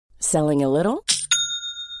Selling a little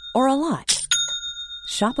or a lot?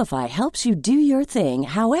 Shopify helps you do your thing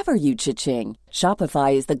however you cha-ching.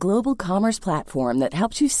 Shopify is the global commerce platform that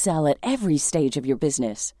helps you sell at every stage of your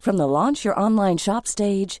business. From the launch your online shop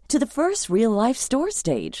stage to the first real-life store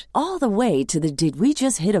stage, all the way to the did we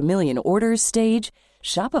just hit a million orders stage.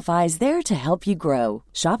 Shopify is there to help you grow.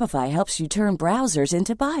 Shopify helps you turn browsers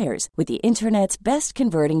into buyers with the internet's best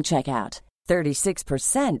converting checkout.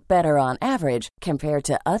 36% better on average compared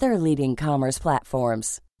to other leading commerce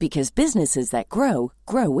platforms. Because businesses that grow,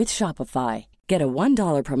 grow with Shopify. Get a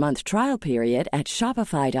 $1 per month trial period at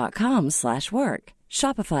shopify.com/work.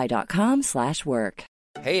 Shopify.com/work.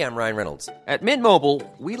 Hey, I'm Ryan Reynolds. At Mint Mobile,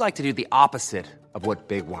 we like to do the opposite of what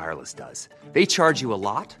Big Wireless does. They charge you a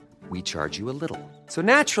lot, we charge you a little. So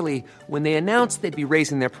naturally, when they announced they'd be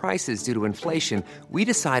raising their prices due to inflation, we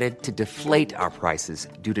decided to deflate our prices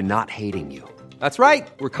due to not hating you. That's right.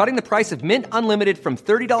 We're cutting the price of Mint Unlimited from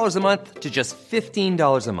 $30 a month to just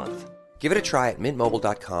 $15 a month. Give it a try at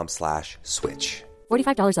mintmobile.com/switch.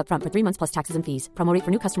 $45 up front for 3 months plus taxes and fees. Promo rate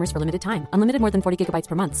for new customers for limited time. Unlimited more than 40 gigabytes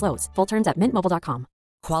per month. Slows full terms at mintmobile.com.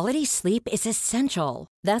 Quality sleep is essential.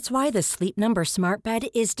 That's why the Sleep Number Smart Bed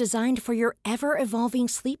is designed for your ever-evolving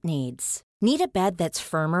sleep needs. Need a bed that's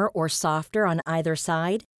firmer or softer on either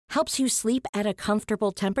side? Helps you sleep at a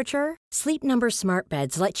comfortable temperature? Sleep Number Smart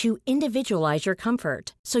Beds let you individualize your comfort,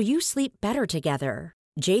 so you sleep better together.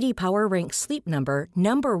 J.D. Power ranks Sleep Number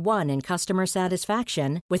 #1 in customer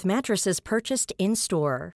satisfaction with mattresses purchased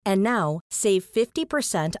in-store. And now, save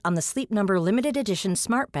 50% on the Sleep Number Limited Edition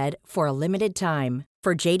Smart Bed for a limited time.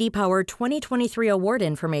 For J.D. Power 2023 award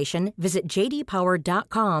information, visit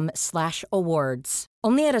jdpower.com/awards.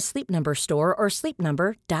 Only at a Sleep Number store or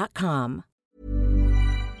sleepnumber.com.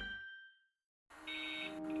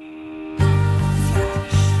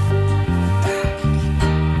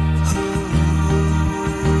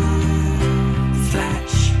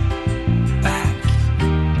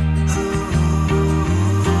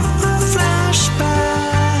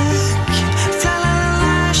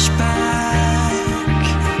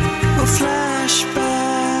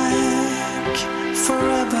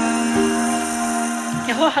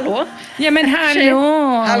 Hallå? Ja men hallå!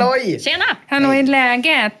 Halloj! Tjena! Hallå i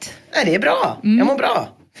läget? Nej, det är bra. Jag mår bra.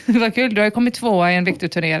 Vad kul, du har ju kommit tvåa i en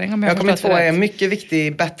viktig turnering. Jag har kommit tvåa i en mycket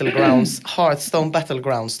viktig Battlegrounds, Hearthstone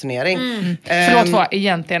Battlegrounds turnering. Förlåt, tvåa,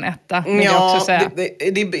 egentligen etta. Ja, också säga.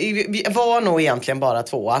 Det var nog egentligen bara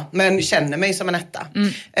tvåa, men känner mig som en etta.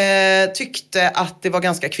 Tyckte att det var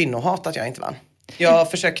ganska kvinnohat att jag inte vann.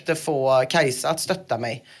 Jag försökte få Kajsa att stötta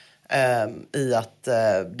mig. I att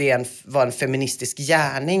det var en feministisk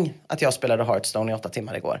gärning att jag spelade Hearthstone i 8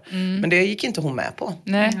 timmar igår. Men det gick inte hon med på.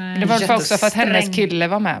 Nej, det var också för att hennes kille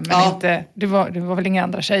var med. Men inte, det var väl inga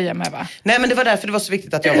andra tjejer med, va? Nej, men det var därför det var så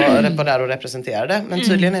viktigt att jag var där och representerade. Men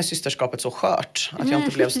tydligen är systerskapet så skört att jag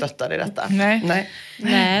inte blev stöttad i detta. Nej,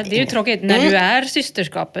 det är ju tråkigt när du är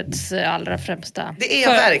systerskapets allra främsta. Det är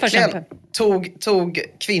jag verkligen. Tog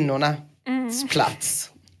kvinnornas plats.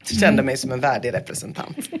 Kände mig som en värdig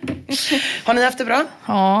representant. Har ni haft det bra?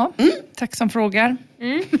 Ja, tack som frågar.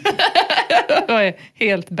 Jag är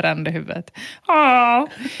helt bränd i huvudet.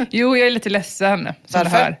 Jo, jag är lite ledsen.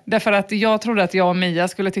 Varför? Därför att jag trodde att jag och Mia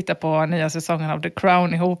skulle titta på nya säsongen av The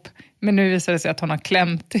Crown ihop. Men nu visar det sig att hon har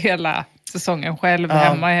klämt hela säsongen själv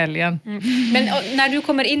hemma i helgen. Men när du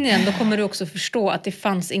kommer in i den, då kommer du också förstå att det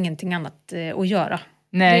fanns ingenting annat att göra.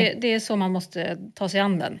 Nej. Det är så man måste ta sig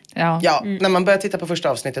an den. Ja, när man börjar titta på första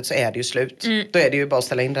avsnittet så är det ju slut. Då är det ju bara att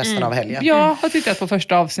ställa in resten av helgen. Jag har tittat på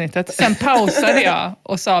första avsnittet. Sen pausade jag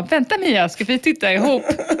och sa, vänta Mia, ska vi titta ihop?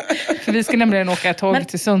 För vi ska nämligen åka tåg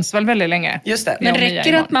till Sundsvall väldigt länge. Just det. Men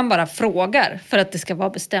räcker det att man bara frågar för att det ska vara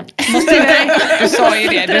bestämt? Du sa ju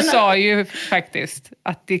det. Du sa ju faktiskt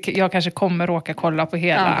att jag kanske kommer råka kolla på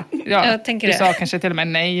hela. Ja, jag tänker du det. sa kanske till och med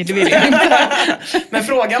nej, det vill jag inte. Men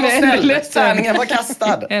frågan var ställd. Tärningen var kastad.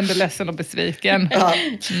 Ändå ledsen och besviken.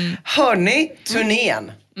 Hörni,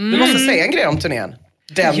 turnén. Du måste säga en grej om turnén.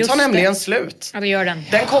 Den tar nämligen slut. Ja, det gör den.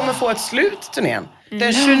 Den kommer få ett slut, turnén.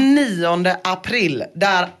 Den 29 april,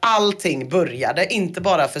 där allting började. Inte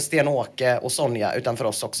bara för Sten-Åke och Sonja, utan för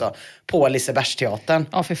oss också. På Lisebergsteatern.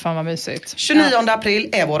 Ja, fy fan vad mysigt. 29 april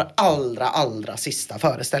är vår allra sista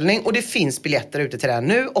föreställning. Och det finns biljetter ute till den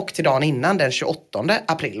nu. Och till dagen innan, den 28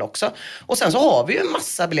 april också. Och sen så har vi ju en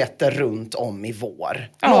massa biljetter runt om i vår.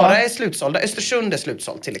 Några är slutsålda. Östersund är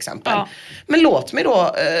slutsåld till exempel. Ja. Men låt mig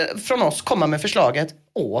då från oss komma med förslaget.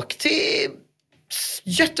 Åk till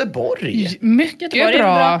Göteborg. Mycket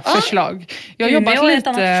bra förslag. Jag har jobbat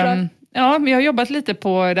lite Ja, men jag har jobbat lite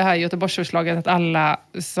på det här Göteborgsförslaget att alla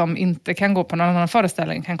som inte kan gå på någon annan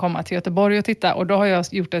föreställning kan komma till Göteborg och titta. Och då har jag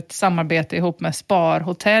gjort ett samarbete ihop med Spar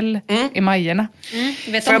Hotell i Majerna.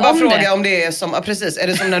 Får jag bara fråga om det är som, precis, är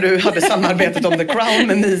det som när du hade samarbetet om The Crown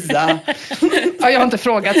med Mia? Ja, jag har inte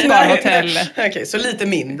frågat Spar Hotell. Okej, så lite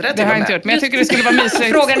mindre. Det har jag inte gjort, men jag tycker det skulle vara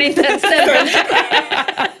mysigt. Frågan är inte ens ställd.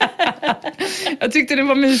 Jag tyckte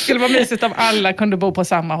det skulle vara mysigt om alla kunde bo på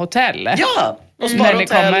samma hotell. Ja, och Spar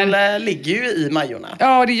Hotell ligger ju i Majorna.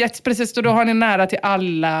 Ja, det är precis. Och då har ni nära till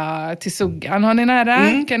alla, till Suggan har ni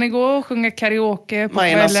nära. Kan ni gå och sjunga karaoke på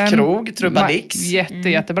Majernas kvällen. krog, Trubbadix.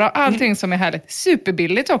 Jättebra. Allting som är härligt.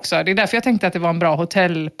 Superbilligt också. Det är därför jag tänkte att det var en bra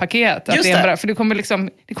hotellpaket. Att Just det är en det. bra, för det kommer liksom,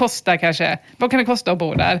 det kostar kanske, vad kan det kosta att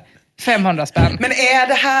bo där? 500 spänn. Men är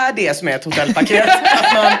det här det som är ett hotellpaket?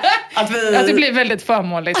 att det blir väldigt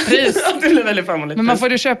förmånligt pris. det blir väldigt förmånligt. Men man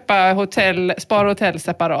får ju köpa Spar Hotell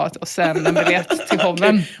separat och sen en biljett till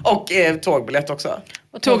showen. Och tågbiljett också.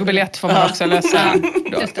 Och tågbiljett får man också lösa.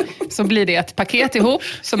 Så blir det ett paket ihop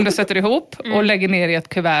som du sätter ihop och lägger ner i ett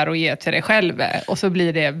kuvert och ger till dig själv. Och så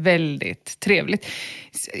blir det väldigt trevligt.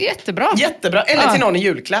 Jättebra. Jättebra. Eller till någon i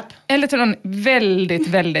julklapp. Eller till någon väldigt,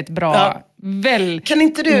 väldigt bra. Ja. Kan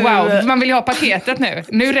inte du... Wow, man vill ju ha paketet nu.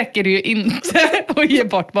 Nu räcker det ju inte att ge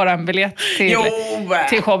bort bara en biljett till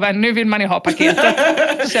showen. Nu vill man ju ha paketet,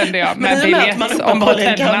 kände jag. Med biljett man och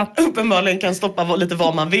hotellnatt. uppenbarligen kan stoppa lite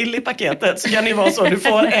vad man vill i paketet. Så kan det ju vara så. Du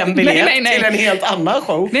får en biljett till en helt annan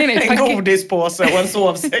show. En godispåse och en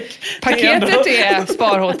sovsäck. Paketet är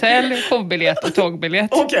Sparhotell, showbiljett och tågbiljett.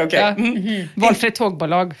 Okej. Ja. Valfritt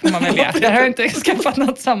tågbolag får man välja. Där har jag inte skaffat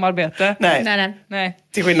något samarbete. Nej.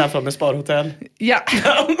 Till skillnad från med Sparhotell. Ja.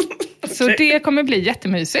 Så det kommer bli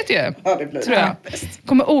jättemysigt ju. Ja, det blir tror jag.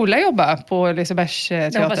 Kommer Ola jobba på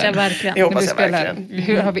Lisebergsteatern? Det hoppas jag verkligen. Det hoppas jag verkligen.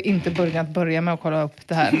 Hur har vi inte börja med att kolla upp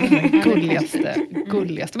det här?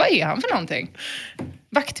 Gulligaste. Vad är han för någonting?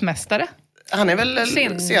 Vaktmästare? Han är väl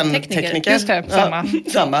scentekniker. Just det,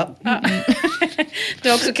 samma. Ja. Du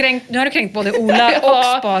har också kränkt både Ola och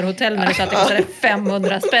Sparhotell när du sa att det kostade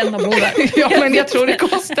 500 spänn att bo där. Ja, men jag tror det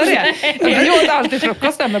kostar det. Jag åt alltid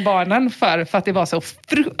frukost där med barnen för att det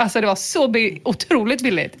var så otroligt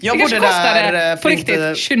billigt. Jag det bodde där på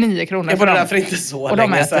riktigt 29 kronor. Jag bodde där för inte så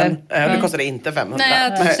länge sedan. Det kostade inte 500.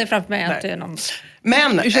 Nej, jag ser framför mig att det är någon...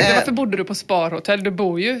 Men, varför bodde du på Sparhotell? Du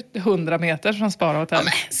bor ju 100 meter från Sparhotell.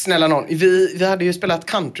 Snälla någon, vi hade ju spelat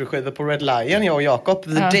countryskivor på Red Lion, jag och Jakob.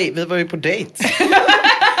 Vi var ju på date.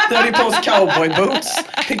 Vi hade ju på oss cowboy boots.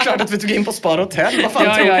 Det är klart att vi tog in på Sparhotell. Vad fan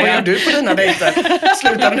vad gör du på dina dejter?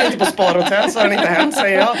 Slutade du inte på Sparhotell så har det inte hänt,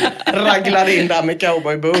 säger jag. Raglade in där med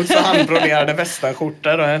cowboy boots och handbroderade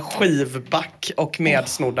västanskjortor och en skivback och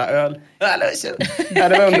medsnodda öl. Ja,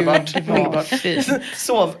 det var underbart.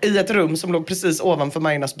 Sov i ett rum som låg precis ovanför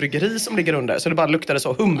Majornas bryggeri som ligger under. Så det bara luktade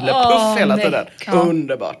så humlepuff hela tiden.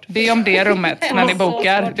 Underbart. Be om det rummet när ni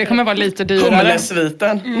bokar. Det kommer vara lite dyrare.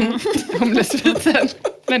 Humlesviten. Humlesviten.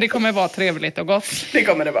 Men det kommer vara trevligt och gott. Det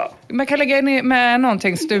kommer det vara. Man kan lägga in med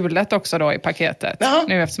någonting stulet också då i paketet. Jaha.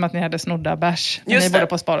 Nu eftersom att ni hade snodda bärs. Ni bodde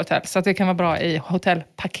på Sparhotell. Så att det kan vara bra i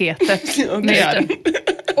hotellpaketet.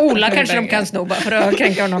 Ola kanske de kan sno bara för att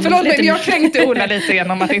kränka honom. Förlåt, men jag kränkte Ola lite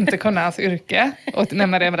genom att inte kunna hans yrke och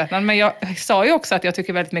nämna det berättelsen. Men jag sa ju också att jag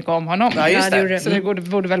tycker väldigt mycket om honom. Ja, just det. Så det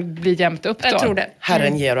borde väl bli jämnt upp då. Jag tror det.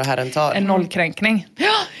 Herren ger och Herren tar. En nollkränkning.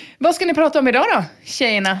 Ja. Vad ska ni prata om idag då,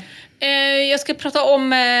 tjejerna? Jag ska prata om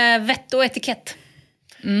vett och etikett.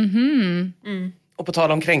 Och på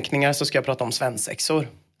tal om kränkningar så ska jag prata om svensexor.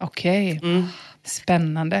 Okej.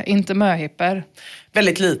 Spännande. Inte möhipper.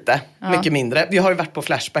 Väldigt lite, mycket mindre. Vi har ju varit på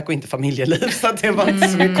Flashback och inte Familjeliv, så att det var inte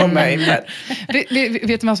så mycket om möhipper.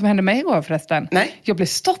 Vet du vad som hände mig igår förresten? Nej. Jag blev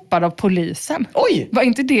stoppad av polisen. Oj! Var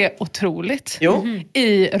inte det otroligt? Jo.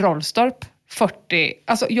 I Rollstorp. 40,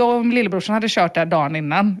 alltså jag och lillebrorsan hade kört där dagen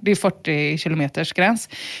innan. Det är 40 kilometers gräns.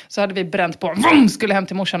 Så hade vi bränt på, skulle hem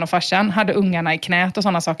till morsan och farsan. Hade ungarna i knät och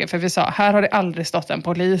sådana saker. För vi sa, här har det aldrig stått en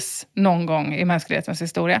polis någon gång i mänsklighetens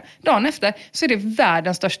historia. Dagen efter så är det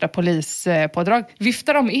världens största polispådrag.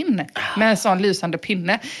 Viftar de in med en sån lysande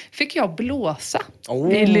pinne. Fick jag blåsa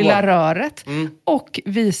i lilla röret. Och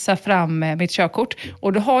visa fram mitt körkort.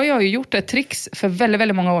 Och då har jag ju gjort ett tricks för väldigt,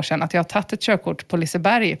 väldigt många år sedan. Att jag har tagit ett körkort på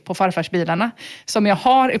Liseberg på farfarsbilarna. Som jag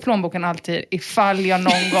har i plånboken alltid ifall jag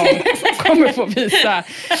någon gång kommer få visa.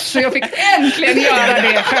 Så jag fick äntligen göra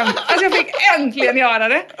det. Alltså jag fick äntligen göra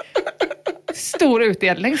det. Stor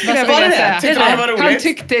utdelning skulle jag vilja säga. Det var roligt. Han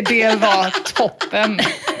tyckte det var toppen.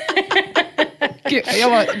 Gud,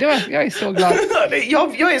 jag är så glad.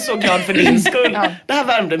 Jag är så glad för din skull. Ja. Det här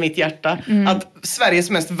värmde mitt hjärta. Att Sveriges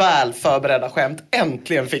mest välförberedda skämt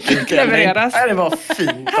äntligen fick utdelning. Levereras. Det var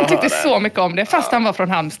fint Han att tyckte höra. så mycket om det, fast han var från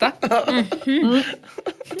Halmstad.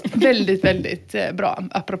 Väldigt, väldigt bra.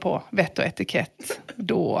 Apropå vett och etikett.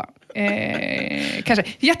 Då kanske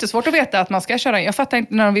jättesvårt att veta att man ska köra. Jag fattar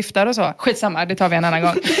inte när de viftar och så. Skitsamma, det tar vi en annan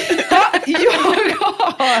gång. Jag har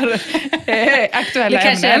aktuella Det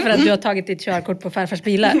kanske ämnen. är för att du har tagit ditt körkort på farfars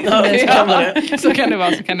bilar. Så kan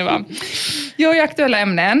det vara. Jag har aktuella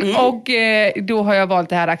ämnen och då har jag valt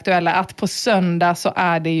det här aktuella att på söndag så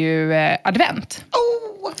är det ju advent.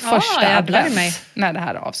 Första advent när det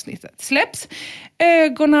här avsnittet släpps.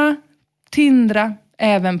 Ögonen tindra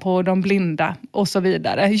även på de blinda och så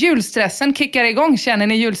vidare. Julstressen kickar igång. Känner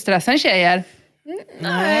ni julstressen, tjejer?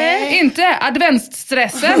 Nej. Inte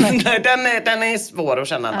adventsstressen. Nej, den är svår att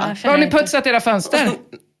känna, va? Har ni putsat era fönster?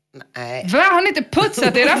 Nej. Va? Har ni inte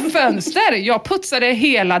putsat era fönster? Jag putsade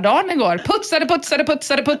hela dagen igår. Putsade.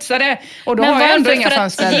 Och då Men har jag ändå varför? inga För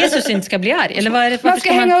fönster. att Jesus inte ska bli arg? Eller vad är det? Man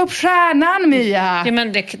ska hänga upp stjärnan, Mia. Ja,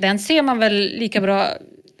 men den ser man väl lika bra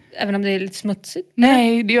även om det är lite smutsigt?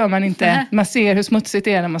 Nej, det gör man inte. Nej. Man ser hur smutsigt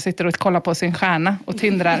det är när man sitter och kollar på sin stjärna och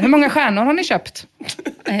tindrar. Hur många stjärnor har ni köpt?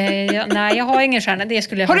 Nej, jag har ingen stjärna. Det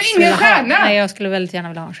skulle jag Har du faktiskt ingen vilja ha. stjärna? Nej, jag skulle väldigt gärna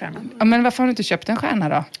vilja ha en stjärna. Ja, men varför har du inte köpt en stjärna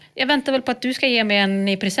då? Jag väntar väl på att du ska ge mig en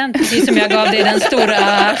i present. Precis som jag gav dig den stora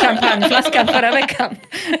champagneflaskan förra veckan.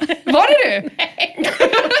 Var det du?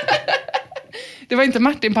 Det var inte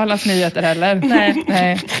Martin på Allas Nyheter heller.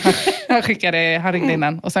 Nej. Han ringde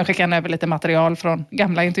innan. Och sen skickade han över lite material från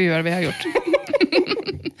gamla intervjuer vi har gjort.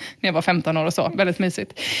 När jag var 15 år och så. Väldigt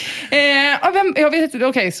mysigt. Jag vet inte,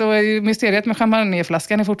 okej, så mysteriet med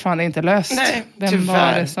champagneflaskan är fortfarande inte löst. Nej, Vem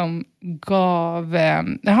var det som gav...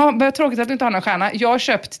 Jaha, vad tråkigt att du inte har någon stjärna. Jag har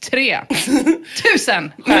köpt 3 000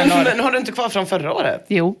 stjärnor. Men har du inte kvar från förra året?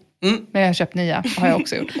 Jo, men jag har köpt nya. Har jag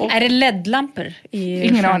också gjort. Är det LED-lampor?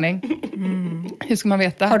 Ingen aning. Hur ska man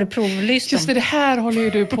veta? Har du provlyst Just dem? det här håller ju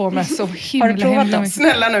du på med så himla. Har du provat dem? mycket.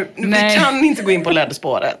 Snälla nu, Nej. vi kan inte gå in på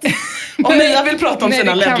LED-spåret. Om Mia vill prata om Nej,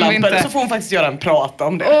 sina det kan vi LED-lampor inte. så får hon faktiskt göra en prata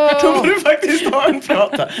om det. Då får du faktiskt ha en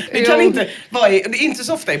prata. Det kan Jo. inte vara det är inte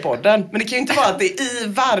så ofta i podden, men det kan ju inte vara att det är i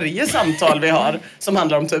varje samtal vi har som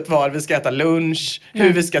handlar om typ var vi ska äta lunch,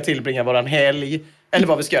 hur vi ska tillbringa våran helg eller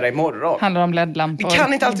vad vi ska göra imorgon. Handlar om LED-lampor. Vi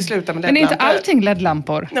kan inte alltid sluta med Men är inte LED-lampor. allting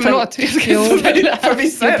LED-lampor? men- Förlåt. Jag ska Jo, För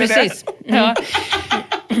vissa är det precis. Ja.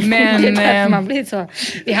 Det Men... är därför man blir så.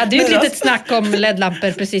 Vi hade ju ett litet snack om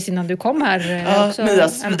LED-lampor precis innan du kom här. Ja, också.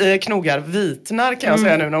 Mias knogar vitnar kan jag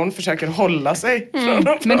säga nu när hon försöker hålla sig. Från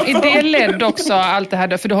att Men prata är det om LED också allt det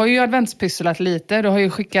här? För du har ju adventspysslat lite. Du har ju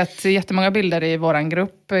skickat jättemånga bilder i våran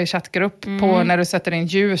grupp, chattgrupp, på när du sätter in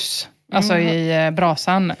ljus. Alltså i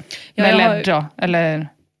brasan. Ja, med jag har- LED då, eller...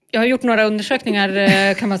 Jag har gjort några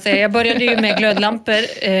undersökningar kan man säga. Jag började ju med glödlampor.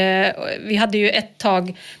 Vi hade ju ett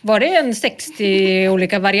tag, var det en 60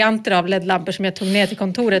 olika varianter av LED-lampor som jag tog ner till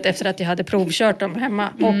kontoret efter att jag hade provkört dem hemma.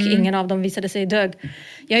 Och ingen av dem visade sig dög.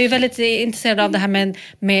 Jag är ju väldigt intresserad av det här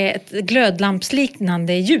med ett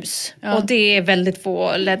glödlampsliknande ljus. Och det är väldigt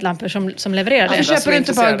få LED-lampor som levererar det. Varför som köper är du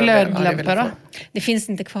inte bara intresserade av det. Ja, det är glödlampor väldigt då? Det finns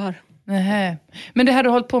inte kvar. Nähä. Men det här du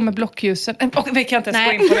har hållit på med blockljusen. Och vi kan inte ens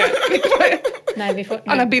Nej. gå in på det. Nej, vi får,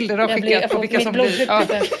 Alla bilder har skickat på vilka som blir. Ja.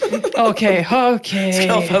 Okej.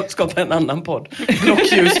 skapa en annan podd.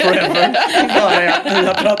 Blockljus forever. Bara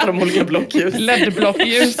jag pratar om olika blockljus.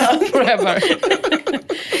 LED-blockljus forever.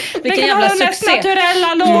 Vilken jävla succé.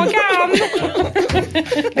 naturella lågan.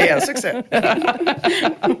 Det är en succé.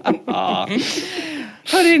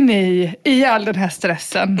 Hörrni, ni, i all den här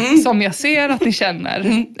stressen som jag ser att ni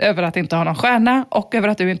känner över att inte ha någon stjärna och över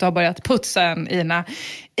att du inte har börjat putsa än, Ina.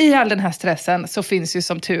 I all den här stressen så finns ju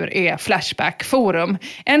som tur är Flashback Forum.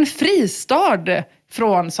 En fristad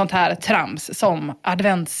från sånt här trams som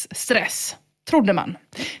adventsstress. Trodde man.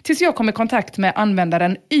 Tills jag kom i kontakt med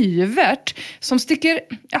användaren Yvert som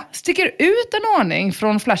sticker ut en aning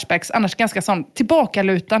från Flashbacks annars ganska sån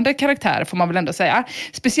tillbakalutande karaktär får man väl ändå säga.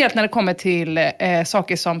 Speciellt när det kommer till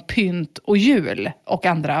saker som pynt och jul och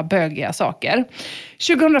andra bögiga saker.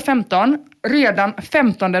 2015, redan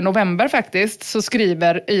 15 november faktiskt, så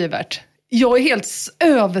skriver Yvert: jag är helt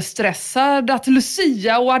överstressad att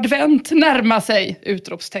Lucia och advent närmar sig!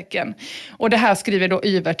 Utropstecken. Och det här skriver då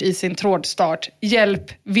Yvert i sin trådstart.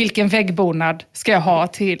 Hjälp, vilken väggbonad ska jag ha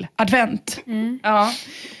till advent? Ja.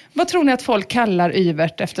 Vad tror ni att folk kallar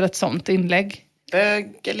Yvert efter ett sånt inlägg?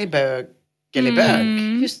 Bögelibög. eller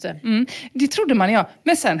bög. Just det. Det trodde man, ja.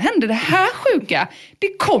 Men sen hände det här sjuka.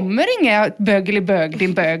 Det kommer inga bög eller bög,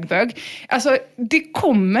 din bög. Alltså, det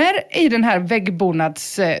kommer i den här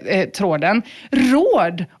väggbonadstråden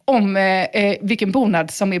råd om vilken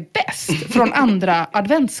bonad som är bäst från andra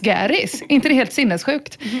adventsgäris. Inte det helt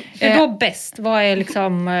sinnessjukt? Hur då bäst? Vad är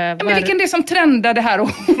liksom... Men vilken det som trendade det här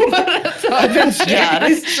året?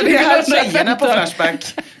 Adventsgäris. Så det är här tjejerna på Flashback.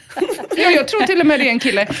 Ja, jag tror till och med det är en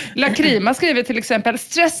kille. Lakrima skriver till exempel: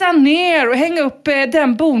 stressa ner och hänga upp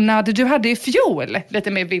den bonad du hade i fjol.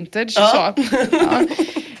 Lite mer vintage. Ja.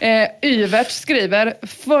 Yvert skriver: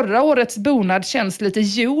 förra årets bonad känns lite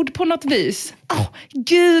jord på något vis.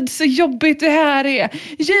 Gud så jobbigt det här är.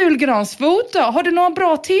 Julgransfot då? Har du några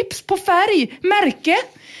bra tips på färg? Märke?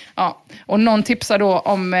 Ja, och någon tipsar då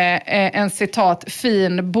om en citat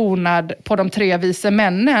fin bonad på de 3 vise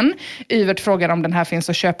männen. Yvert frågar om den här finns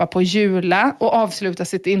att köpa på Jula och avslutar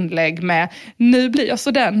sitt inlägg med: nu blir jag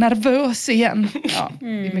så där nervös igen. Ja, det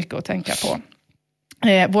är mycket att tänka på.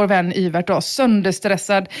 Vår vän Yvert då,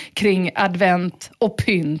 sönderstressad kring advent och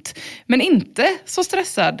pynt. Men inte så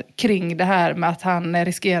stressad kring det här med att han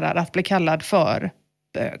riskerar att bli kallad för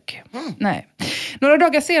bög. Nej. Några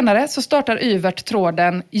dagar senare så startar Yvert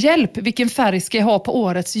tråden: hjälp, vilken färg ska jag ha på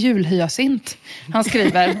årets julhyacint? Han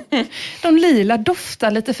skriver: de lila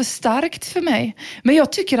doftar lite för starkt för mig, men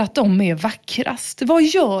jag tycker att de är vackrast. Vad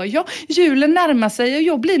gör jag? Julen närmar sig och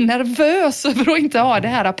jag blir nervös över att inte ha det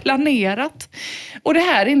här planerat. Och det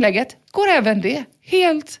här inlägget går även det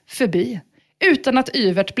helt förbi, utan att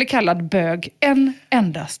Yvert blir kallad bög en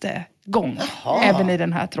endaste gång. Även i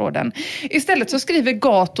den här tråden. Istället så skriver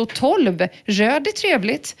Gato 12: röd är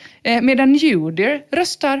trevligt, medan Judir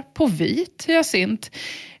röstar på vit hyacint.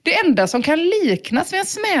 Det enda som kan liknas vid en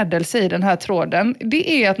smädelse i den här tråden,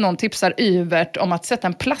 det är att någon tipsar Yvert om att sätta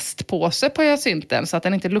en plastpåse på hyacinten så att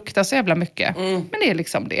den inte luktar så jävla mycket. Men det är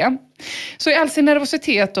liksom det. Så i all sin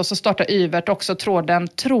nervositet då så startar Yvert också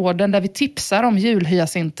tråden där vi tipsar om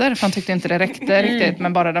julhyacinter. För han tyckte inte det räckte riktigt,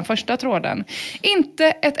 men bara den första tråden. Inte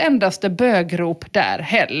ett endaste bögrop där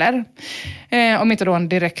heller. Om inte då en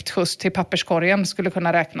direkt skjuts till papperskorgen skulle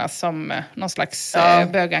kunna räknas som någon slags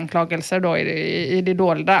böganklagelser då i det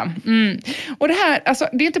dolda. Och det här, alltså,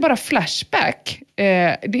 det är inte bara Flashback.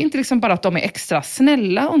 Det är inte liksom bara att de är extra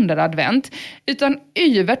snälla under advent, utan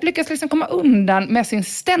Yvert lyckas liksom komma undan med sin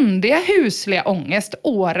ständiga husliga ångest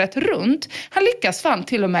året runt. Han lyckas fan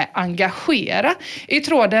till och med engagera i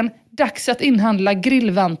tråden: dags att inhandla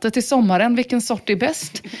grillvanter till sommaren, vilken sort är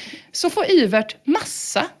bäst? Så får Yvert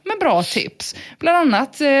massa med bra tips. Bland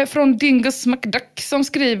annat från Dingus McDuck som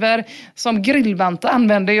skriver: som grillvante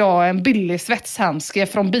använder jag en billig svetshandske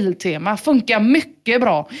från Biltema. Funkar mycket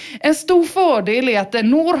bra. En stor fördel är att den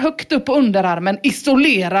når högt upp på underarmen,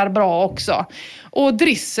 isolerar bra också. Och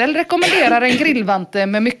Drissel rekommenderar en grillvante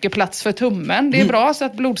med mycket plats för tummen. Det är bra så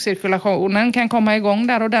att blodcirkulationen kan komma igång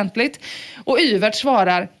där ordentligt. Och Yvert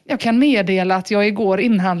svarar: jag kan meddela att jag igår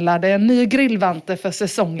inhandlade en ny grillvante för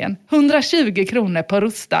säsongen. 120 kronor på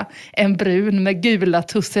Rusta. En brun med gula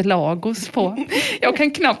tussilagos på. Jag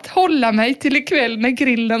kan knappt hålla mig till ikväll när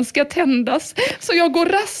grillen ska tändas. Så jag går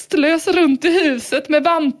rastlös runt i huset med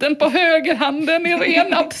vanten på högerhanden i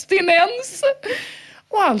ren abstinens.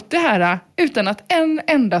 Och allt det här utan att en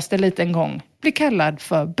endaste liten gång bli kallad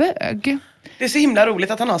för bög. Det är så himla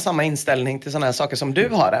roligt att han har samma inställning till sådana här saker som du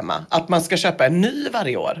har, Emma. Att man ska köpa en ny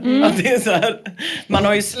varje år. Att det är så här, man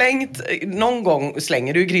har ju slängt, någon gång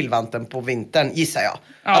slänger du grillvanten på vintern, gissar jag.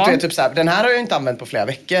 Ja. Att du är typ så här: den här har jag inte använt på flera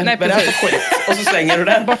veckor. Nej, vad är det här för skit? Och så slänger du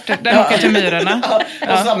den. Bort, den åker till myrorna.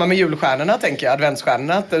 Och samma med julstjärnorna, tänker jag,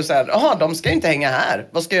 adventsstjärnorna. Att du är så här: jaha, de ska inte hänga här.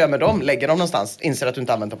 Vad ska jag göra med dem? Lägger dem någonstans, inser att du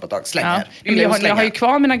inte använt dem på ett tag, slänger. Ja. Jag har ju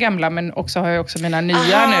kvar mina gamla, men också har jag också mina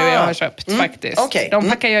nya nu jag har köpt faktiskt. Okay. De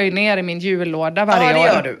packar jag ju ner i min jullåda varje år.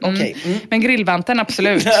 Ja, det gör du. Okay. Men grillvanten,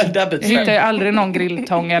 absolut. Jag hittar ju aldrig någon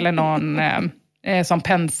grilltång eller någon som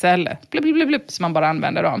pensel. Blub, som man bara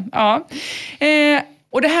använder då. Ja.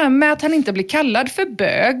 Och det här med att han inte blir kallad för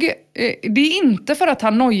bög, det är inte för att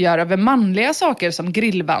han nojar över manliga saker som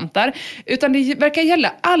grillvantar, utan det verkar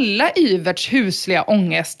gälla alla Yverts husliga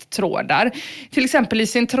ångesttrådar. Till exempel i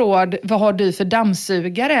sin tråd "Vad har du för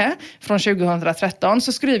dammsugare?" från 2013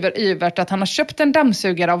 så skriver Yvert att han har köpt en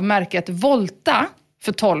dammsugare av märket Volta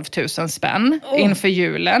för 12 000 spänn inför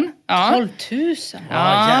julen. Ja. 12 000?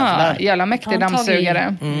 Ja, jävlar. Jävla mäktig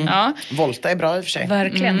dammsugare. Ja. Volta är bra i och för sig.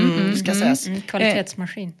 Verkligen. Ska sägas.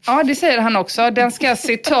 Kvalitetsmaskin. Ja, det säger han också. Den ska,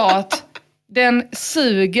 citat, Den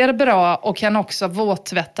suger bra och kan också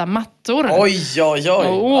våttvätta mattor. Oj. Ja,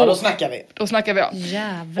 då snackar vi. Då snackar vi, ja.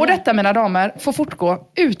 Jävlar. Och detta, mina damer, får fortgå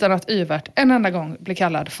utan att Yvert en enda gång blir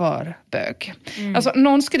kallad för bög. Alltså,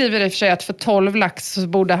 någon skriver i och för sig att för 12 lax så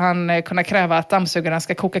borde han kunna kräva att dammsugaren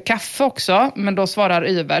ska koka kaffe också. Men då svarar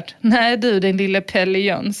Yvert: nej du, din lille Pelle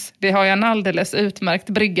Jöns, det har jag en alldeles utmärkt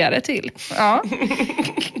bryggare till. Ja.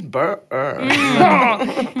 Ja,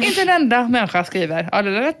 inte en enda människa skriver. Ja, det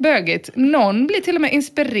är rätt bögigt. Någon blir till och med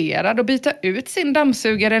inspirerad att byta ut sin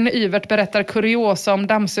dammsugare när Yvert berättar kuriosa om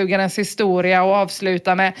dammsugarens historia och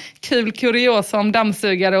avslutar med kul kuriosa om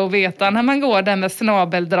dammsugare och veta när man går där med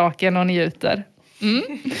snabeldraken och njuter.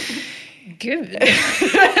 Gud.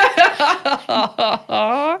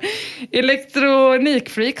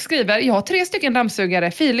 Elektronikfreak skriver: jag har 3 stycken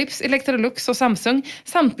dammsugare, Philips, Electrolux och Samsung,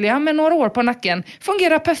 samtliga med några år på nacken.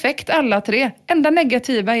 Fungerar perfekt alla 3. Enda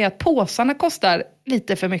negativa är att påsarna kostar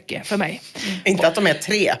lite för mycket för mig. Inte att de är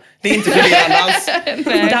 3. Det är inte förvirrande alls.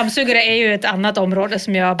 Dammsugare är ju ett annat område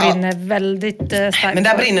som jag brinner väldigt starkt. Men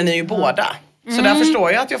där brinner ni ju båda. Så där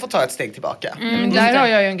förstår jag att jag får ta ett steg tillbaka. Men där har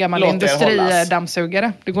jag ju en gammal Låt er hållas.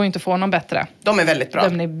 industridammsugare. Det går inte att få någon bättre. De är väldigt bra.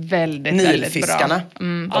 De är väldigt, väldigt bra. Nilfiskarna.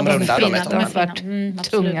 Ja, De runda, de är fina. toppen.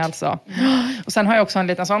 Tung alltså. Och sen har jag också en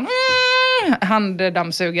liten sån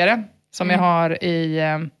handdammsugare som jag har i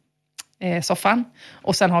soffan.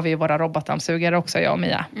 Och sen har vi våra robotdammsugare också, jag och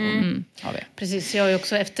Mia. Har vi. Precis, jag har ju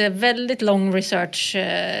också efter väldigt lång research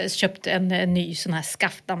köpt en ny sån här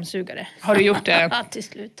skaftdammsugare. Har du gjort det? Ja, till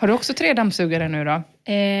slut. Har du också 3 dammsugare nu då?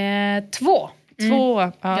 2. 2?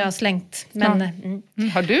 Ja. Jag har slängt. Men,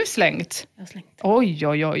 Har du slängt? jag har slängt. Oj,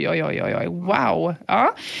 wow.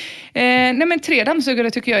 Ja. Nej, men 3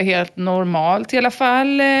 dammsugare tycker jag är helt normalt. I alla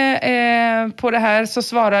fall på det här så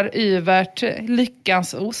svarar Yvert: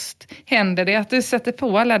 lyckans ost. Händer det att du sätter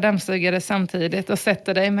på alla dammsugare samtidigt och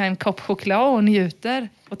sätter dig med en kopp choklad och njuter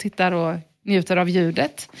och tittar och njuter av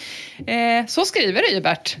ljudet? Så skriver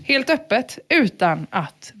Yvert helt öppet utan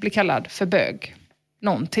att bli kallad för bög.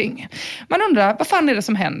 Någonting. Man undrar, vad fan är det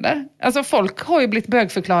som händer? Alltså folk har ju blivit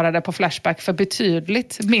bögförklarade på Flashback för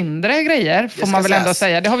betydligt mindre grejer, får man väl ändå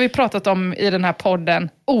säga. Det har vi pratat om i den här podden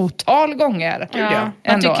otal gånger. Ja.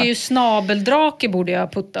 Man tycker ju snabeldrake borde jag ha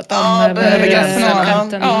puttat om. över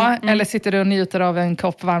gränsen. Ja, eller sitter du och njuter av en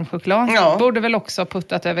kopp varm choklad. Ja. Borde väl också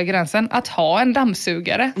puttat över gränsen. Att ha en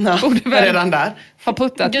dammsugare. Ja, borde väl redan där. ha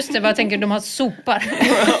puttat. Just det, vad jag tänker, de har sopar.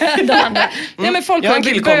 Nej, men folk Jag har har en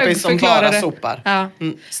blivit killkompis som bara bögförklarade. sopar. Ja.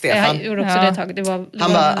 Stefan. Jag gjorde också det ett tag. Det var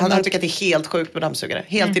Han tycker att det är helt sjukt med dammsugare.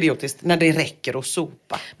 Helt idiotiskt. När det räcker att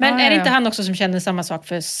sopa. Men Ja, är det ja. inte han också som känner samma sak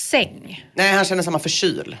för säng? Nej, han känner samma för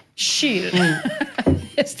kyl. Kyl.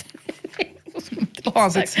 Just det. Har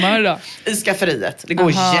han sitt smör då? I skafferiet. Det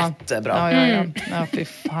går jättebra. Ja, fy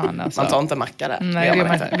fan alltså. Man tar inte macka där. Nej, gör det man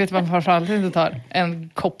man, vet du vad man framförallt inte tar? En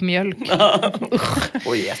kopp mjölk.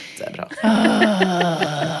 Och jättebra.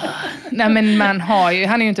 Nej, men man har ju,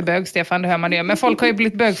 han är ju inte bög, Stefan, det hör man det. Men folk har ju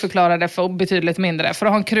blivit bögförklarade för betydligt mindre. För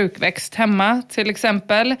att ha en krukväxt hemma till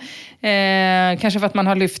exempel. Kanske för att man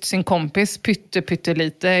har lyft sin kompis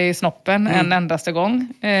pyttelite i snoppen en endaste gång.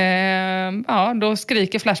 Ja, då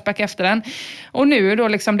skriker Flashback efter den. Och nu då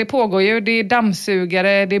liksom, det pågår ju, det är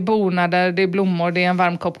dammsugare, det är bonader, det är blommor, det är en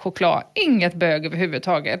varm kopp choklad. Inget bög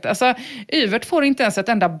överhuvudtaget. Alltså, Yvert får inte ens ett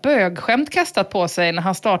enda bögskämt kastat på sig när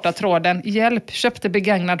han startar tråden. Hjälp, köpte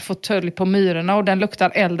begagnad fåtölj på Myrorna och den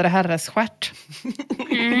luktar äldre herres stjärt.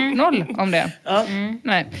 0 om det.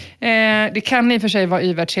 Nej. Det kan i och för sig vara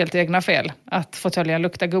Yverts helt egna fel att fåtöljen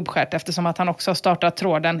luktar gubbstjärt, eftersom att han också har startat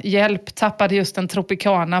tråden. Hjälp, tappade just en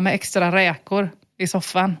Tropicana med extra räkor i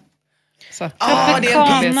soffan. Så. Det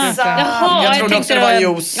är en pizza. Jaha, jag trodde också det var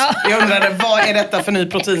tänkte juice. Jag undrade, vad är detta för ny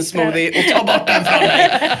proteinsmoothie? Och ta bort den från mig.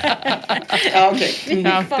 Ja, okej.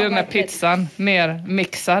 Ja, det är den här pizzan mer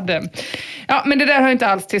mixad. Ja, men det där hör inte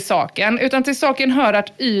alls till saken. Utan till saken hör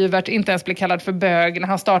att Yvert inte ens blir kallad för bög när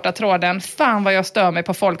han startar tråden. Fan vad jag stör mig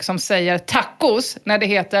på folk som säger tacos när det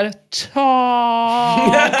heter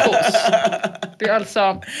tacos. Det är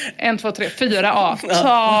alltså 1, 2, 3, 4 A.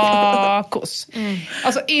 Tacos.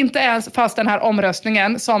 Alltså inte ens fast den här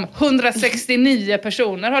omröstningen som 169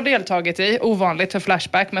 personer har deltagit i, ovanligt för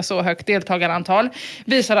Flashback med så högt deltagarantal,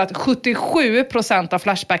 visar att 77% av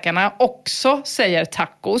Flashbackarna också säger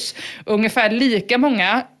tacos. Ungefär lika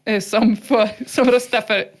många som röstar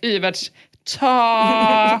för Yverts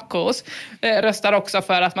tacos röstar också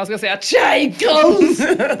för att man ska säga tjejkos.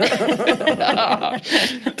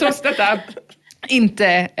 Trots detta inte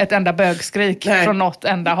ett enda bögskrik från något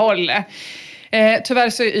enda håll. Tyvärr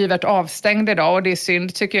så är Yvert avstängd idag och det är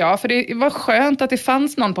synd tycker jag. För det var skönt att det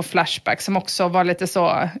fanns någon på Flashback som också var lite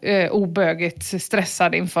så obögigt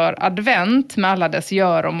stressad inför advent med alla dess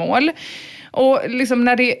göromål. Och liksom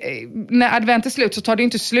när advent är slut så tar det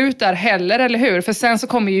inte slut där heller, eller hur? För sen så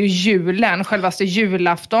kommer ju julen, självaste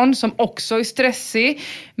julafton, som också är stressig.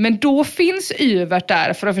 Men då finns Yvert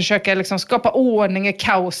där för att försöka liksom skapa ordning i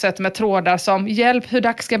kaoset med trådar som: hjälp, hur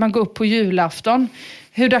dags ska man gå upp på julafton?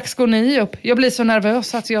 Hur dags går ni upp? Jag blir så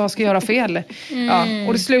nervös att jag ska göra fel. Ja,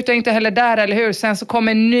 och det slutar inte heller där, eller hur? Sen så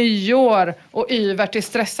kommer nyår och Yvert är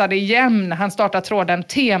stressad igen. Han startar tråden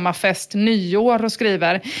temafest nyår och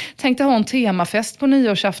skriver: tänkte ha en temafest på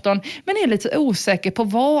nyårsafton, men är lite osäker på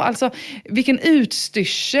vad. Alltså vilken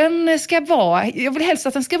utstyrseln ska vara. Jag vill helst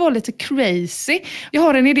att den ska vara lite crazy. Jag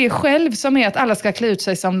har en idé själv som är att alla ska klä ut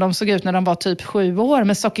sig som de såg ut när de var typ 7 år.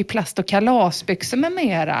 Med sockerplast och kalasbyxor med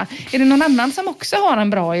mera. Är det någon annan som också har en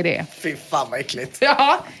bra idé? Fy fan vad äckligt.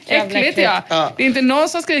 Ja, äckligt ja. Det är inte någon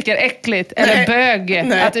som skriker äckligt eller bög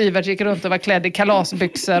att Yvert gick runt och var klädd i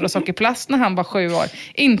kalasbyxor och sockerplast när han var 7 år.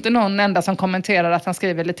 Inte någon enda som kommenterar att han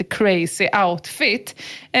skriver lite crazy outfit.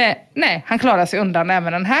 Nej, han klarar sig undan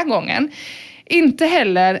även den här gången. Inte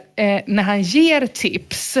heller när han ger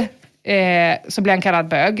tips så blir han kallad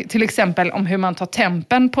bög. Till exempel om hur man tar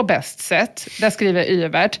tempen på bäst sätt. Där skriver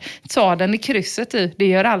Yvert: ta den i krysset i, det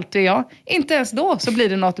gör alltid jag. Inte ens då så blir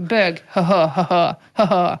det något bög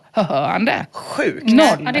hörande. Sjukt. Noll.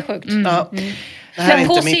 Ja, det är sjukt. Ja. Det här är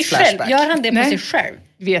På inte sig mitt själv. Flashback. Gör han det på Nej. sig själv?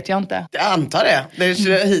 Vet jag inte. Jag antar det.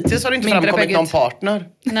 Hittills har det inte Mindre framkommit bögigt. någon partner.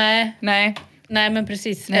 Nej, men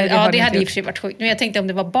precis. Nej, Ja, har det det hade inte i och för sig varit sjukt. Men jag tänkte om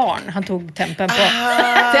det var barn han tog tempen på.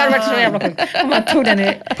 Det hade varit så jävla sjukt. Om man tog den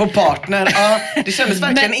i... På partner, ja. Det kändes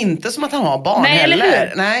verkligen inte som att han har barn Nej, heller. eller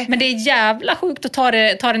hur? Nej. Men det är jävla sjukt att ta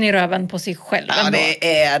den i röven på sig själv. Ja, ändå.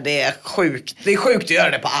 det är sjukt. Det är sjukt att göra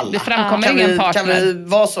det på alla. Det framkommer kan ingen partner. Kan vi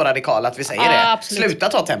vara så radikala att vi säger det? Absolut. Sluta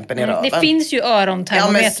ta tempen i röven. Det finns ju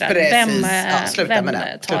örontermometrar. Ja, men Vem, precis. Sluta med den.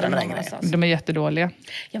 tar Sluta den med den någonstans? De är jättedåliga.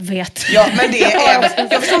 Jag vet. Ja, men det är...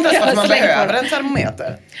 Jag förstår inte ens varför man Jag slänger på behöver det. en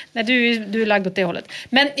termometer. Nej, du är lagd åt det hållet.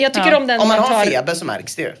 Men jag tycker om den Om man har tar... feber så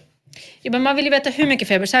märks det ju. Ja, men man vill ju veta hur mycket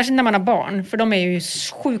feber, särskilt när man har barn. För de är ju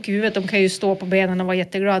sjuk i huvudet. De kan ju stå på benen och vara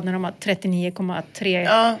jätteglada när de har 39,3.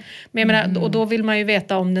 Ja. Men jag menar, och då vill man ju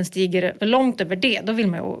veta om den stiger långt över det.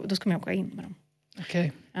 Då ska man ju åka in med dem.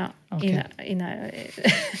 Okej. Ja, Okej. innan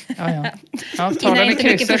Ja, ta innan den i inte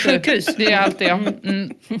mycket för krysset. sjukhus. Det är alltid jag.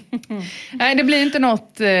 Nej, det blir inte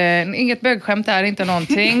något, inget bögskämt där, inte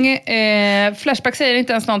någonting. Flashback säger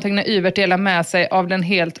inte ens någonting när Yvert delar med sig av den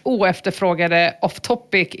helt oefterfrågade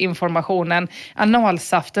off-topic-informationen.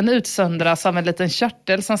 Analsaften utsöndras av en liten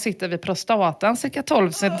körtel som sitter vid prostatan cirka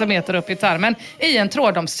 12 centimeter upp i tarmen i en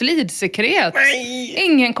tråd om slidsekret.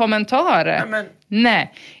 Ingen kommentar.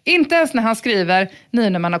 Nej, inte ens när han skriver: nu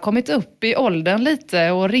när man har kommit upp i åldern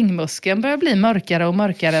lite och ringmuskeln börjar bli mörkare och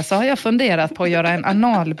mörkare, så har jag funderat på att göra en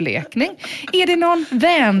analblekning. Är det någon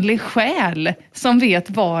vänlig själ som vet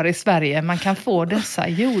var i Sverige man kan få dessa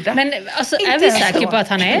gjorda? Men alltså, är Inte vi ens säkra så. på att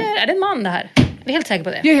han är det en man det här? Vi är helt säkra på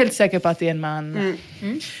det. Jag är helt säker på att det är en man.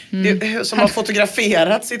 Som har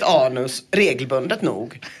fotograferat sitt anus regelbundet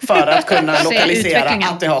nog för att kunna lokalisera utvecklingen.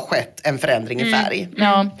 att det har skett en förändring i färg.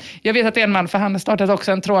 Ja, jag vet att det är en man, för han har startat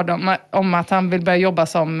också en tråd om att han vill börja jobba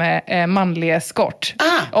som manlig eskort.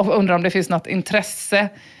 Och undrar om det finns något intresse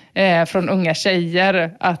från unga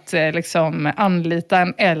tjejer att liksom anlita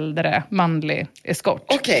en äldre manlig eskort.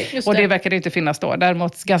 Okej. Och det verkar det inte finnas då.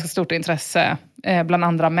 Däremot ganska stort intresse bland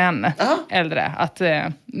andra män, äldre. Att,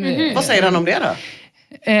 Vad säger han om det då?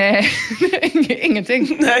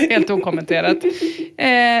 Ingenting. Nej. Helt okommenterat.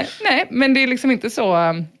 Nej, men det är liksom inte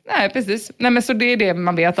så... Nej, precis. Nej, men så det är det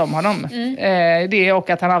man vet om honom. Det är och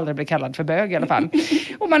att han aldrig blir kallad för bög i alla fall.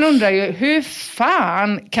 Och man undrar ju, hur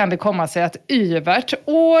fan kan det komma sig att Yvert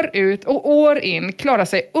år ut och år in klarar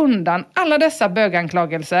sig undan alla dessa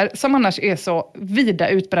böganklagelser som annars är så vida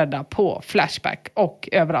utbredda på Flashback och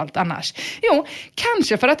överallt annars? Jo,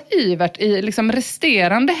 kanske för att Yvert i liksom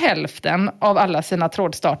resterande hälften av alla sina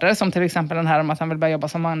trådstartare, som till exempel den här om att han vill börja jobba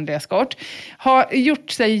som manlig eskort, har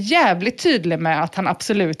gjort sig jävligt tydlig med att han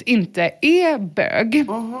absolut inte är bög.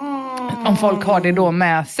 Om folk har det då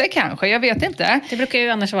med sig kanske, jag vet inte. Det brukar ju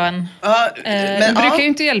annars vara en... Det brukar ju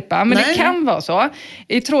inte hjälpa, men det kan vara så.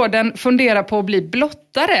 I tråden fundera på att bli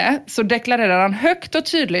blottare så deklarerar han högt och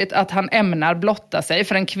tydligt att han ämnar blotta sig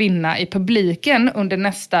för en kvinna i publiken under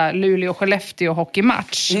nästa Luleå-Skellefteå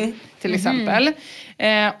hockeymatch. till exempel.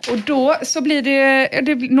 Och då så blir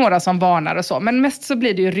det blir några som varnar och så. Men mest så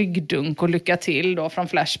blir det ju ryggdunk och lycka till då från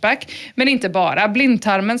Flashback. Men inte bara.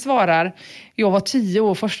 Blindtarmen svarar: jag var 10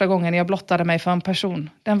 år första gången jag blottade mig för en person.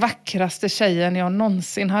 Den vackraste tjejen jag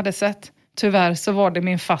någonsin hade sett. Tyvärr så var det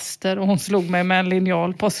min faster och hon slog mig med en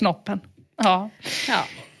linjal på snoppen. Ja.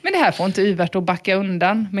 Men det här får inte Yvert att backa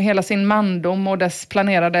undan med hela sin mandom och dess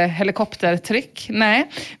planerade helikoptertrick. Nej,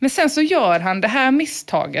 men sen så gör han det här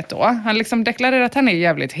misstaget då. Han liksom deklarerar att han är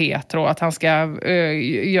jävligt hetero, att han ska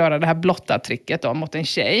göra det här blotta tricket då mot en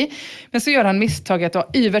tjej. Men så gör han misstaget då.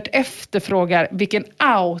 Yvert efterfrågar vilken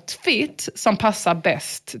outfit som passar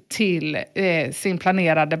bäst till sin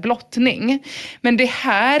planerade blottning. Men det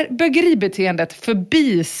här bögeribeteendet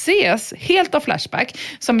förbises helt av Flashback,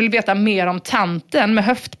 som vill veta mer om tanten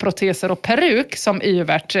med proteser och peruk som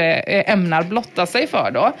Yvert ämnar blotta sig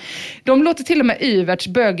för då. De låter till och med Yverts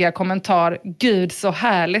bögiga kommentar "Gud så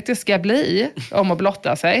härligt det ska bli" om att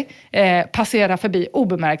blotta sig passera förbi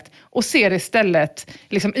obemärkt och ser istället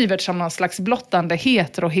liksom Yvert som någon slags blottande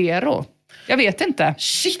hetero-hero. Jag vet inte.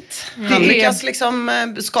 Shit! Han lyckas liksom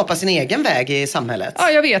skapa sin egen väg i samhället. Ja,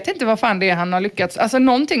 jag vet inte vad fan det är han har lyckats. Alltså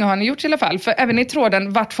någonting har han gjort i alla fall. För även i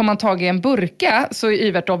tråden "Vart får man tag i en burka?" så är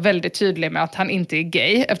Yvert då väldigt tydlig med att han inte är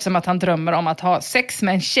gay. Eftersom att han drömmer om att ha sex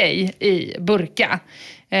med en tjej i burka.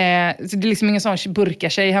 Så det är liksom ingen sån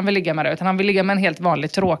burka-tjej han vill ligga med, utan han vill ligga med en helt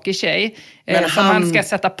vanlig tråkig tjej. Men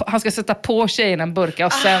han ska sätta på tjejen en burka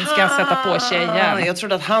och sen ska han sätta på tjejen. Jag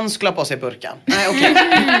trodde att han skulle ha på sig burkan. Nej, okej.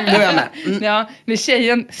 Då är jag med. Ja, men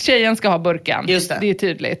tjejen ska ha burkan. Just det. Det är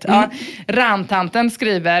tydligt. Ja. Rantanten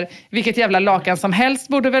skriver: vilket jävla lakan som helst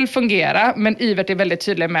borde väl fungera. Men Yvert är väldigt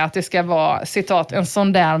tydlig med att det ska vara, citat, en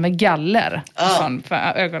sån där med galler. Sån för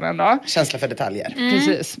ögonen då. Känsla för detaljer.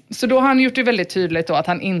 Precis. Så då har han gjort det väldigt tydligt då att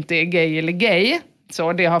han inte är gay eller gay.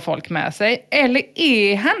 Så det har folk med sig. Eller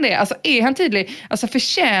är han det? Alltså är han tydlig? Alltså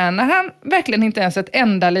förtjänar han verkligen inte ens ett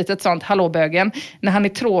enda litet sånt hallåbögen när han i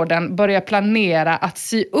tråden börjar planera att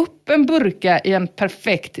sy upp en burka i en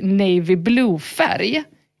perfekt navy blue färg?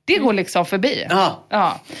 Det går liksom förbi.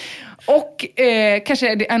 Ja. Och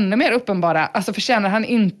kanske är det ännu mer uppenbara. Alltså förtjänar han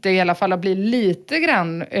inte i alla fall att bli lite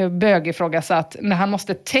grann bögifrågasatt när han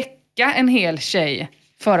måste täcka en hel tjej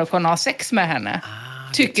för att kunna ha sex med henne?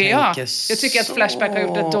 Tycker jag. Jag tycker att Flashback har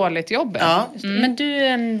gjort ett dåligt jobb. Ja. Men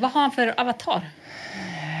du, vad har han för avatar?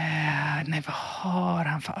 Nej, vad har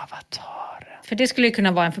han för avatar? För det skulle ju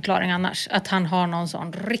kunna vara en förklaring annars. Att han har någon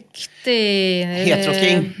sån riktig...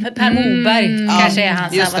 Heteroking. Per Moberg kanske är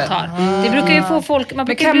hans avatar. Det brukar ju få folk...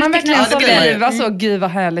 Men kan man verkligen skriva så, "Gud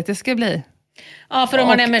vad härligt det ska bli"? Ja, för om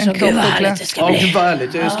man är med så "Gud vad härligt det ska bli". Gud vad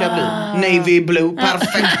härligt det ska bli. Navy blue,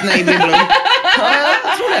 perfekt navy blue. Ja,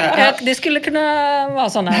 jag tror det. Ja, det skulle kunna vara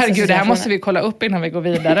sådana. Herregud, det här måste vi kolla upp innan vi går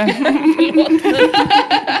vidare.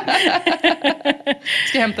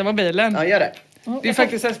 Ska jag hämta mobilen? Ja, gör det. Det är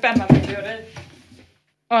faktiskt en spännande teori.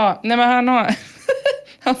 Ja, nej men han har...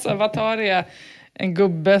 Hans avatar är en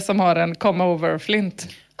gubbe som har en come-over-flint.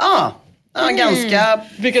 Ganska...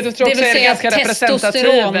 Vilket jag tror också är ganska representativ.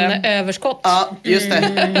 Testosteronöverskott. Ja, just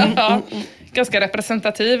det. Ja, ganska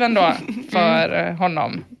representativ ändå för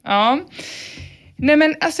honom. Ja. Nej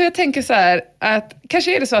men alltså jag tänker så här att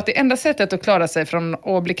kanske är det så att det enda sättet att klara sig från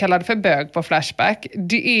att bli kallad för bög på Flashback,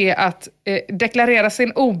 det är att deklarera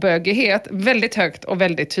sin obögighet väldigt högt och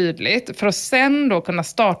väldigt tydligt för att sen då kunna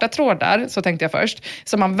starta trådar, så tänkte jag först,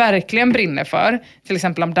 som man verkligen brinner för, till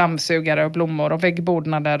exempel om dammsugare och blommor och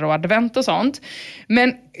väggbodnader och advent och sånt.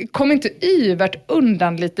 Men kom inte Yvert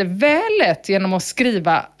undan lite väl lätt genom att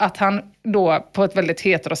skriva att han då på ett väldigt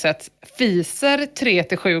hetero sätt fiser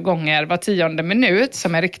 3-7 gånger var 10:e minut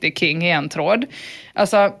som en riktig king i en tråd.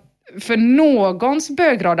 Alltså, för någons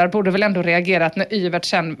bögradar borde väl ändå reagerat när Yvert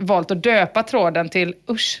sen valt att döpa tråden till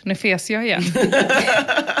 "Usch, nu fes jag igen".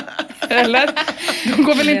 Eller? De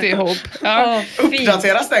går väl inte ihop. Ja.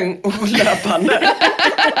 Uppdateras den löpande.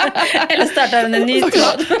 Eller startar den en ny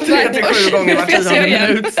tråd. 3-7 gånger var 10:e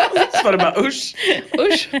minut. Så var det bara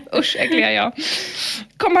Usch, äckliga jag.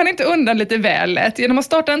 Kom han inte undan lite väl lätt genom att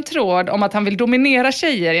starta en tråd om att han vill dominera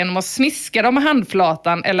tjejer genom att smiska dem med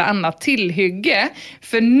handflatan eller annat tillhygge?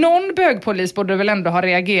 För någon bögpolis borde väl ändå ha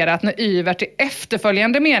reagerat när Yvert i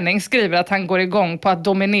efterföljande mening skriver att han går igång på att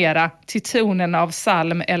dominera till tonen av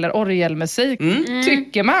psalm eller orgelmusik.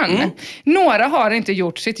 Tycker man. Några har inte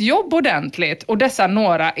gjort sitt jobb ordentligt och dessa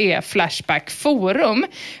några är Flashback Forum.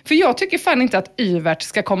 För jag tycker fan inte att Yvert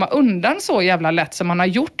ska komma undan så jävla lätt som han har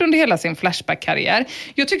gjort under hela sin Flashback-karriär.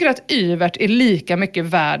 Jag tycker att Yvert är lika mycket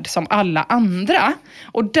värd som alla andra.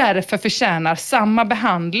 Och därför förtjänar samma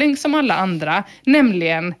behandling som alla andra.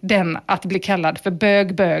 Nämligen den att bli kallad för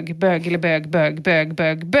bög.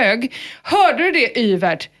 Hörde du det,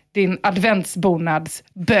 Yvert? Din adventsbonads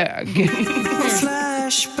bög.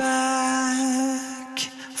 Flashback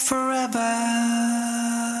forever.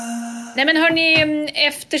 Nej men hörni,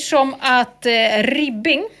 eftersom att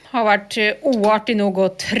Ribbing har varit oartig nog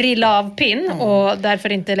att trilla av pinn och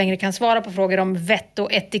därför inte längre kan svara på frågor om vett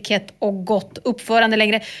och etikett och gott uppförande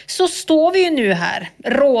längre, så står vi ju nu här,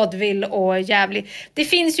 rådvill och jävlig. Det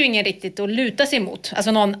finns ju ingen riktigt att luta sig emot,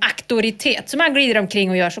 alltså någon auktoritet, så man glider omkring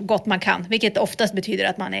och gör så gott man kan, vilket oftast betyder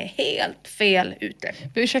att man är helt fel ute.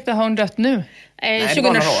 Ursäkta, har hon dött nu? Nej, det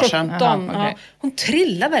var några år 2017. sedan. Aha, okay. Ja. Hon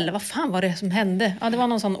trillade väl? Vad fan var det som hände? Ja, det var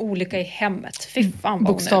någon sån olycka i hemmet. Fy fan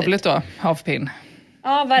vad Bokstavligt då, av pinn.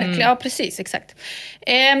 Ja, verkligen. Ja, precis. Exakt.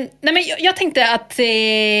 Nej, men jag tänkte att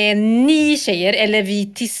ni tjejer, eller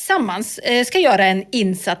vi tillsammans, ska göra en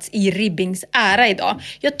insats i Ribbings ära idag.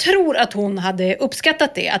 Jag tror att hon hade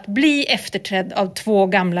uppskattat det. Att bli efterträdd av 2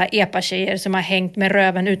 gamla epa-tjejer som har hängt med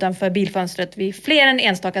röven utanför bilfönstret vid fler än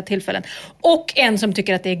enstaka tillfällen. Och en som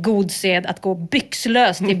tycker att det är god sed att gå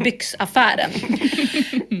byxlös till byxaffären.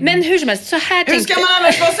 Men hur som helst, så här Hur ska man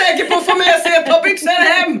annars vara säker på att få med sig ett par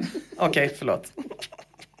byxor hem? Okej, förlåt.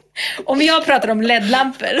 Om jag pratar om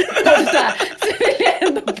LED-lampor så vill jag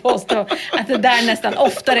ändå påstå att det där nästan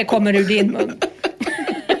oftare kommer ur din mun.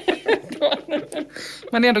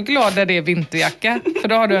 Man är ändå glad när det är vinterjacka, för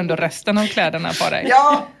då har du ändå resten av kläderna på dig.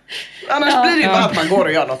 Ja, annars blir det ju bara att man går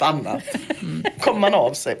och gör något annat. Kommer man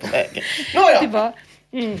av sig på vägen. Det var,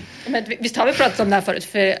 men visst har vi pratat om det här förut?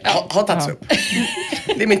 För, Har tagits upp.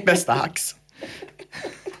 Det är mitt bästa hacks.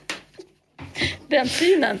 Den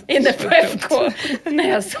synen inne på FK när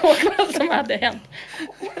jag såg vad som hade hänt.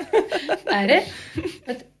 Är det?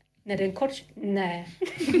 Nej, det är en kort... Nej,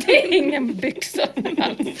 det är ingen byxa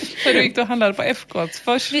alls. För du gick och handlade på FK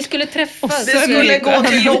först. Vi skulle träffas. Vi skulle gå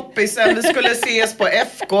till loppisen, vi skulle ses på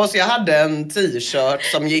FK, så jag hade en t-shirt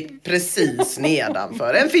som gick precis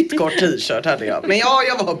nedanför. En fittkort t-shirt hade jag. Men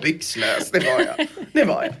jag var byxlös, det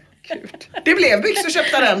var jag. Det blev byxor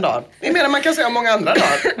köpta den dagen. Det menar man kan säga om många andra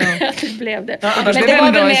dagar. Ja, det blev det. Ja, men det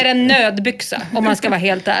var väl mer en nödbyxa, om man ska vara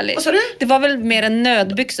helt ärlig. Vad sa du? Det var väl mer en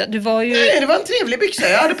nödbyxa. Du var ju... Nej, det var en trevlig byxa.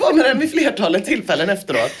 Jag hade på mig den vid flertalet tillfällen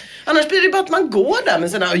efteråt. Annars blir det bara att man går där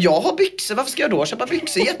med sina... Jag har byxor, varför ska jag då köpa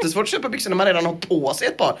byxor? Jättesvårt att köpa byxor när man redan har på sig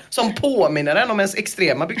ett par som påminner en om ens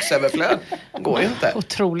extrema byxöverflöd. Går ju inte.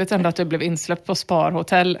 Otroligt ändå att du blev insläppt på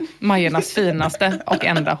Sparhotell, Majernas finaste och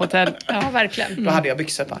enda hotell. Ja, verkligen. Då hade jag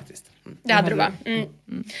byxor faktiskt. Det hade du, va?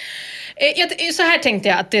 Så här tänkte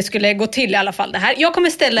jag att det skulle gå till i alla fall det här. Jag kommer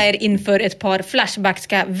ställa er inför ett par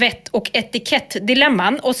flashbackska vett- och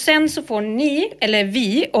etikettdilemman. Och sen så får ni, eller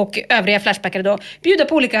vi och övriga flashbackare då, bjuda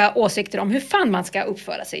på olika åsikter om hur fan man ska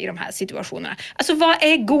uppföra sig i de här situationerna. Alltså vad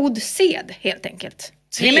är god sed helt enkelt?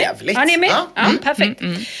 Trevligt. Ja, ni är med? Ja, perfekt.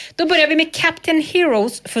 Då börjar vi med Captain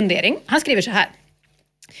Heroes fundering. Han skriver så här.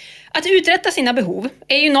 Att uträtta sina behov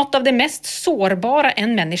är ju något av det mest sårbara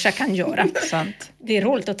en människa kan göra. Sant. Det är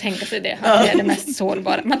roligt att tänka sig det. Att det är det mest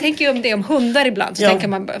sårbara. Man tänker ju om det om hundar ibland. Så tänker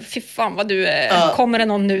man, fy fan vad du är. Kommer det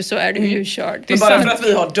någon nu så är du ju körd. Men bara för att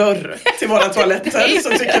vi har dörr till våra toaletter så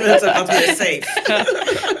tycker vi att vi är safe.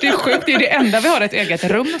 Det är sjukt, det är det enda vi har ett eget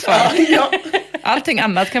rum för. Ja. Allting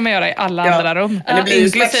annat kan man göra i alla andra rum. Men det blir ju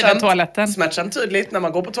inklusive toaletten. smärtsamt tydligt när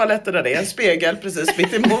man går på toaletter där det är en spegel precis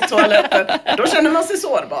mitt emot toaletten. Då känner man sig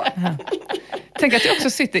sårbar. Tänk att det också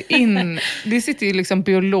det sitter ju liksom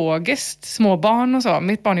biologiskt, små barn och så.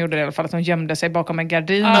 Mitt barn gjorde det i alla fall, att de gömde sig bakom en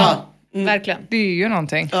gardin. Ja, verkligen. Det är ju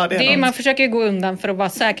någonting. Ja, Man försöker ju gå undan för att vara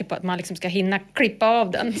säker på att man liksom ska hinna klippa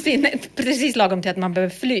av den. Precis lagom till att man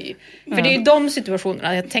behöver fly. För det är ju de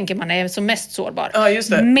situationerna jag tänker man är som mest sårbar. Ja, just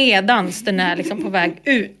det. Medans den är liksom på väg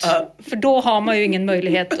ut. Ja. För då har man ju ingen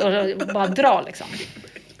möjlighet att bara dra liksom.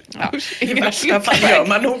 Ja. I värsta fall gör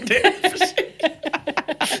man nog det.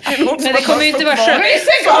 Men det kommer ju inte vara skönt.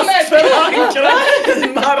 Fast förankrad i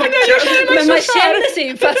marken. Men man känner sig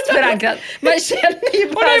ju fast förankrad. Man känner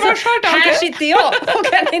ju bara så, här sitter jag och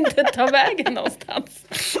kan inte ta vägen någonstans.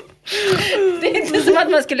 Det är inte som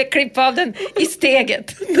att man skulle klippa av den i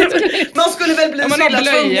steget. Man skulle väl bli så illa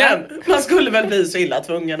tvungen. Man skulle väl bli så illa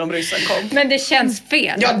tvungen om ryssen kom. Men det känns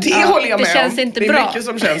fel. Ja, det håller jag med om. Det känns inte bra. Det är mycket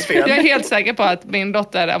som känns fel. Jag är helt säker på att min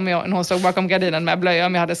dotter, när hon stod bakom gardinen med blöja,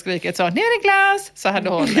 om jag hade skrikit så, ner i glass, så hade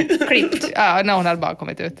hon klippt. Ja, när hon hade bara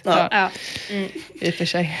kommit ut. Ja. I och för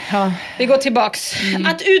sig. Ja. Vi går tillbaks.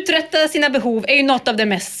 Att uträtta sina behov är ju något av det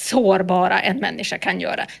mest sårbara en människa kan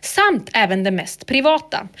göra. Samt även det mest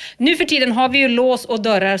privata. Nu för tiden har vi ju lås och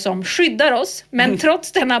dörrar som skyddar oss, men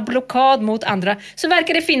trots denna blockad mot andra så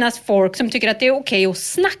verkar det finnas folk som tycker att det är okej att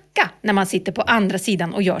snacka när man sitter på andra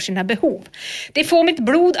sidan och gör sina behov. Det får mitt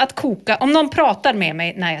blod att koka om någon pratar med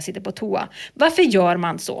mig när jag sitter på toa. Varför gör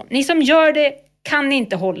man så? Ni som gör det kan ni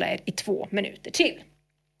inte hålla er i 2 minuter till.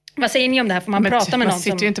 Vad säger ni om det här? Får man prata med någon Man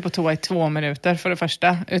sitter ju inte på toa i 2 minuter för det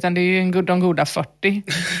första. Utan det är ju de goda 40.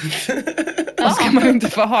 Då ska man inte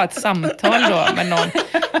få ha ett samtal då med någon.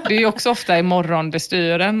 Det är ju också ofta i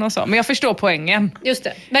morgonbestyren och så. Men jag förstår poängen. Just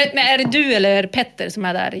det. Men är det du eller Petter som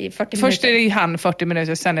är där i 40 minuter? Först är det han 40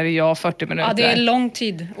 minuter, sen är det jag 40 minuter. Ja, det är lång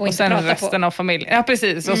tid att inte prata på. Och sen resten av familjen. Ja,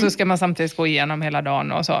 precis. Och så ska man samtidigt gå igenom hela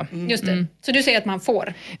dagen och så. Just det. Så du säger att man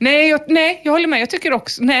får? Nej, jag håller med. Jag tycker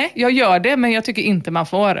också, jag gör det, men jag tycker inte man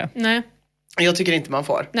får. Nej. Jag tycker inte man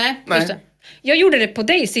får. Nej. Just det. Jag gjorde det på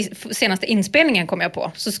dig senaste inspelningen kom jag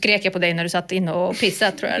på. Så skrek jag på dig när du satt in och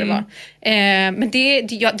pissade tror jag det var. Men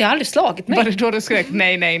det har aldrig slagit mig. Var det då du skrek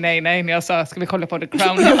nej när jag sa ska vi kolla på The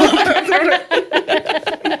Crown?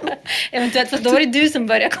 Eventuellt, för då var det du som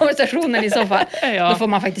började konversationen i så fall. Ja. Då får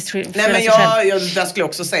man faktiskt Nej, men jag skulle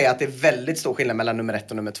också säga att det är väldigt stor skillnad mellan nummer 1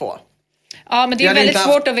 och nummer 2. Ja, men det är väldigt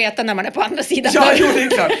svårt att veta när man är på andra sidan. Ja, jo, det är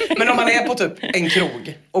klart. Men om man är på typ en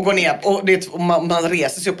krog och går ner och man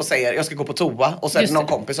reser sig upp och säger jag ska gå på toa och så är det någon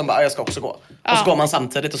kompis som bara jag ska också gå. Och så går man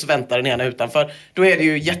samtidigt och så väntar den ena utanför. Då är det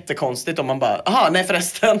ju jättekonstigt om man bara aha, nej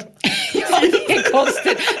förresten. Ja, det är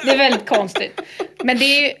konstigt. Det är väldigt konstigt. Men det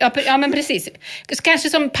är ju, ja men precis. Kanske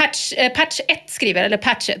som Patch 1 skriver, eller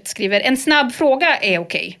Patch 1 skriver, en snabb fråga är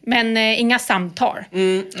okej, men inga samtal.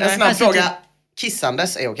 En snabb fråga,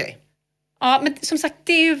 kissandes är okej. Ja, men som sagt,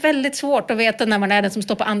 det är ju väldigt svårt att veta när man är den som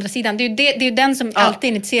står på andra sidan. Det är ju den som alltid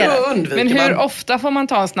initierar. Men hur ofta får man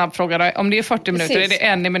ta en snabb fråga då? Om det är 40 minuter, är det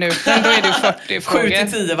 1 i minuten, då är det 40 frågor.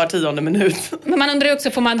 7-10 var 10:e minut. Men man undrar ju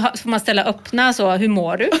också, får man ställa öppna så, hur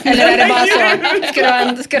mår du? Eller är det bara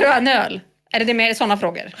så, ska du ha en öl? Är det mer sådana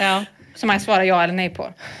frågor? Ja. Som man svarar ja eller nej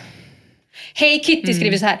på. Hej Kitty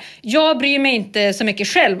skriver så här. Jag bryr mig inte så mycket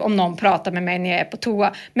själv om någon pratar med mig när jag är på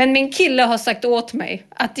toa. Men min kille har sagt åt mig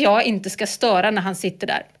att jag inte ska störa när han sitter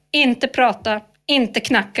där. Inte prata, inte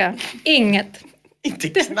knacka, inget. Inte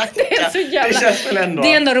knacka. Det är så jävla... Det känns väl ändå.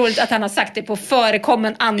 Det är ändå roligt att han har sagt det på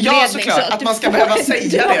förekommen anledning. Ja, såklart. Så att man ska behöva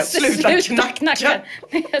säga det. Sluta knacka.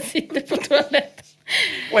 När jag sitter på toaletten.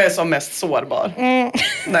 Och är som mest sårbar.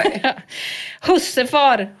 Nej.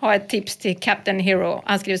 Hussefar har ett tips till Captain Hero.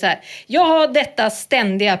 Han skriver så här. Jag har detta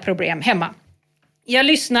ständiga problem hemma. Jag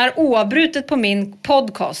lyssnar oavbrutet på min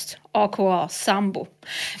podcast, aka Sambo.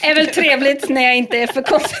 Är väl trevligt när jag inte är för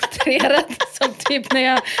koncentrerad, som typ när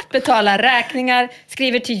jag betalar räkningar,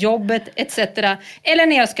 skriver till jobbet etc. Eller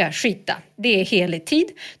när jag ska skita. Det är helig tid.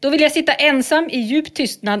 Då vill jag sitta ensam i djup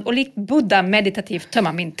tystnad och likt Buddha meditativt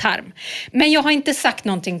tömma min tarm. Men jag har inte sagt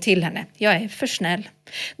någonting till henne. Jag är för snäll.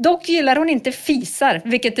 Dock gillar hon inte fisar,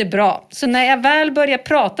 vilket är bra. Så när jag väl börjar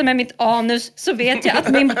prata med mitt anus så vet jag att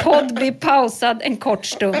min podd blir pausad en kort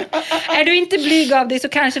stund. Är du inte blyg av dig så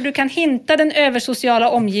kanske du kan hinta den översociala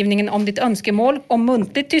omgivningen om ditt önskemål om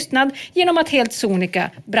muntlig tystnad genom att helt sonika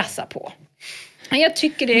brassa på. Jag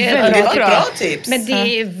tycker det är väldigt bra tips. Men det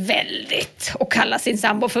är väldigt att kalla sin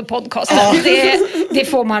sambo för podcast. Det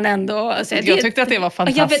får man ändå säga. Jag tyckte att det var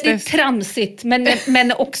fantastiskt. Jag vet, det är tramsigt,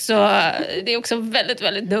 men också, det är också väldigt,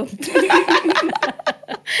 väldigt dumt.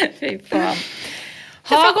 Fy fan.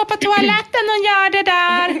 Du får gå på toaletten och göra det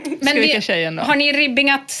där. Men har ni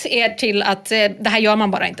ribbingat er till att det här gör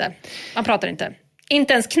man bara inte? Man pratar inte.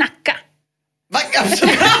 Inte ens knacka.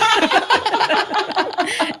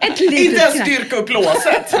 Inte ens styrka upp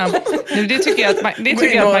låset. Ja, det tycker jag att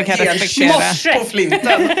man kan respektera. Morse på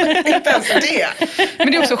flinten. Inte ens det.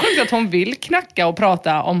 Men det är också sjukt att hon vill knacka och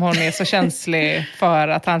prata om hon är så känslig för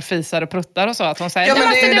att han fisar och pruttar och så. Att hon säger, ja, nu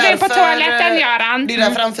måste du bli på toaletten, Göran. Det är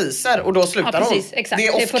därför han fisar och då slutar precis, hon. Exakt. Det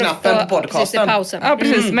är off-knappen på podcasten. Pausen. Ja,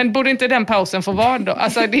 precis. Men borde inte den pausen få vara då?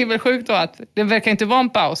 Alltså det är väl sjukt då att det verkar inte vara en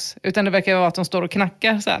paus. Utan det verkar vara att de står och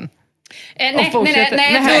knackar sen. Nej,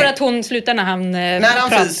 jag tror att hon slutar när han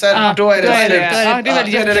fiser, då är det slut. Ja, det är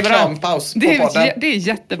väl jättebra. Reklampaus på podden. Det är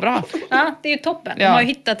jättebra. Ja, det är ju toppen. De har ju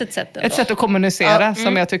hittat ett sätt. Ett sätt att kommunicera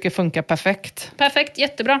som jag tycker funkar perfekt. Perfekt,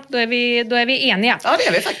 jättebra. Då är vi eniga. Ja, det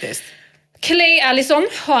är vi faktiskt. Clay Allison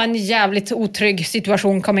har en jävligt otrygg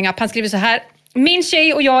situation coming up. Han skriver så här. Min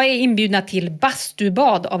tjej och jag är inbjudna till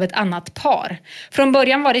bastubad av ett annat par. Från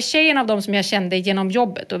början var det tjejen av dem som jag kände genom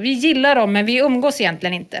jobbet. Och vi gillar dem men vi umgås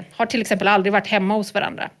egentligen inte. Har till exempel aldrig varit hemma hos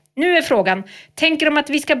varandra. Nu är frågan, tänker de att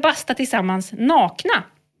vi ska basta tillsammans nakna?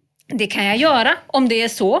 Det kan jag göra om det är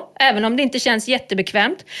så, även om det inte känns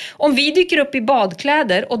jättebekvämt. Om vi dyker upp i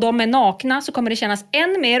badkläder och de är nakna så kommer det kännas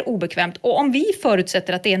än mer obekvämt. Och om vi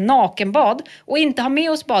förutsätter att det är nakenbad och inte har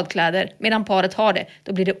med oss badkläder medan paret har det,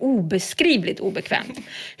 då blir det obeskrivligt obekvämt.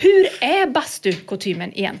 Hur är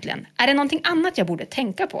bastukostymen egentligen? Är det någonting annat jag borde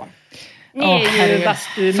tänka på? Ni är ju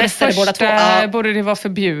bastumästare båda två. Borde det vara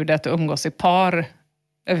förbjudet att umgås i par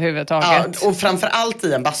överhuvudtaget? Ja, och framförallt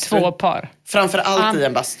i en bastu. 2 par. Framförallt i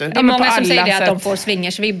en bastu. Det är många som säger det, att de får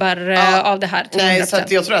swingersvibbar av det här. Nej, så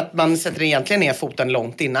att jag tror att man sätter egentligen ner foten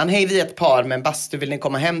långt innan. Hej, vi är ett par med en bastu, vill ni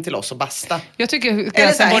komma hem till oss och basta? Jag tycker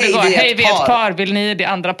gränsen borde gå. Hej, vi är ett par, vill ni det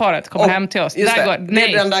andra paret komma hem till oss?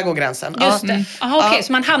 Där går gränsen. Just det. Okej,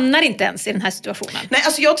 så man hamnar inte ens i den här situationen? Nej,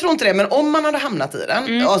 alltså jag tror inte det, men om man hade hamnat i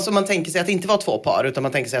den, alltså man tänker sig att det inte var 2 par, utan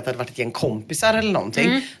man tänker sig att det hade varit ett gäng kompisar eller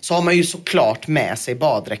någonting, så har man ju såklart med sig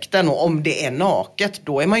baddräkten, och om det är naket,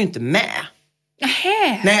 då är man ju inte med.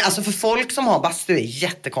 Nej, alltså för folk som har bastu är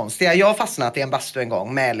jättekonstiga. Jag har fastnat i en bastu en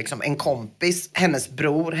gång med liksom en kompis, hennes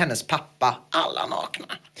bror, hennes pappa, alla nakna.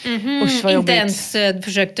 Usch, vad inte ens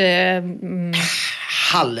försökte...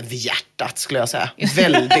 Halvhjärtat skulle jag säga.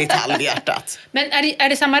 Väldigt halvhjärtat. Men är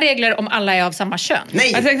det samma regler om alla är av samma kön?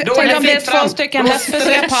 Nej, då är det fritt fram.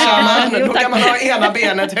 Då kan man ha ena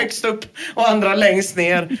benet högst upp och andra längst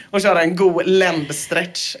ner och köra en god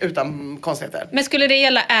ländstretch utan konstigheter. Men skulle det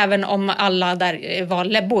gälla även om alla där var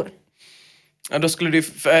läbbor? Ja, då skulle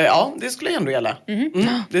det skulle ändå gälla.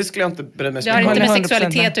 Det skulle jag inte bry mig så mycket om. Det har inte med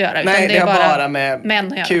sexualitet att göra. Nej, utan det har bara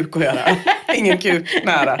med kuk att göra. Ingen kuk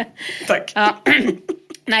nära. Tack. Ja.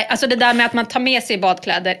 Nej, alltså det där med att man tar med sig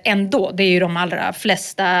badkläder ändå, det är ju de allra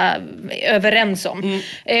flesta överens om.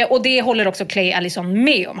 Och det håller också Clay Allison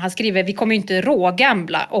med om. Han skriver, vi kommer ju inte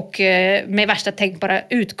rågamla och med värsta tänkbara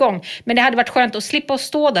utgång. Men det hade varit skönt att slippa att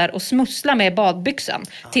stå där och smussla med badbyxan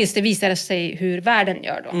tills det visar sig hur världen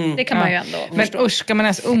gör då. Det kan man ju ändå förstå. Men ska man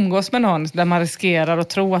ens umgås med någon där man riskerar att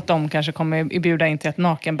tro att de kanske kommer bjuda in till ett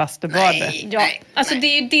nakenbastubad? Alltså det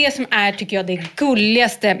är ju det som är, tycker jag, det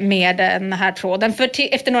gulligaste med den här tråden. För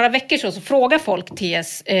efter några veckor så frågar folk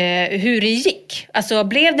TS hur det gick. Alltså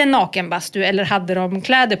blev det nakenbastu eller hade de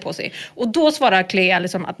kläder på sig? Och då svarar Clay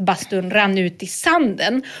liksom att bastun rann ut i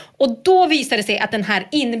sanden. Och då visade det sig att den här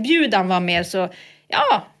inbjudan var mer så,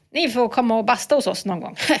 ja, ni får komma och basta hos oss någon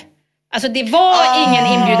gång. Alltså det var ingen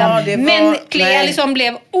inbjudan. Men Clay Allison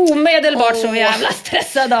blev omedelbart så jävla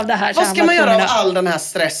stressad av det här. Vad ska man göra av all den här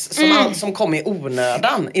stress som kom i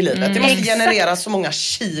onödan i livet? Det måste generera så många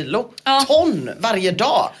ton varje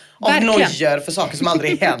dag av nojor för saker som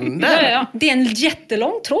aldrig händer. Ja. Det är en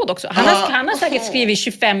jättelång tråd också. Han har säkert skrivit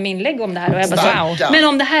 25 inlägg om det här. Och jag bara så, men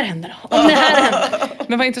om det här händer då?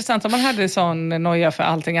 Men vad intressant om man hade sån noja för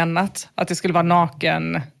allting annat. Att det skulle vara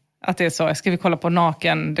naken... Att det är så, ska vi kolla på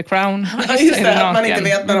Naken, The Crown? Just det, att man inte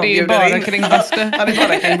vet när de bjuder in. Det är bara kring bastu. Ja, det är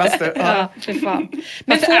bara kring bastu. Ja, för fan.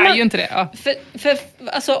 Men det är ju inte det. Ja. För,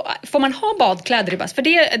 alltså, får man ha badkläder i bastu? För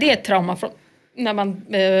det är ett trauma från när man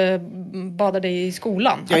badade i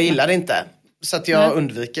skolan. Jag gillar det inte. Så att jag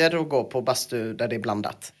undviker att gå på bastu där det är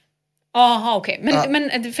blandat. Jaha, okej.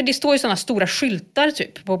 Men för det står ju sådana stora skyltar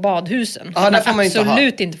typ på badhusen. Ja, där får man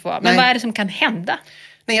absolut inte få. Men vad är det som kan hända?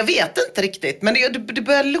 Nej, jag vet inte riktigt. Men det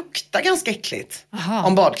börjar lukta ganska äckligt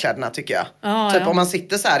om badkläderna, tycker jag. Typ om man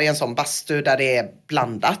sitter så här i en sån bastu där det är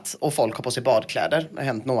blandat och folk har på sig badkläder. Det har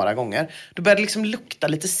hänt några gånger. Då börjar det liksom lukta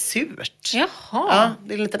lite surt. Jaha. Ja,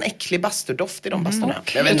 det är en liten äcklig bastudoft i de basturna.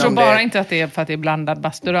 Okay. Jag tror bara inte att det är för att det är blandad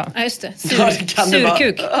bastu då. Ja, just det.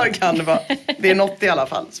 Surkuk. Ja, det kan det vara. Det är något i alla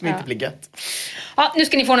fall som inte blir gött. Ja, nu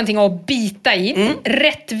ska ni få någonting att bita i.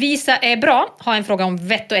 Rättvisa är bra. Ha en fråga om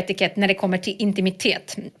vett och etikett när det kommer till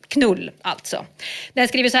intimitet. Knull alltså. Den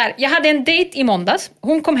skriver så här. Jag hade en dejt i måndags.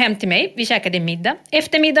 Hon kom hem till mig. Vi käkade middag.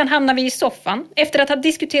 Efter middagen hamnade vi i soffan. Efter att ha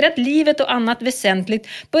diskuterat livet och annat väsentligt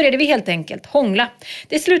började vi helt enkelt hångla.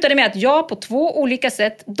 Det slutade med att jag på 2 olika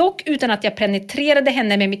sätt, dock utan att jag penetrerade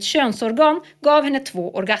henne med mitt könsorgan, gav henne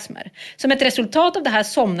 2 orgasmer. Som ett resultat av det här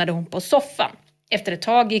somnade hon på soffan. Efter ett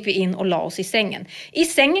tag gick vi in och la oss i sängen. I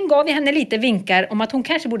sängen gav vi henne lite vinkar om att hon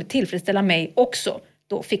kanske borde tillfredsställa mig också.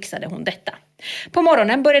 Då fixade hon detta. På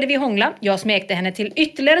morgonen började vi hångla. Jag smekte henne till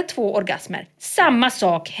ytterligare 2 orgasmer. Samma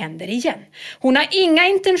sak händer igen. Hon har inga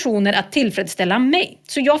intentioner att tillfredsställa mig.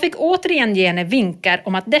 Så jag fick återigen ge henne vinkar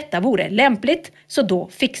om att detta vore lämpligt. Så då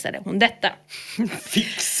fixade hon detta.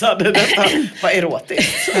 Fixade detta? Vad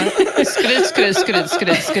erotiskt.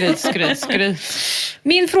 Skryt.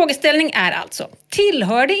 Min frågeställning är alltså.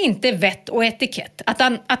 Tillhör det inte vett och etikett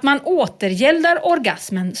att man återgäldar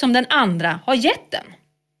orgasmen som den andra har gett den?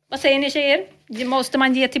 Vad säger ni, tjejer? Måste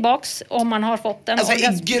man ge tillbaks om man har fått den? Alltså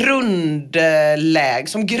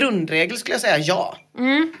som grundregel skulle jag säga ja.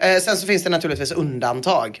 Sen så finns det naturligtvis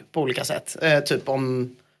undantag på olika sätt. Typ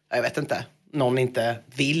om, jag vet inte, någon inte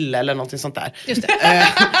vill eller någonting sånt där. Just det.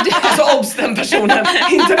 Alltså obs den personen.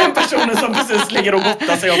 Inte den personen som precis ligger och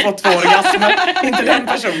gottar sig och har fått 2 orgasmer. Inte den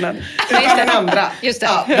personen. Utan den andra. Just det.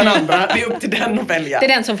 Ja, den andra. Det är upp till den att välja. Det är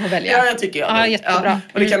den som får välja. Ja, jag tycker jag. Ja, jättebra.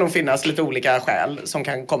 Och det kan nog finnas lite olika skäl som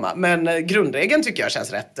kan komma. Men grundregeln tycker jag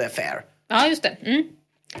känns rätt fair. Ja, just det.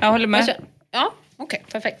 Jag håller med. Ja, okej,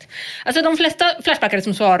 perfekt. Alltså de flesta flashbackare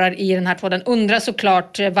som svarar i den här tråden undrar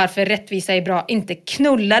såklart varför rättvisa är bra inte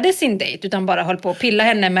knullade sin dejt utan bara höll på att pilla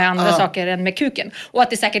henne med andra saker än med kuken. Och att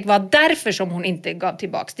det säkert var därför som hon inte gav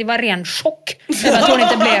tillbaks. Det var ren chock över att hon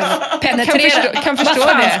inte blev penetrerad. Kan förstå vad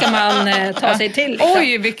fan det. ska man ta sig till? Liksom?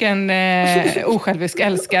 Oj, vilken osjälvisk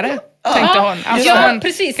älskare. Tänkte hon. Alltså, ja, hon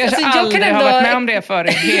precis. kanske Alltså, jag aldrig kan ändå... har varit med om det för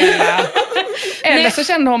hela... Eller så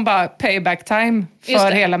kände hon bara payback time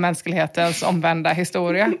för hela mänsklighetens omvända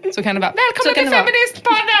historia. Så kan det vara, välkommen till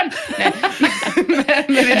Feministpodden!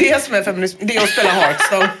 Men det är det som är feminism. Det är att spela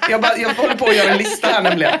Hearthstone. Jag håller på att göra en lista här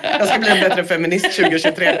nämligen. Jag ska bli en bättre feminist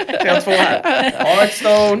 2023. Jag har 2 här.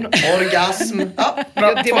 Hearthstone, orgasm. Ja,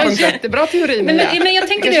 bra. Det var en jättebra teori. Men jag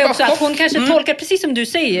tänker det också att hon kanske tolkar precis som du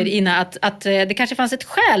säger Ina att det kanske fanns ett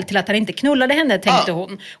skäl till att han inte knullade henne tänkte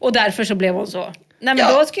hon. Och därför så blev hon så. Nej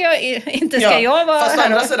men då ska jag inte jag vara... Fast å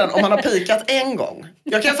andra sidan, om man har pikat en gång.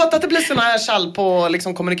 Jag kan fatta att det blir såna här kall på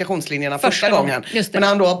liksom, kommunikationslinjerna första gången. Men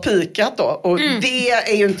han då har pikat då. Och det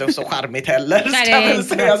är ju inte så charmigt heller.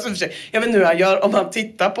 Jag vet nu hur jag gör om man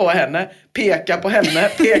tittar på henne. Pekar på henne,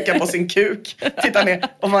 pekar på sin kuk. Titta ner,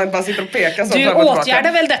 om man bara sitter och pekar så. Du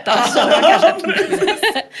åtgärdar väl detta? Alltså,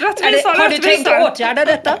 har du tänkt att åtgärda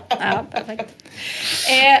detta? Ja, perfekt.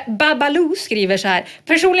 Babaloo skriver så här.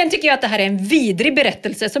 Personligen tycker jag att det här är en vidrig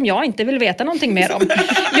berättelse som jag inte vill veta någonting mer om.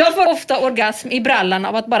 Jag får ofta orgasm i brallan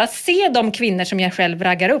av att bara se de kvinnor som jag själv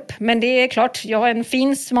raggar upp. Men det är klart, jag har en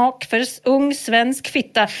fin smak för ung svensk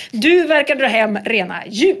fitta. Du verkar dra hem rena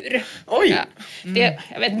djur. Oj! Ja,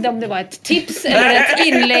 jag vet inte om det var ett tips eller ett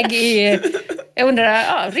inlägg i... Jag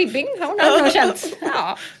undrar, ribbing har hon nog känt.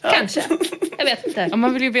 Ja, kanske. Jag vet inte. Ja,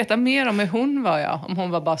 man vill ju veta mer om hur hon var, ja. Om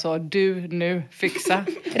hon var bara så, du nu fixa.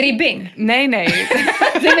 Ribbing? Nej.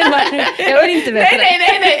 Det vill man, jag vill inte veta. Nej.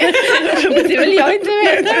 Det vill jag inte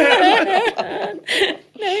veta.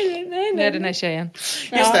 Nej. Det är den här tjejen.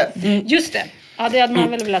 Just det. Ja, det hade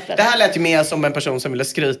man väl velat veta. Det här lät ju mer som en person som ville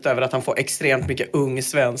skryta över att han får extremt mycket ung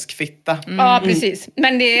svensk fitta. Ja, precis.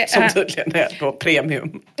 Men det som tydligen är då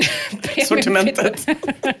premium sortimentet.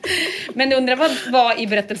 Men jag undrar vad var i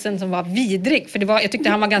berättelsen som var vidrig? För jag tyckte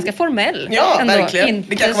han var ganska formell. Ja, ändå. Verkligen.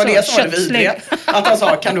 Det kanske var det som var det vidriga. Att han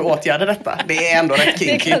sa, kan du åtgärda detta? Det är ändå rätt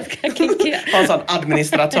kinky. Det är ganska kinky. Ha en sån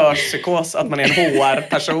administratörspsykos att man är en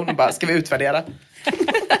HR-person och bara, ska vi utvärdera?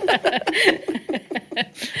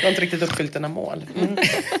 Du har inte riktigt uppfyllt dina mål.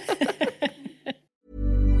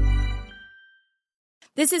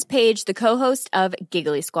 This is Paige, the co-host of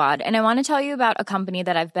Giggly Squad, and I want to tell you about a company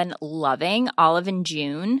that I've been loving, Olive &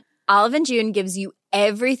 June. Olive & June gives you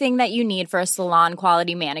everything that you need for a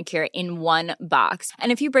salon-quality manicure in one box.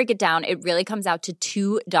 And if you break it down, it really comes out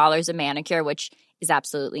to $2 a manicure, which is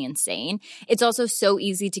absolutely insane. It's also so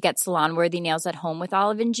easy to get salon-worthy nails at home with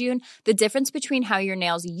Olive & June. The difference between how your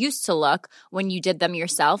nails used to look when you did them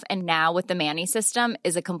yourself and now with the Mani system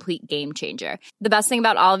is a complete game changer. The best thing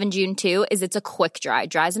about Olive & June, too, is it's a quick dry.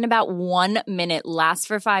 Dries in about 1 minute, lasts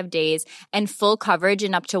for 5 days, and full coverage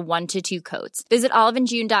in up to 1 to 2 coats. Visit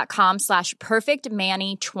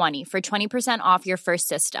oliveandjune.com/perfectmani20 for 20% off your first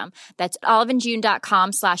system. That's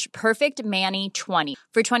oliveandjune.com/perfectmani20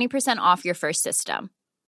 for 20% off your first system.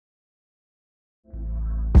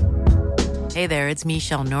 Hey there, it's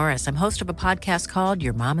Michelle Norris. I'm host of a podcast called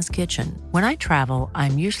Your Mama's Kitchen. When I travel,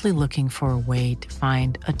 I'm usually looking for a way to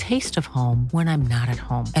find a taste of home when I'm not at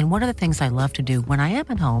home. And one of the things I love to do when I am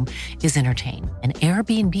at home is entertain. And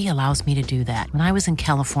Airbnb allows me to do that. When I was in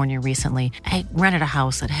California recently, I rented a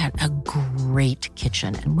house that had a great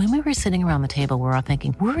kitchen. And when we were sitting around the table, we were all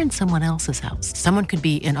thinking, we're in someone else's house. Someone could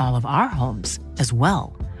be in all of our homes as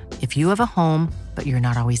well. If you have a home, but you're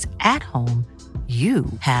not always at home, you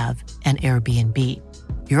have an Airbnb.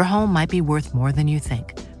 Your home might be worth more than you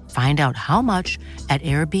think. Find out how much at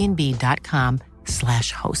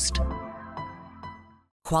airbnb.com/host.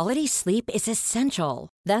 Quality sleep is essential.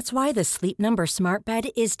 That's why the Sleep Number Smart Bed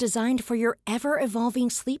is designed for your ever-evolving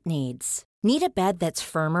sleep needs. Need a bed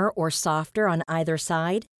that's firmer or softer on either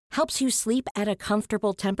side? Helps you sleep at a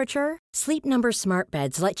comfortable temperature? Sleep Number Smart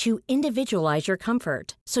Beds let you individualize your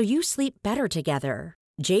comfort so you sleep better together.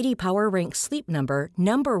 JD Power ranks Sleep Number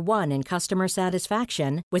number 1 in customer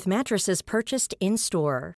satisfaction with mattresses purchased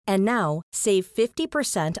in-store. And now, save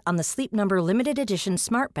 50% on the Sleep Number Limited Edition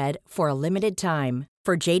Smart Bed for a limited time.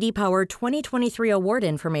 For JD Power 2023 award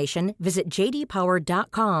information, visit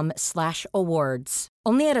jdpower.com/awards.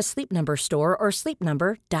 Only at a Sleep Number store or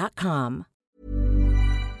sleepnumber.com.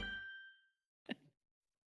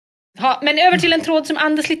 Ja, men över till en tråd som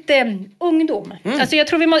andas lite ungdom. Alltså jag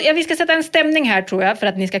tror vi ska sätta en stämning här, tror jag, för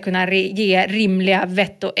att ni ska kunna ge rimliga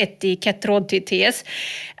vett- och etikettråd till TS.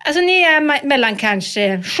 Alltså ni är mellan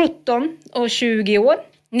kanske 17 och 20 år.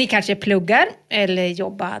 Ni kanske pluggar eller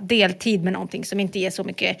jobbar deltid med någonting som inte ger så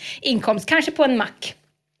mycket inkomst. Kanske på en mack.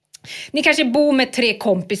 Ni kanske bor med 3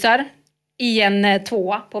 kompisar i en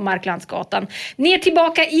 2 på Marklandsgatan. Ni är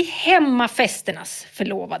tillbaka i hemmafesternas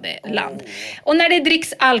förlovade land. Och när det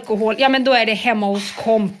dricks alkohol, ja men då är det hemma hos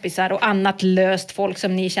kompisar och annat löst folk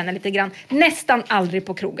som ni känner lite grann. Nästan aldrig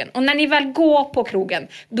på krogen. Och när ni väl går på krogen,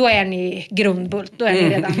 då är ni grundbult. Då är ni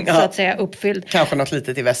redan så att säga uppfylld. Kanske något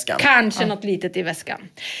litet i väskan. Något litet i väskan.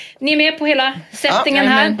 Ni är med på hela settingen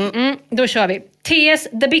här? Då kör vi. TS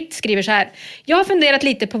The Bit skriver så här. Jag har funderat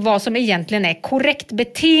lite på vad som egentligen är korrekt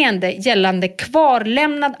beteende gällande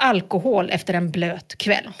kvarlämnad alkohol efter en blöt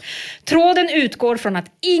kväll. Tråden utgår från att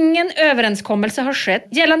ingen överenskommelse har skett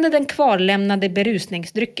gällande den kvarlämnade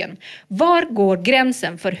berusningsdrycken. Var går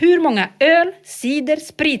gränsen för hur många öl, cider,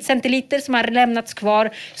 spritcentiliter som har lämnats kvar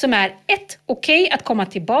som är 1. Okej att komma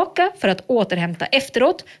tillbaka för att återhämta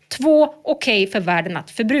efteråt, 2. Okej för världen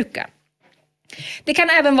att förbruka. Det kan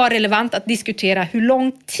även vara relevant att diskutera hur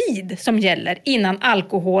lång tid som gäller innan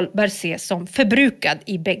alkohol bör ses som förbrukad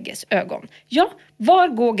i bägges ögon. Ja, var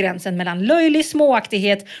går gränsen mellan löjlig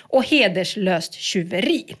småaktighet och hederslöst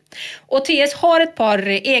tjuveri? Och TS har ett par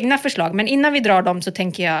egna förslag, men innan vi drar dem så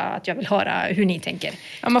tänker jag att jag vill höra hur ni tänker.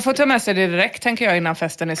 Ja, man får ta med sig det direkt, tänker jag, innan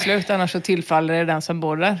festen är slut, annars så tillfaller det den som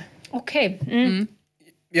bor där. Okej.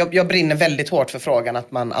 Jag brinner väldigt hårt för frågan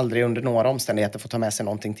att man aldrig under några omständigheter får ta med sig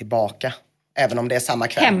någonting tillbaka. Även om det är samma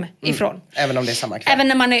kväll. Hemifrån. Även om det är samma kväll. Även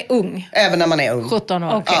när man är ung. Även när man är ung. 17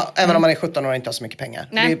 år. Okay. Ja, även om man är 17 år och inte har så mycket pengar.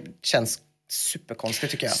 Nej. Det känns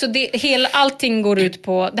superkonstigt tycker jag. Så allting går ut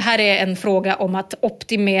på, det här är en fråga om att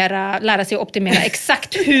lära sig att optimera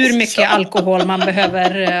exakt hur mycket alkohol man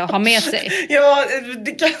behöver ha med sig. Ja,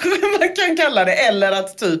 det kanske man kan kalla det. Eller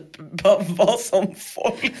att typ bara vara som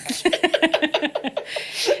folk.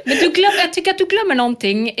 Men jag tycker att du glömmer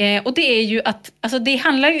någonting, och det är ju att alltså, det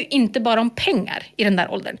handlar ju inte bara om pengar i den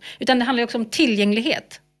där åldern, utan det handlar också om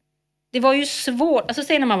tillgänglighet. Det var ju svårt, alltså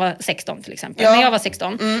säg när man var 16 till exempel. Ja. När jag var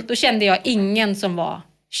 16, då kände jag ingen som var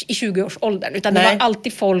i 20-årsåldern, utan det var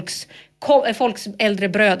alltid folks äldre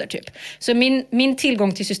bröder typ. Så min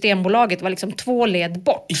tillgång till Systembolaget var liksom 2 led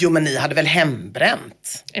bort. Jo, men ni hade väl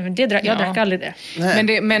hembränt? Jag drack aldrig det.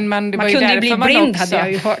 Men man kunde ju bli blind också, hade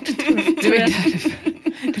jag ju hört.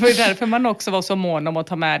 Det var ju därför man också var så mån om att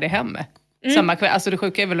ta med det hem. Samma kväll. Alltså det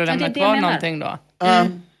sjuka är väl att lämna kvar någonting då.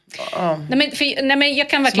 Nej, men jag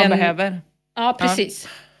kan verkligen... Som man behöver. Ja, precis.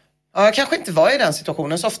 Ja, jag kanske inte var i den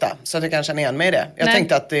situationen så ofta, så att jag kan känna igen mig i det. Jag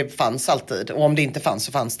tänkte att det fanns alltid, och om det inte fanns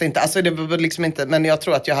så fanns det inte. Alltså det var liksom inte, men jag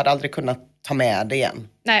tror att jag hade aldrig kunnat ta med det igen.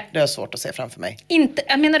 Nej. Det är svårt att se framför mig.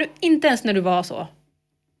 Jag menar inte ens när du var så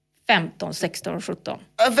 15, 16, 17?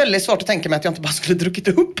 Väldigt svårt att tänka mig att jag inte bara skulle druckit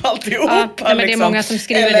upp alltihop. Ja, men det är många som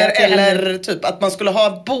skriver eller typ att man skulle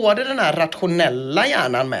ha både den här rationella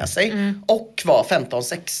hjärnan med sig och vara 15,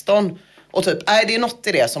 16. Och typ, det är något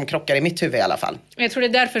i det som krockar i mitt huvud i alla fall. Jag tror det är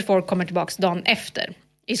därför folk kommer tillbaka dagen efter,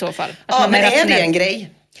 i så fall. Ja, men är det en grej?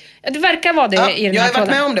 Det verkar vara det i den här. Jag har varit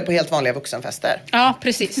med om det på helt vanliga vuxenfester. Ja,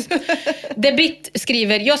 precis. The Bit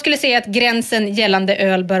skriver, jag skulle säga att gränsen gällande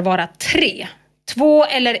öl bör vara 3. 2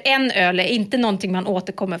 eller 1 öl är inte någonting man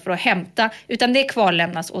återkommer för att hämta, utan det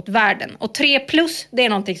kvarlämnas åt världen. Och 3+, det är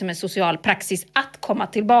någonting som är social praxis att komma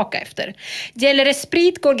tillbaka efter. Gäller det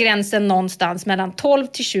sprit går gränsen någonstans mellan 12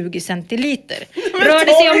 till 20 centiliter. Rör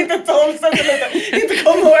det sig om... inte 12 centiliter. Inte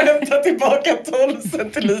komma och hämta tillbaka 12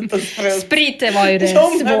 centiliter sprit. Sprit var ju det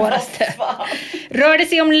svåraste. Rör det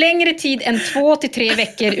sig om längre tid än 2 till 3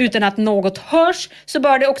 veckor utan att något hörs, så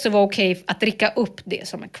bör det också vara okej att dricka upp det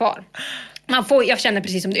som är kvar. Jag känner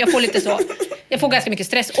precis som du. Jag får ganska mycket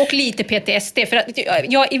stress och lite PTSD. För att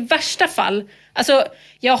jag i värsta fall Alltså,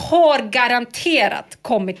 jag har garanterat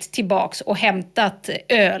kommit tillbaks och hämtat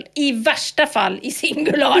öl. I värsta fall i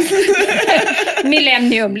singular.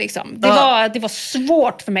 Millennium liksom. Det var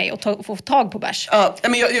svårt för mig att få tag på bärs. Ja,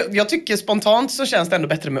 men jag tycker spontant så känns det ändå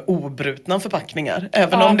bättre med obrutna förpackningar.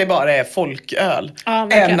 Även om det bara är folköl.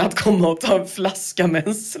 Än att komma och ta en flaska med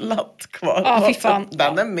en slatt kvar. Ja, fy fan.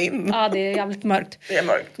 Den är min. Ja, det är jävligt mörkt. Det är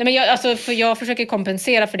mörkt. Nej, men jag försöker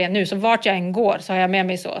kompensera för det nu. Så vart jag än går så har jag med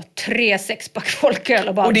mig så 3 6-pack folköl.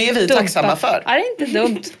 Och det är vi tacksamma för. Ja, det är inte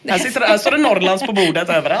dumt. Här står det Norrlands på bordet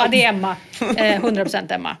överallt. Ja, det är Emma.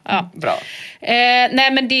 100% Emma. Ja. Bra.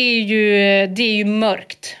 Nej, men det är ju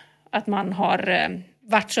mörkt att man har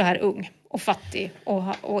varit så här ung och fattig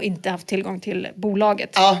och inte haft tillgång till bolaget.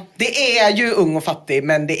 Ja, det är ju ung och fattig,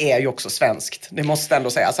 men det är ju också svenskt. Det måste ändå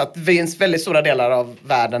sägas att det finns väldigt stora delar av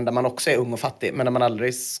världen där man också är ung och fattig, men där man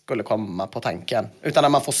aldrig skulle komma på tanken. Utan när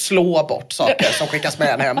man får slå bort saker som skickas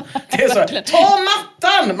med en hem. Det är så, ta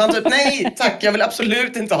mattan! Man typ, nej tack, jag vill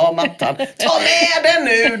absolut inte ha mattan. Ta med den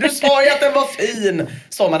nu, du sa ju att den var fin.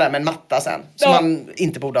 Står man där med en matta sen, som man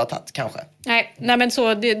inte borde ha tagit kanske. Nej, men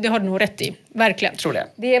så det har du nog rätt i. Verkligen. Tror det.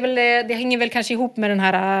 Det hänger väl kanske ihop med den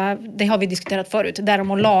här, det har vi diskuterat förut, där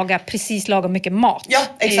de att laga precis lagom mycket mat. Ja,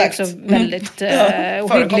 exakt. Det är också väldigt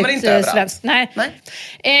ohyggligt svenskt. Nej.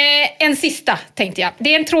 En sista tänkte jag.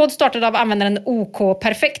 Det är en tråd startad av användaren OK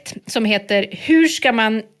Perfekt som heter Hur ska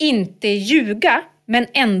man inte ljuga men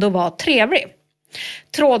ändå vara trevlig?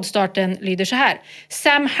 Trådstarten lyder så här.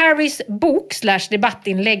 Sam Harris bok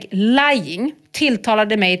 /debattinlägg Lying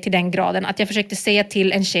tilltalade mig till den graden att jag försökte säga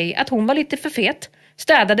till en tjej att hon var lite för fet,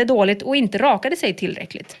 städade dåligt och inte rakade sig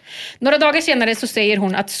tillräckligt. Några dagar senare så säger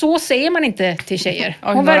hon att så säger man inte till tjejer.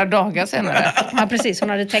 Några dagar senare? Ja, precis. Hon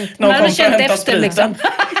hade tänkt. Hon hade känt efter liksom.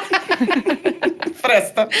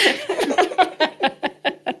 Förresten.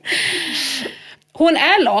 Hon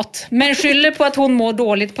är lat, men skyller på att hon mår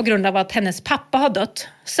dåligt på grund av att hennes pappa har dött.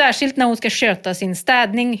 Särskilt när hon ska sköta sin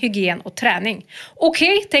städning, hygien och träning.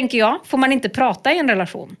 Okej, tänker jag, får man inte prata i en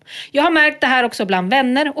relation. Jag har märkt det här också bland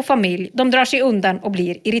vänner och familj. De drar sig undan och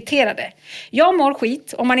blir irriterade. Jag mår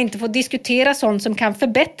skit om man inte får diskutera sånt som kan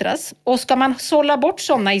förbättras. Och ska man sålla bort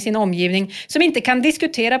sådana i sin omgivning som inte kan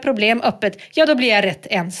diskutera problem öppet, ja då blir jag rätt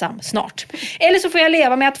ensam snart. Eller så får jag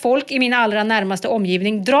leva med att folk i min allra närmaste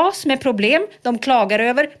omgivning dras med problem de klagar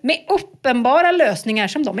över med uppenbara lösningar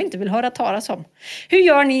som de inte vill höra talas om. Hur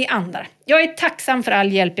gör ni andra? Jag är tacksam för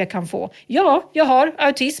all hjälp jag kan få. Ja, jag har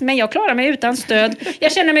autism, men jag klarar mig utan stöd.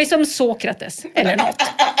 Jag känner mig som Sokrates eller något.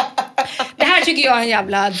 Det här tycker jag är en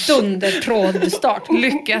jävla dundertrådstart.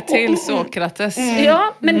 Lycka till Sokrates.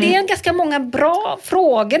 Ja, men det är ganska många bra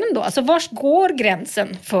frågor ändå. Alltså vars går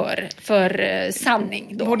gränsen för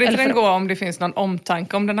sanning då? Borde inte den gå om det finns någon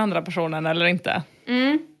omtanke om den andra personen eller inte?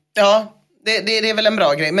 Ja, det är väl en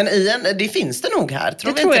bra grej. Men det finns det nog här.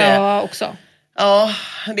 Tror vi inte det? Det tror jag också. Ja,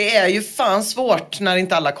 det är ju fan svårt när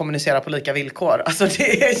inte alla kommunicerar på lika villkor. Alltså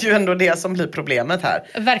det är ju ändå det som blir problemet här.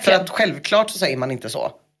 Verkligen. För att självklart så säger man inte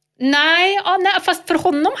så. Nej, fast för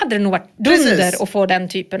honom hade det nog varit dunder att få den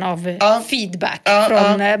typen av feedback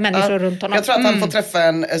från människor runt honom. Jag tror att han får träffa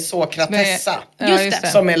en Sokratessa. Just det.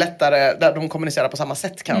 Som är lättare, där de kommunicerar på samma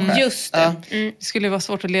sätt kanske. Just det. Det skulle vara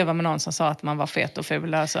svårt att leva med någon som sa att man var fet och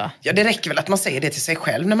ful. Alltså. Ja, det räcker väl att man säger det till sig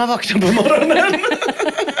själv när man vaknar på morgonen.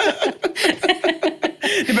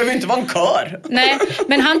 Det behöver inte vara en kör. Nej,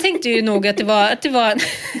 men han tänkte ju nog att det var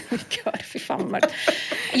kör, fy fan mörkt.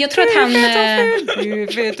 Jag tror att han... Du är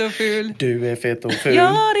fet och ful. Du är fet och ful.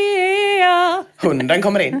 Ja, det är jag. Hunden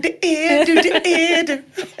kommer in. Det är du, det är du.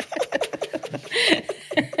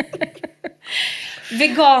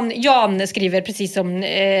 Vegan Jan skriver, precis som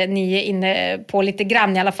ni är inne på lite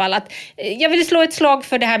grann i alla fall, att jag vill slå ett slag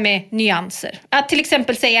för det här med nyanser. Att till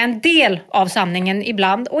exempel säga en del av sanningen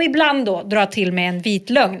ibland och ibland då dra till med en vit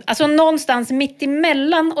lögn. Alltså någonstans mitt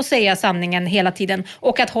emellan att säga sanningen hela tiden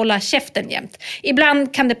och att hålla käften jämt.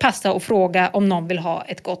 Ibland kan det passa att fråga om någon vill ha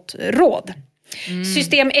ett gott råd.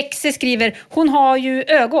 System X skriver, hon har ju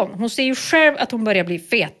ögon. Hon ser ju själv att hon börjar bli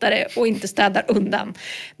fetare och inte städar undan.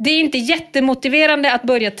 Det är inte jättemotiverande att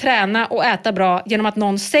börja träna och äta bra genom att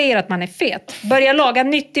någon säger att man är fet. Börja laga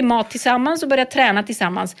nyttig mat tillsammans och börja träna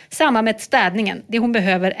tillsammans. Samma med städningen. Det hon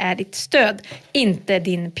behöver är ditt stöd, inte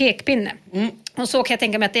din pekpinne. Och så kan jag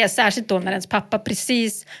tänka mig att det är särskilt då när ens pappa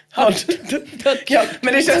precis har dött. Ja,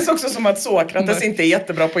 men det känns också som att Sokrates inte är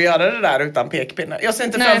jättebra på att göra det där utan pekpinne. Jag ser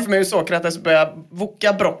inte framför mig hur Sokrates börjar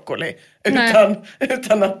voka broccoli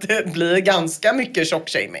utan att det blir ganska mycket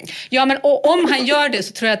tjockshaming. Ja, men om han gör det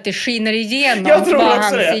så tror jag att det skiner igenom vad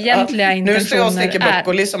hans egentliga intentioner är. Nu står jag och steker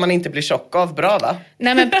broccoli som man inte blir tjock av. Bra, va?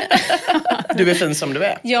 Nej, men... Du är fin som du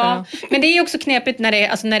är. Ja, men det är också knepigt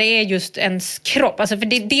när det är just ens kropp. Alltså för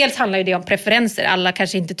dels handlar ju det om preferenser. Alla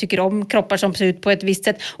kanske inte tycker om kroppar som ser ut på ett visst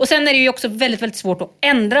sätt. Och sen är det ju också väldigt, väldigt svårt att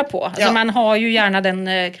ändra på. Alltså man har ju gärna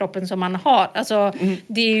den kroppen som man har. Alltså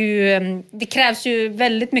det krävs ju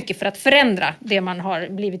väldigt mycket för att förändra det man har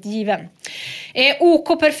blivit given.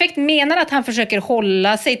 OK Perfekt menar att han försöker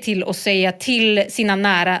hålla sig till och säga till sina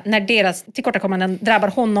nära när deras tillkortakommanden drabbar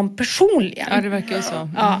honom personligen. Ja, det verkar ju så.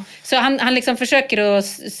 Ja, så han liksom försöker att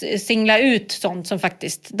singla ut sånt som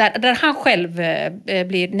faktiskt där han själv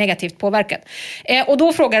blir negativt påverkad. Och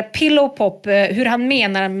då frågar Pillow Pop hur han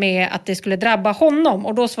menar med att det skulle drabba honom,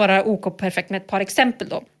 och då svarar OK Perfekt med ett par exempel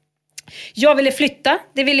då. Jag ville flytta,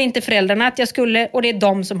 det ville inte föräldrarna att jag skulle, och det är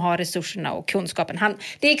de som har resurserna och kunskapen.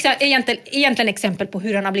 Det är egentligen exempel på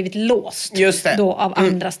hur han har blivit låst då av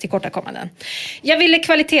andras tillkortakommanden. Jag ville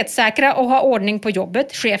kvalitetssäkra och ha ordning på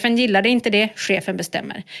jobbet. Chefen gillade inte det, chefen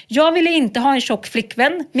bestämmer. Jag ville inte ha en tjock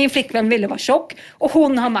flickvän. Min flickvän ville vara tjock och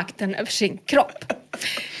hon har makten över sin kropp.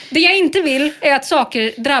 Det jag inte vill är att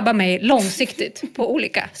saker drabbar mig långsiktigt på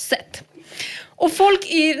olika sätt. Och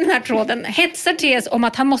folk i den här tråden hetsar Therese om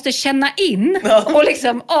att han måste känna in och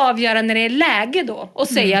liksom avgöra när det är läge då och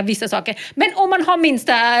säga vissa saker. Men om man har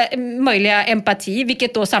minsta möjliga empati,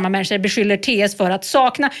 vilket då samma människor beskyller Therese för att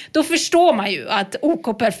sakna, då förstår man ju att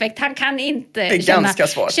OK Perfekt, han kan inte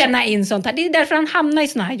känna in sånt här. Det är därför han hamnar i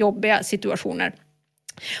såna här jobbiga situationer.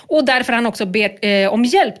 Och därför han också ber om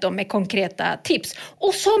hjälp då med konkreta tips.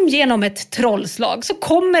 Och som genom ett trollslag så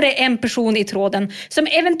kommer det en person i tråden som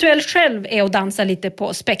eventuellt själv är och dansar lite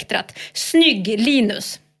på spektrat. Snygg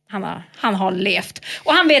Linus. Han har levt.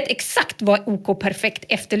 Och han vet exakt vad OK Perfekt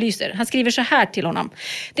efterlyser. Han skriver så här till honom.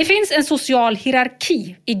 Det finns en social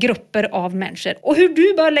hierarki i grupper av människor. Och hur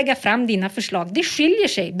du bör lägga fram dina förslag, det skiljer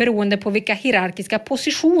sig beroende på vilka hierarkiska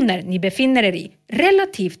positioner ni befinner er i.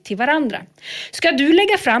 Relativt till varandra. Ska du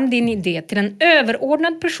lägga fram din idé till en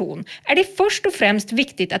överordnad person är det först och främst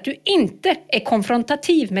viktigt att du inte är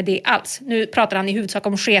konfrontativ med det alls. Nu pratar han i huvudsak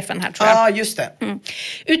om chefen här, tror jag. Ja, just det.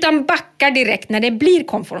 Utan backar direkt när det blir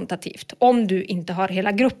konfrontativt om du inte har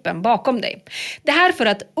hela gruppen bakom dig. Det här för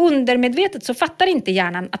att undermedvetet så fattar inte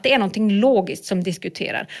hjärnan att det är någonting logiskt som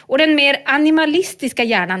diskuterar. Och den mer animalistiska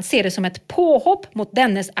hjärnan ser det som ett påhopp mot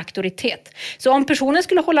dennes auktoritet. Så om personen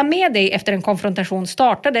skulle hålla med dig efter en konfrontation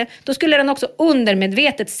startade, då skulle den också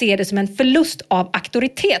undermedvetet se det som en förlust av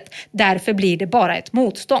auktoritet. Därför blir det bara ett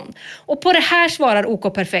motstånd. Och på det här svarar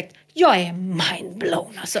OK Perfekt. Jag är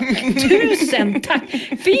mindblown alltså. 1000 tack.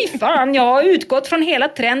 Fy fan, jag har utgått från hela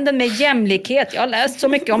trenden med jämlikhet. Jag har läst så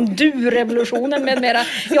mycket om du-revolutionen med mera.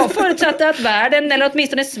 Jag förutsatte att världen, eller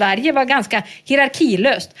åtminstone Sverige, var ganska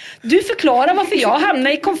hierarkilöst. Du förklarar varför jag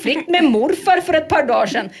hamnade i konflikt med morfar för ett par dagar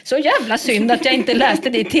sedan. Så jävla synd att jag inte läste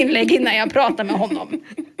ditt inlägg innan jag pratade med honom.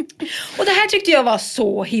 Och det här tyckte jag var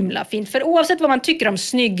så himla fint. För oavsett vad man tycker om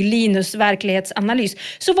snygg Linus verklighetsanalys,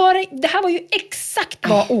 så var det här var ju exakt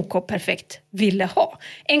vad OK Perfekt ville ha.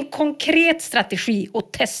 En konkret strategi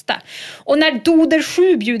att testa. Och när Doder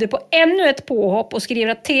 7 bjuder på ännu ett påhopp och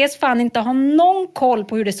skriver att TS fan inte har någon koll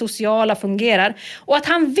på hur det sociala fungerar, och att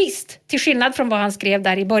han visst, till skillnad från vad han skrev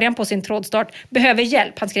där i början på sin trådstart, behöver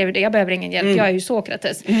hjälp. Han skrev det, jag behöver ingen hjälp, jag är ju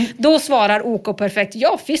Sokrates. Då svarar OK Perfekt,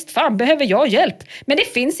 ja visst fan behöver jag hjälp. Men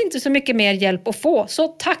det finns inte så mycket mer hjälp att få, så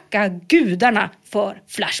tacka gudarna för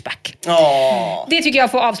Flashback. Det tycker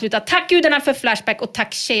jag får avsluta. Tack gudarna för Flashback och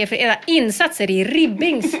tack tjejer för era insatser i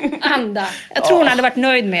Ribbings anda. Jag tror hon hade varit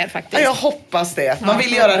nöjd med er faktiskt. Ja, jag hoppas det. Man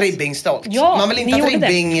vill göra Ribbing stolt. Ja, man vill inte att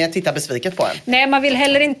Ribbing tittar besviket på en. Nej, man vill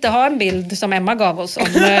heller inte ha en bild som Emma gav oss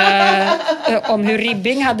om hur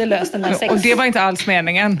Ribbing hade löst den där sex. Och det var inte alls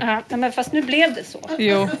meningen. Ja, men fast nu blev det så.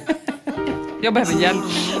 Jo. Jag behöver hjälp.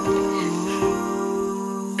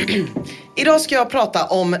 Idag ska jag prata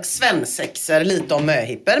om svensexer, lite om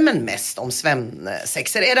möhipper, men mest om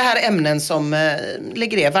svensexer. Är det här ämnen som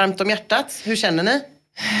ligger er varmt om hjärtat? Hur känner ni?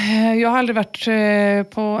 Jag har aldrig varit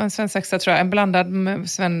på en svensexa, tror jag. En blandad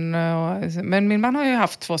sven och... Men min man har ju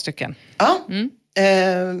haft 2 stycken. Ja.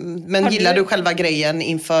 Men gillar du själva grejen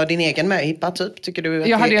inför din egen möhippa typ? Tycker du att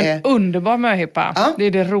jag hade en underbar möhippa. Ja. Det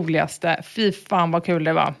är det roligaste. Fy fan vad kul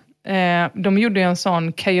det var. De gjorde en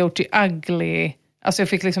sån Coyote Ugly. Alltså jag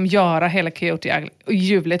fick liksom göra hela Coyote Ugly. Och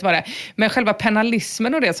ljuvligt var det. Men själva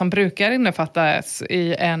penalismen och det som brukar innefattas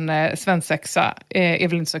i en svensexa är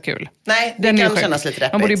väl inte så kul. Nej, det kan kännas lite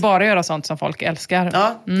deppigt. Man borde ju bara göra sånt som folk älskar.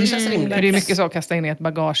 Ja, det känns rimligt. För det är mycket så att kasta in i ett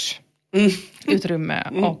bagage. utrymme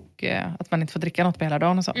och att man inte får dricka något på hela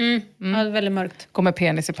dagen och så. Ja, det är väldigt mörkt. Kommer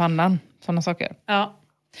penis i pannan, sådana saker. Ja.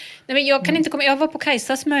 Nej, men jag kan inte komma. Jag var på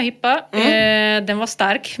Kajsas möhippa. Den var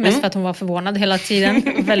stark, mest för att hon var förvånad hela tiden.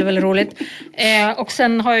 Väldigt, väldigt roligt. Och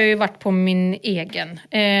sen har jag ju varit på min egen.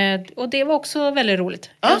 Och det var också väldigt roligt.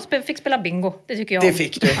 Jag fick spela bingo, det tycker jag. Det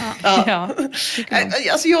fick du.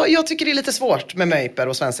 Alltså jag tycker det är lite svårt med möhipper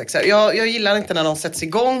och svensexor. Jag gillar inte när de sätts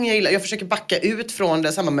igång. Jag försöker backa ut från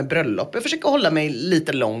det, samma med bröllop. Jag försöker hålla mig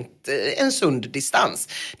lite långt, en sund distans.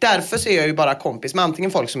 Därför så är jag ju bara kompis med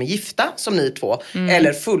antingen folk som är gifta, som ni två,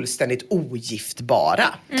 eller fullständigt ogiftbara.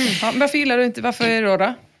 Ja, varför gillar du inte? Varför är det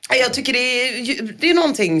då? Jag tycker det är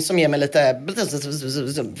någonting som ger mig lite...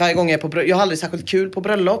 Varje gång jag är på bröllop... Jag har aldrig särskilt kul på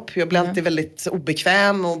bröllop. Jag blir alltid väldigt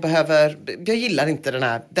obekväm och behöver... Jag gillar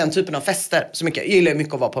inte den typen av fester så mycket. Jag gillar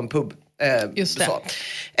mycket att vara på en pub. Just det. Så.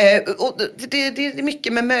 Och det är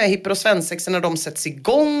mycket med möhippor och svensexor när de sätts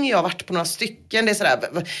igång. Jag har varit på några stycken. Det är sådär,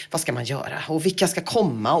 vad ska man göra? Och vilka ska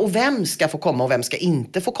komma? Och vem ska få komma? Och vem ska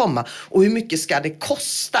inte få komma? Och hur mycket ska det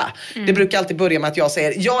kosta? Det brukar alltid börja med att jag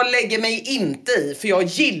säger, jag lägger mig inte i, för jag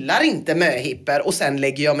gillar inte möhippor. Och sen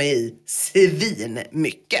lägger jag mig i svin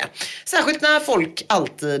mycket. Särskilt när folk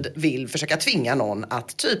alltid vill försöka tvinga någon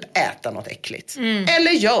att typ äta något äckligt.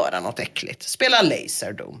 Eller göra något äckligt. Spela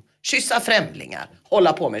Laserdome. Kyssa främlingar,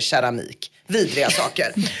 hålla på med keramik, vidriga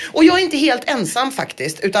saker. Och jag är inte helt ensam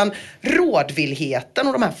faktiskt, utan rådvillheten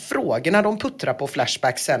och de här frågorna, de puttrar på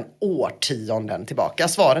Flashback sedan årtionden tillbaka.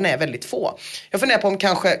 Svaren är väldigt få. Jag funderar på om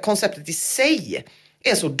kanske konceptet i sig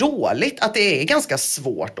är så dåligt att det är ganska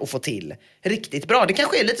svårt att få till riktigt bra. Det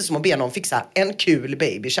kanske är lite som att be någon fixa en kul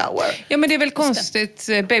baby shower. Ja, men det är väl konstigt.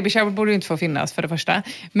 Baby shower borde ju inte få finnas för det första.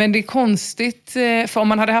 Men det är konstigt, för om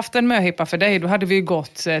man hade haft en möhippa för dig, då hade vi ju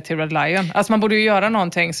gått till Red Lion. Alltså man borde ju göra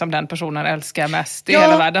någonting som den personen älskar mest i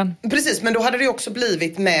hela världen. Precis, men då hade det ju också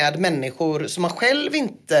blivit med människor som man själv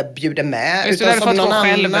inte bjuder med. Just utan som någon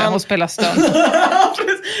annan och spela stönd.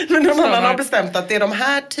 Men någon annan har bestämt att det är de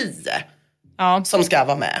här 10 som ska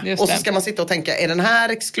vara med. Och så ska man sitta och tänka, är den här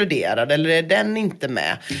exkluderad eller är den inte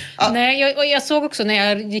med? Nej, jag såg också när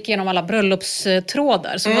jag gick igenom alla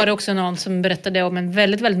bröllopstrådar så var det också någon som berättade om en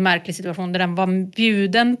väldigt, väldigt märklig situation där den var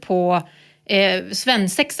bjuden på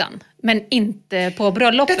svensexan. Men inte på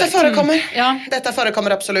bröllopet. Detta förekommer. Ja. Detta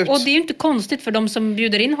förekommer absolut. Och det är ju inte konstigt, för de som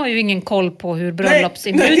bjuder in har ju ingen koll på hur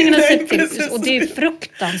bröllopsinbjudningarna ser till. Och det är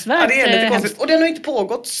fruktansvärt. Ja, det är lite konstigt. Och den har inte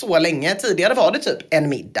pågått så länge. Tidigare var det typ en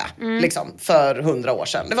middag. Liksom, för 100 år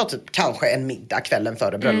sedan. Det var typ kanske en middag kvällen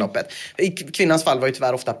före bröllopet. I kvinnans fall var ju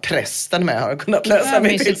tyvärr ofta prästen med. Har jag kunnat läsa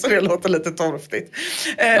mig till, så det låter lite torftigt.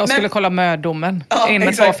 Jag skulle kolla mödomen. In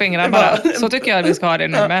med 2 fingrar bara. Så tycker jag att vi ska ha det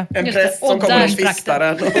nu med. En präst som kommer och fistar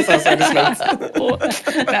den. Och sen så är det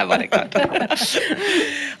slut. Där var det klart.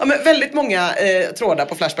 Ja, men väldigt många trådar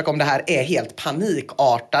på Flashback om det här är helt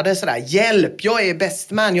panikartade. Sådär, hjälp, jag är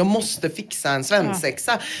best man, jag måste fixa en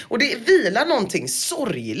svensexa. Och det vilar någonting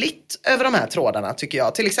sorgligt över de här trådarna, tycker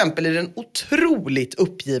jag. Till exempel i den otroligt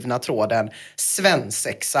uppgivna tråden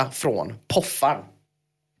svensexa från Poffan.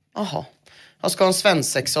 Jaha. Jag ska ha en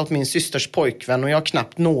svensexa åt min systers pojkvän och jag har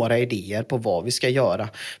knappt några idéer på vad vi ska göra.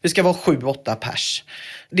 Vi ska vara 7-8 pers.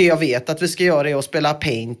 Det jag vet att vi ska göra är att spela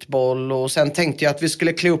paintball och sen tänkte jag att vi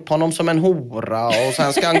skulle klä upp honom som en hora och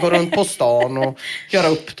sen ska han gå runt på stan och göra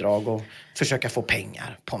uppdrag och försöka få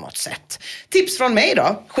pengar på något sätt. Tips från mig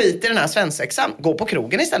då, skit i den här svensexan, gå på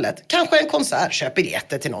krogen istället. Kanske en konsert, köp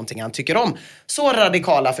biljetter till någonting han tycker om. Så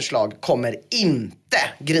radikala förslag kommer inte.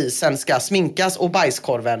 Grisen ska sminkas och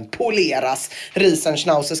bajskorven poleras.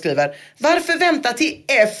 Riesenschnauzer skriver, varför vänta till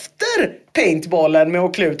efter paintballen med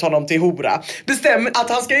att klä ut honom till hora? Bestäm att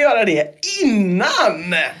han ska göra det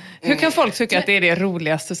innan! Hur kan folk tycka att det är det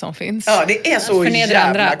roligaste som finns? Ja, det är så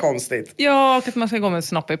jävla konstigt. Ja, och att man ska gå med en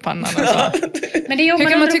snopp i pannan. Alltså. Men det är, hur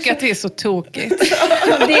kan man tycka att det är så tokigt?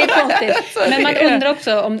 Det är konstigt. Men man undrar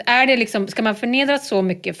också, om är det liksom, ska man förnedras så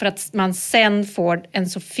mycket för att man sen får en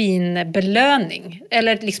så fin belöning?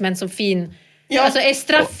 Eller liksom en så fin... Ja. Alltså är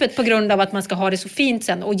straffet på grund av att man ska ha det så fint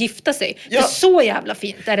sen och gifta sig? Ja. För så jävla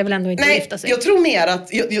fint är det väl ändå inte att gifta sig? Jag tror mer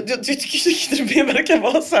att jag tycker det verkar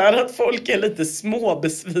vara så här att folk är lite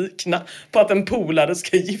småbesvikna på att en polare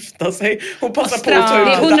ska gifta sig och passa på att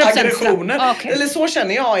ta ut lite aggressioner. Okay. Eller så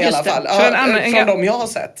känner jag i alla fall. Från de jag har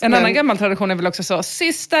sett. En annan gammal tradition är väl också så,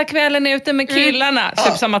 sista kvällen ute med killarna.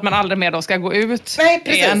 Typ som att man aldrig mer då ska gå ut. Nej,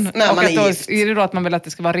 precis. Igen. När man är då gift. Är det då att man vill att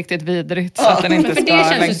det ska vara riktigt vidrigt så att den inte för ska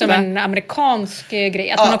det känns ju som en amerikansk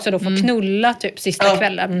grej. Att man också då får knulla typ sista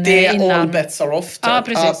kvällen det är innan. All bets are off. Typ. Ja,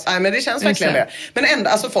 precis. Men det känns verkligen det. Men ändå,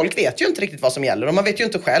 alltså folk vet ju inte riktigt vad som gäller. Och man vet ju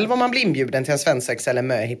inte själv om man blir inbjuden till en svensexa eller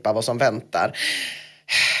möhippa vad som väntar.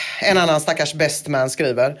 En annan stackars bestman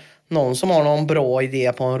skriver, Någon som har någon bra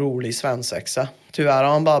idé på en rolig svensexa. Tyvärr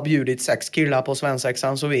har han bara bjudit 6 killar på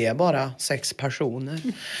svensexan så vi är bara 6 personer.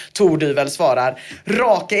 Tordyvel svarar: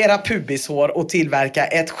 raka era pubishår och tillverka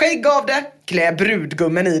ett skägg av det. Klä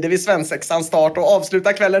brudgummen i det vid svensexans start och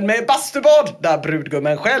avsluta kvällen med bastubad där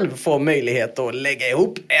brudgummen själv får möjlighet att lägga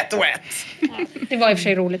ihop ett och ett. Det var i och för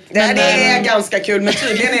sig roligt. Det är ganska kul, men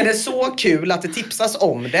tydligen är det så kul att det tipsas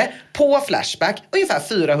om det på Flashback ungefär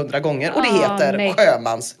 400 gånger och det heter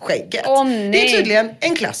Sjömansskägget. Det är tydligen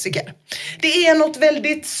en klassiker. Det är något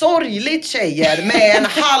väldigt sorgligt, tjejer, med en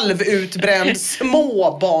halvutbränd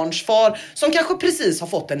småbarnsfar som kanske precis har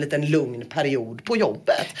fått en liten lugn period på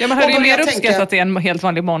jobbet. Ja, men hade ju mer uppskattat det en helt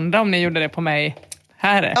vanlig måndag om ni gjorde det på mig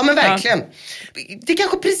här. Ja, men verkligen. Ja. Det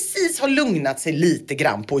kanske precis har lugnat sig lite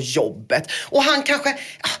grann på jobbet. Och han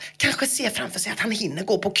kanske ser framför sig att han hinner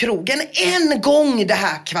gå på krogen en gång det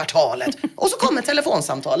här kvartalet. Och så kommer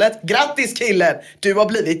telefonsamtalet. Grattis killen, du har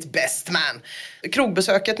blivit best man.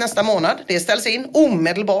 Krogbesöket nästa månad, det ställs in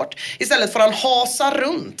omedelbart. Istället får han hasa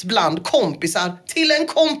runt bland kompisar till en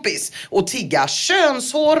kompis och tigga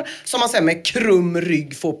könshår som man sen med krum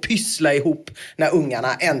rygg får pyssla ihop när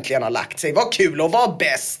ungarna äntligen har lagt sig. Vad kul att vara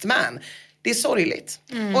best man. Det är sorgligt.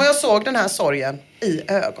 Och jag såg den här sorgen i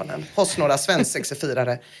ögonen hos några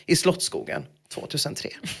svensexefirare i Slottsskogen 2003.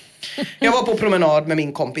 Jag var på promenad med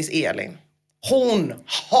min kompis Elin. Hon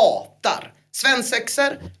hatar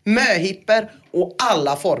svensexer, möhipper och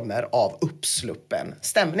alla former av uppsluppen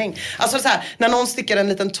stämning. Alltså så här, när någon sticker en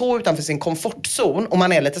liten tå utanför sin komfortzon och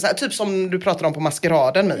man är lite så här, typ som du pratar om på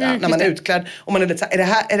maskeraden, Mia, när man är utklädd och man är lite så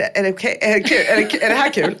här, är det okej? Är det kul? Är det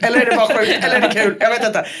här kul? Eller är det bara sjukt? Eller är det kul? Jag vet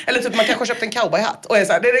inte. Eller typ man kanske har köpt en cowboyhatt och är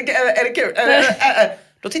så här, är det kul?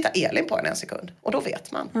 Då tittar Elin på en sekund och då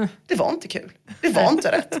vet man. Det var inte kul. Det var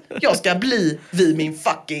inte rätt. Jag ska bli vid min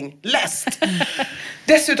fucking läst.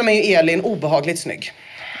 Dessutom är ju Elin obehagligt snygg.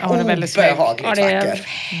 Ja, hon är väldigt snygg. Obehagligt vacker.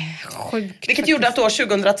 Sjukt. Vilket gjorde att då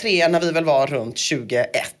 2003 när vi väl var runt 21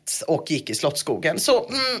 och gick i Slottsskogen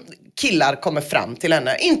så killar kommer fram till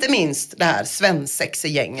henne. Inte minst det här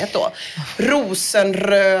svensexegänget då.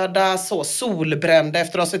 Rosenröda, så solbrända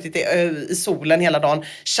efter att ha suttit i solen hela dagen.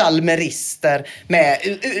 Chalmerister med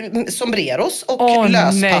sombreros och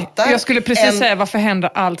löspattar. Nej. Jag skulle precis säga varför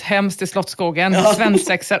händer allt hemskt i Slottsskogen. Ja.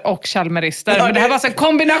 Svensexer och chalmerister. Ja, men det här var så en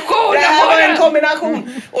kombination. Det här var en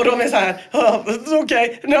kombination. Och de är så här,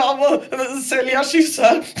 okej, sälja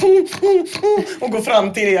kyssar. Och går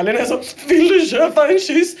fram till Elin och så, vill du köpa en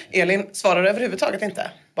kyss? Elin svarar överhuvudtaget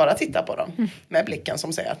inte. Bara titta på dem med blicken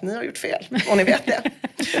som säger att ni har gjort fel. Och ni vet det.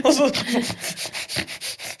 Och så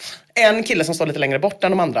en kille som står lite längre bort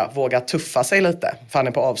än de andra vågar tuffa sig lite. För han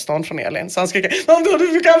är på avstånd från Elin. Så han skriker,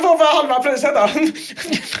 du kan få för halva priset då.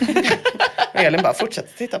 Elin bara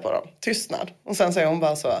fortsätter titta på dem. Tystnad. Och sen säger hon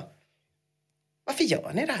bara så, varför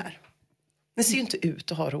gör ni det här? Ni ser ju inte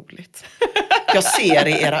ut att ha roligt. Jag ser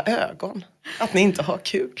i era ögon att ni inte har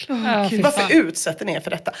kul. Varför utsätter ni er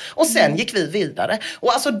för detta? Och sen gick vi vidare.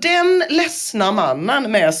 Och alltså den ledsna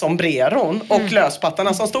mannen med sombreron och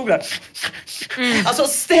löspattarna som stod där. Alltså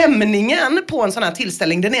stämningen på en sån här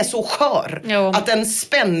tillställning, den är så skör. Att en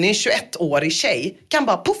spännig 21-årig tjej kan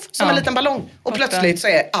bara puff som en liten ballong. Och plötsligt så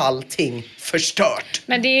är allting förstört.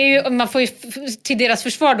 Men det är ju, man får ju, till deras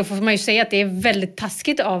försvar då får man ju säga att det är väldigt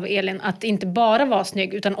taskigt av Elin att inte bara vara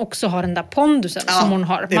snygg utan också ha den där pondusen som hon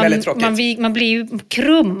har. Det är väldigt tråkigt. Man blir ju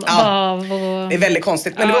krum av... Och... Det är väldigt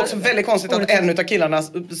konstigt. Men det var också väldigt konstigt att en av killarna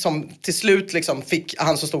som till slut liksom fick,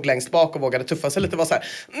 han som stod längst bak och vågade tuffa sig lite, var så här,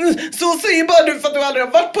 så säger bara du för att du aldrig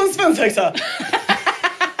har varit på en svensexa.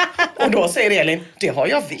 Och då säger Elin, det har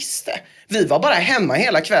jag visst det. Vi var bara hemma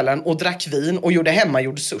hela kvällen och drack vin och gjorde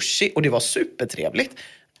hemmagjord sushi och det var supertrevligt.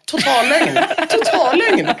 Total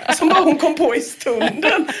lögn. Som bara hon kom på i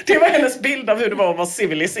stunden. Det var hennes bild av hur det var att vara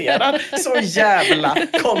civiliserad. Så jävla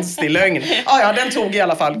konstig lögn. Ja, den tog i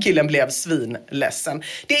alla fall. Killen blev svinledsen.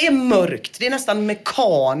 Det är mörkt. Det är nästan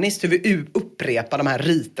mekaniskt hur vi upprepar de här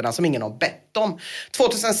riterna som ingen har bett om.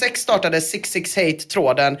 2006 startade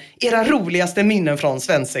 668-tråden era roligaste minnen från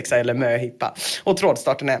svensexa eller möhippa. Och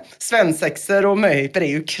trådstarten är svensexer och möhippor är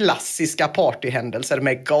ju klassiska partyhändelser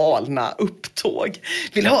med galna upptåg.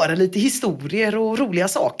 Vill höra lite historier och roliga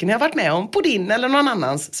saker ni har varit med om på din eller någon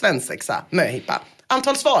annans svensexa, möhippa.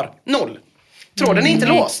 Antal svar, 0. Tråden är inte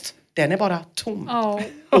låst. Den är bara tom.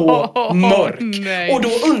 och mörk. Nej. Och då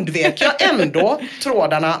undvek jag ändå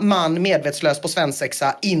trådarna man medvetslös på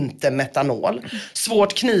svensexa, inte metanol.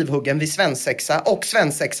 Svårt knivhuggen vid svensexa och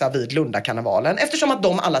svensexa vid Lundakarnevalen. Eftersom att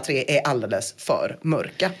de alla tre är alldeles för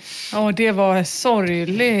mörka. Det var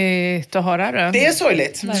sorgligt att höra det. Det är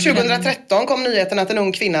sorgligt. 2013 kom nyheten att en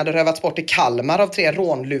ung kvinna hade rövats bort i Kalmar av 3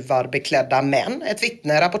 rånluvarbeklädda män. Ett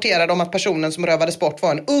vittne rapporterade om att personen som rövades bort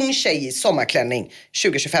var en ung tjej i sommarklänning,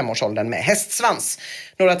 20-25-årsåldern med hästsvans.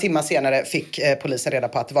 Några timmar senare fick polisen reda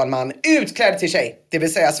på att det var en man utklädd till tjej, det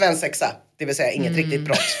vill säga svensexa. Det vill säga inget riktigt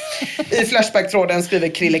brott. I Flashback-tråden skriver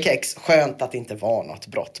Krillekex, skönt att det inte var något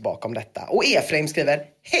brott bakom detta. Och Efraim skriver,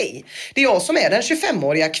 hej, det är jag som är den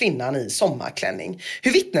 25-åriga kvinnan i sommarklänning.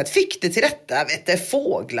 Hur vittnet fick det till detta vet det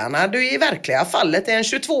fåglarna. Du i verkliga fallet är en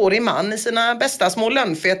 22-årig man i sina bästa små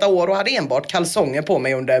lönnfeta år och hade enbart kalsonger på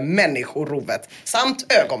mig under människorovet.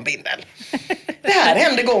 Samt ögonbindel. Det här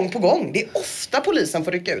händer gång på gång. Det är ofta polisen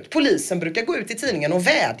får rycka ut. Polisen brukar gå ut i tidningen och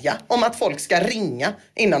vädja om att folk ska ringa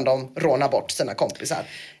innan de rånar bort sina kompisar.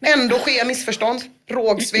 Ändå sker missförstånd.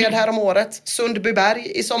 Rågsved här om året.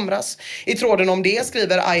 Sundbyberg i somras. I tråden om det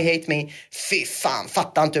skriver I hate me. Fy fan,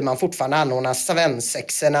 fattar inte hur man fortfarande anordnar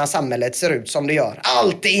svensexer när samhället ser ut som det gör.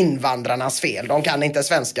 Allt är invandrarnas fel. De kan inte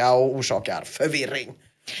svenska och orsakar förvirring.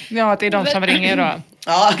 Ja, det är de som ringer då.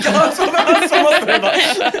 Ja, så måste det vara.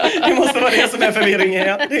 Det måste vara det som är förvirringen.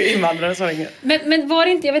 Ja. Det är invandrare som ringer. Men var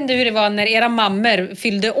det inte, jag vet inte hur det var när era mammor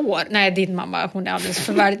fyllde år. Nej, din mamma, hon är alldeles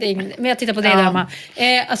för värdig. Men jag tittar på dig, mamma.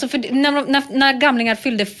 Alltså för när gamlingar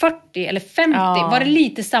fyllde 40 eller 50, var det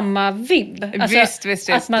lite samma vibb? Alltså, visst.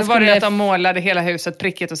 Det var det att de målade hela huset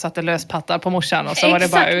prickigt och satte löspattar på morsan. Och så var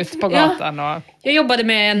det bara ut på gatan. Och... Jag jobbade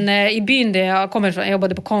med en i byn där jag kommer ifrån. Jag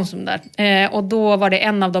jobbade på Konsum där. Och då var det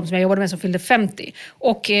en av dem som jag jobbade med som fyllde 50.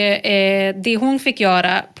 Och det hon fick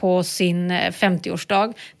göra på sin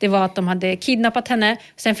 50-årsdag, det var att de hade kidnappat henne.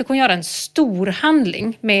 Sen fick hon göra en stor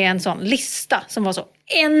handling med en sån lista som var så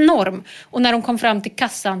enorm. Och när de kom fram till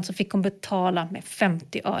kassan så fick hon betala med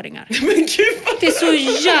 50-öringar. Men gud, det är så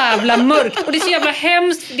jävla mörkt. Och det är så jävla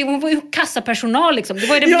hemskt. Hon var ju kassapersonal liksom. Det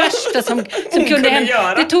var ju det värsta som kunde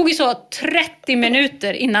hända. Det tog ju så 30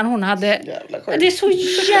 minuter innan hon hade... Det är så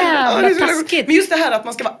jävla taskigt. Men just det här att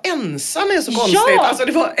man ska vara ensam är så konstigt. Ja. Alltså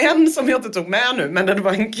det var en som jag inte tog med nu, men det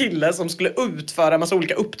var en kille som skulle utföra en massa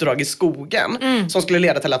olika uppdrag i skogen. Som skulle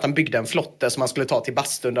leda till att han byggde en flotte som han skulle ta till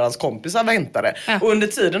bastun där hans kompisar väntade. Och under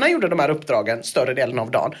tiden han gjorde de här uppdragen, större delen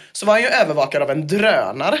av dagen, så var han ju övervakad av en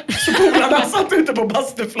drönare. Så polarna satt ute på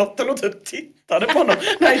bastuflotten och typ tittade på honom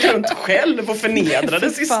när han gick runt själv och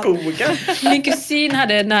förnedrades i skogen. Min kusin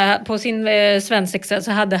hade, på sin svensexa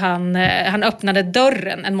så hade han öppnade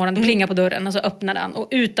dörren en morgon, plingade på dörren och så öppnade han. Och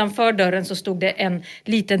utanför dörren så stod det en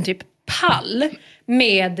liten typ pall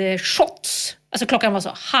med shots. Alltså klockan var så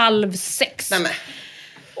 5:30. Nämen.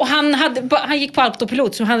 Och han gick på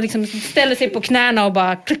autopilot, så han liksom ställde sig på knäna och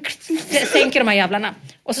bara sänker de här jävlarna.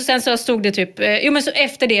 Och så sen så stod det typ, men så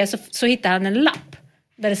efter det så hittade han en lapp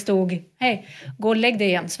där det stod, hej, gå och lägg dig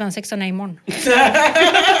igen, svensexan är imorgon. Det är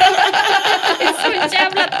så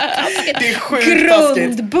jävla taskigt. Det är sjukt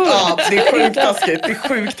taskigt. Ja, det är sjukt taskigt. Det är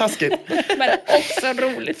sjukt taskigt. Men också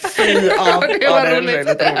roligt. Det var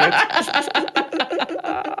roligt.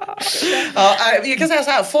 Ja, jag kan säga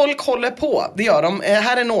så här, folk håller på. Det gör de.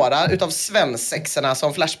 Här är några utav svensexerna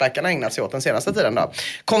som Flashbackarna ägnat sig åt den senaste tiden då.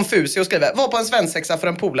 Confusio skriver, var på en svensexa för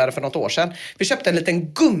en polare för något år sedan. Vi köpte en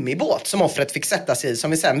liten gummibåt som offret fick sätta sig i,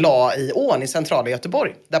 som vi sen la i ån i centrala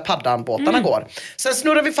Göteborg, där paddanbåtarna går. Sen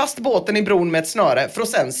snurrar vi fast båten i bron med ett snöre för att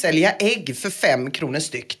sen sälja ägg för 5 kronor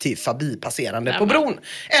styck till förbipasserande på bron.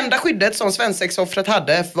 Enda skyddet som svensexoffret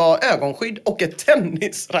hade var ögonskydd och ett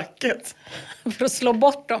tennisracket. För att slå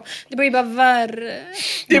bort dem. Det blir ju bara värre.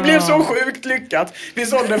 Det blev så sjukt lyckat. Vi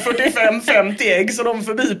sålde 45-50 ägg så de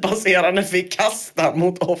förbipasserande fick kasta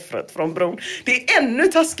mot offret från bron. Det är ännu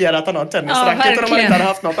taskigare att han har tennisracket och de inte hade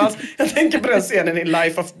haft något alls. Jag tänker på den scenen i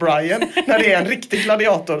Life of Brian när det är en riktig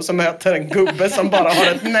gladiator som möter en gubbe som bara har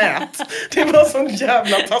ett nät. Det var sån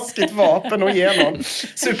jävla taskigt vapen att ge någon.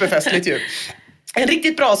 Superfestligt ju. En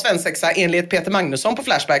riktigt bra svensexa enligt Peter Magnusson på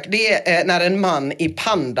Flashback, det är när en man i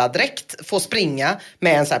pandadräkt får springa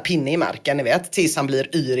med en sån här pinne i marken, ni vet, tills han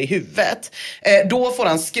blir yr i huvudet. Då får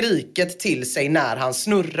han skriket till sig när han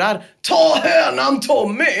snurrar. Ta hönan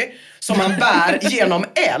Tommy! Som han bär genom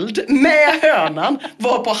eld med hönan,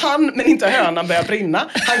 varpå han, men inte hönan, börjar brinna.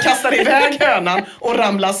 Han kastar iväg hönan och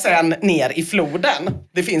ramlar sen ner i floden.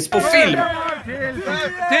 Det finns på film. 10!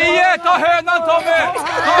 Ta hönan Tommy!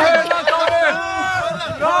 Ta hönan Tommy!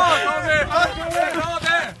 Bra Tommy!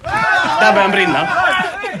 Där börjar han brinna.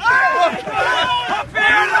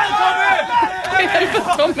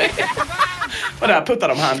 Och där puttar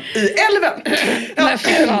de han i älven.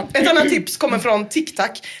 Ja, ett annat tips kommer från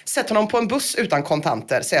TikTok. Sätt honom på en buss utan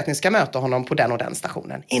kontanter. Säg att ni ska möta honom på den och den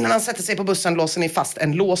stationen. Innan han sätter sig på bussen låser ni fast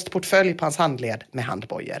en låst portfölj på hans handled med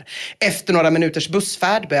handbojor. Efter några minuters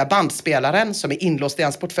bussfärd börjar bandspelaren som är inlåst i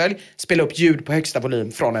hans portfölj spela upp ljud på högsta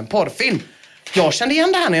volym från en porrfilm. Jag kände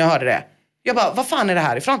igen det här när jag hörde det. Jag bara, vad fan är det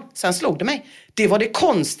här ifrån? Sen slog det mig. Det var det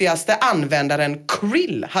konstigaste användaren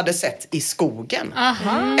Krill hade sett i skogen.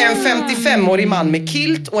 Aha. En 55-årig man med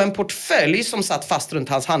kilt och en portfölj som satt fast runt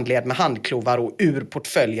hans handled med handklovar och ur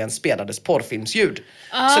portföljen spelades porrfilmsljud.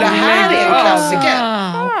 Så det här är en klassiker.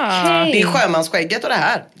 Okay. Det är sjömansskägget och det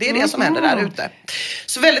här. Det är det som händer där ute.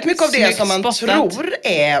 Så väldigt mycket av det som man tror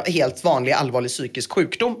är helt vanlig allvarlig psykisk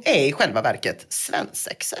sjukdom är i själva verket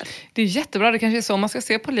svensexer. Det är jättebra. Det kanske är så man ska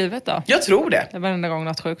se på livet då. Jag tror det. Det är varenda gång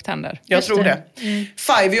något sjukt händer. Jag tror det.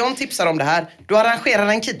 Fivion tipsar om det här. Du arrangerar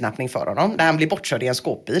en kidnappning för honom där han blir bortkörd i en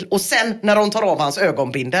skåpbil. Och sen när de tar av hans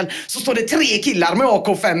ögonbindel så står det 3 killar med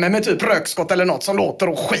AK5 med typ rökskott eller något som låter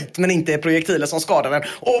och skit men inte är projektiler som skadar den.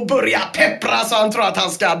 Och börjar peppra så han tror att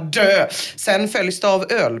han ska dö. Sen följs det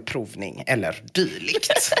av ölprovning eller dylikt.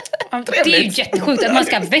 Det är ju jättesjukt att man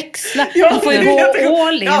ska växla. Man får ju gå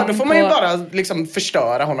all in. Ja, då får man ju bara liksom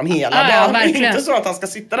förstöra honom hela dagen. Verkligen. Inte så att han ska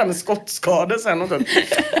sitta där med skottskador sen och typ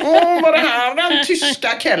var det här den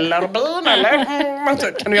tyska kellerbyn eller?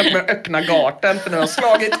 Kan du hjälpa mig att öppna garten för nu har jag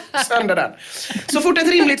slagit sönder den. Så fort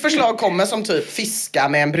ett rimligt förslag kommer som typ fiska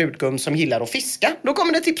med en brudgum som gillar att fiska, då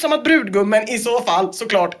kommer det tips om att brudgummen i så fall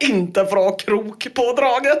såklart inte får ha krok på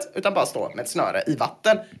draget utan bara stå med ett snöre i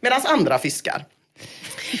vatten medan andra fiskar.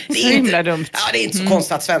 Det är inte dumt. Ja, det är inte så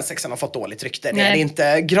konstigt att svensexan har fått dåligt rykte. Det är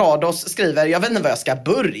inte. Grados skriver, jag vet inte var jag ska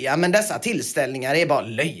börja, men dessa tillställningar är bara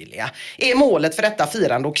löjliga. Är målet för detta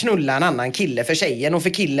firande att knulla en annan kille för tjejen och för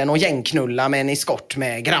killen och gängknulla med en eskort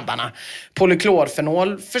med grabbarna?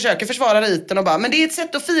 Polyklorfenol försöker försvara riten och bara, men det är ett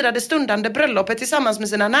sätt att fira det stundande bröllopet tillsammans med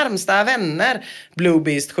sina närmsta vänner.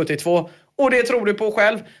 Bluebeast 72. Och det tror du på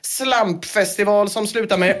själv. Slampfestival som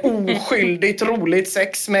slutar med oskyldigt roligt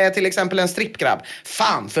sex med till exempel en strippgrabb.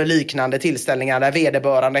 Fan för liknande tillställningar där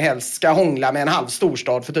vederbörande helst ska hångla med en halv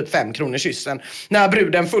storstad för typ 5 kronor kyssen. När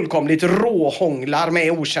bruden fullkomligt råhånglar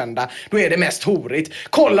med okända, då är det mest horigt.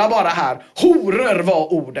 Kolla bara här, horor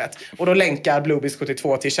var ordet. Och då länkar Bluebeast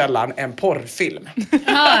 72 till källan en porrfilm.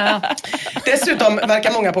 Dessutom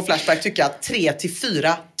verkar många på Flashback tycka att 3 till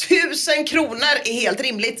 4 000 kronor är helt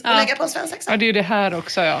rimligt att lägga på en svensexa. Ja, det är ju det här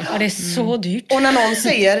också, ja. Ja, det är så dyrt. Och när någon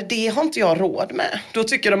säger, det har inte jag råd med, då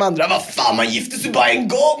tycker de andra, vad fan, man gifter sig bara en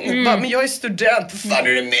gång. Men jag är student, vad fan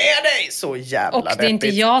är det med dig? Så jävla och det är inte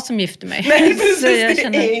jag som gifter mig. Nej, precis,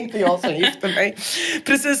 det är inte jag som gifter mig.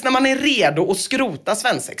 Precis när man är redo att skrota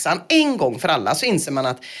svensexan en gång för alla så inser man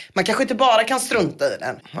att man kanske inte bara kan strunta i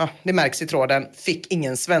den. Ja, det märks i tråden, fick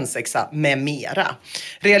ingen svensexa med mera.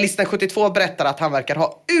 Realisten 72 berättar att han verkar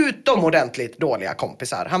ha utomordentligt dåliga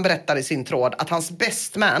kompisar. Han berättar i sin tråd att hans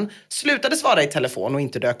best man slutade svara i telefon och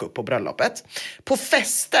inte dök upp på bröllopet. På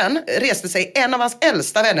festen reste sig en av hans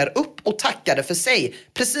äldsta vänner upp och tackade för sig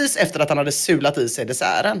precis efter att han hade sulat i sig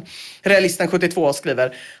desserten. Realisten 72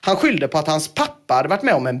 skriver, han skyllde på att hans pappa hade varit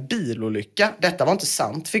med om en bilolycka. Detta var inte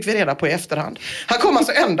sant, fick vi reda på i efterhand. Han kom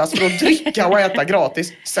alltså endast för att dricka och äta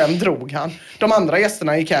gratis. Sen drog han. De andra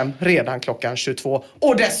gästerna gick hem redan klockan 22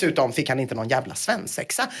 och dessutom fick han inte någon jävla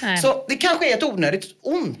svensexa. Nej. Så det kanske är ett onödigt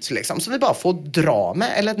ont liksom, som vi bara får dra med,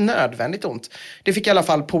 eller ett nödvändigt ont. Det fick i alla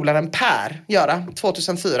fall polaren Per göra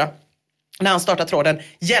 2004. När han startade tråden,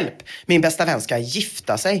 hjälp, min bästa vän ska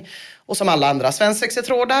gifta sig. Och som alla andra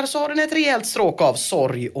svensexetrådar så har den ett rejält stråk av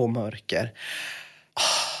sorg och mörker.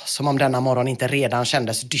 Som om denna morgon inte redan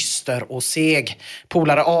kändes dyster och seg.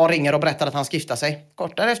 Polare A ringer och berättar att han ska gifta sig.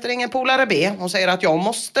 Kort därefter ringer polare B och säger att jag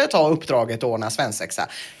måste ta uppdraget och ordna svensexa.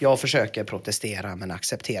 Jag försöker protestera men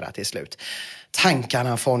accepterar till slut.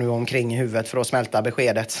 Tankarna får nu omkring i huvudet för att smälta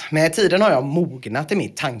beskedet. Med tiden har jag mognat i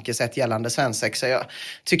mitt tankesätt gällande svensexa. Jag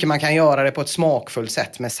tycker man kan göra det på ett smakfullt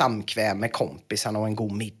sätt med samkväm med kompisarna och en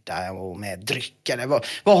god middag och med dryck. Eller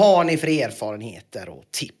vad har ni för erfarenheter och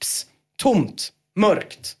tips? Tomt,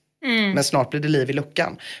 mörkt. Men snart blir det liv i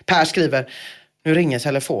luckan. Per skriver, nu ringer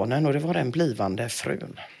telefonen och det var den blivande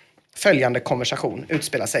frun. Följande konversation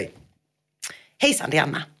utspelar sig. Hejsan, det är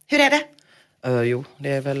Anna. Hur är det? Jo, det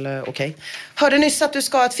är väl okej. Hörde nyss att du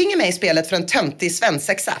ska ha ett finger med i spelet för en töntig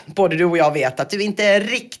svensexa. Både du och jag vet att du inte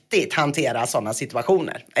riktigt hanterar sådana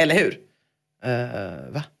situationer. Eller hur?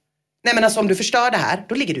 Va? Nej, men alltså om du förstör det här,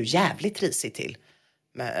 då ligger du jävligt risigt till.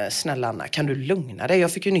 Men snälla Anna, kan du lugna dig?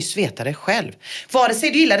 Jag fick ju nyss veta det själv. Vare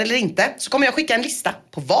sig du gillar det eller inte så kommer jag skicka en lista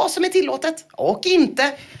på vad som är tillåtet och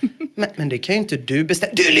inte. Men det kan ju inte du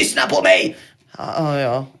bestämma. Du lyssnar på mig!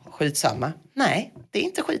 Ja, skitsamma. Nej, det är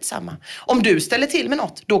inte skitsamma. Om du ställer till med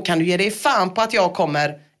något, då kan du ge dig fan på att jag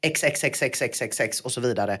kommer XXXXXXX och så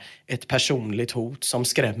vidare. Ett personligt hot som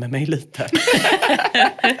skrämmer mig lite.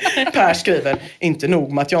 Per skriver, inte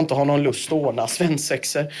nog med att jag inte har någon lust att ordna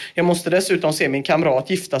svensexer. Jag måste dessutom se min kamrat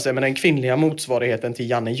gifta sig med den kvinnliga motsvarigheten till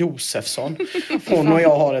Janne Josefsson. Hon och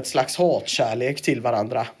jag har ett slags hatkärlek till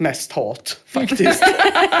varandra. Mest hat, faktiskt.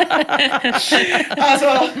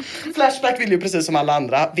 Alltså, Flashback vill ju precis som alla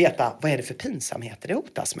andra veta, vad är det för pinsamheter det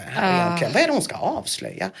hotas med här egentligen? Vad är det hon ska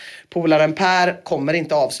avslöja? Polaren Per kommer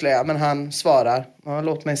inte avslöja, men han svarar,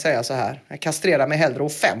 låt mig säga så här. Jag kastrerar mig hellre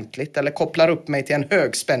offentligt eller kopplar upp mig till en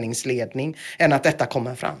högspänningsledning än att detta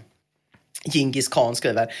kommer fram. Gingis Khan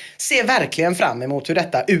skriver, ser verkligen fram emot hur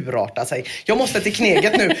detta urartar sig. Jag måste till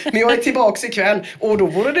kneget nu, men jag är tillbaks ikväll och då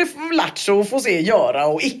vore det lattjo att få se göra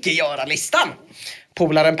och icke göra listan.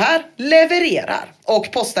 Polaren Per levererar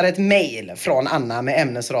och postar ett mejl från Anna med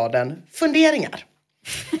ämnesraden funderingar.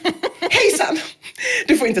 Hejsan!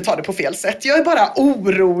 Du får inte ta det på fel sätt. Jag är bara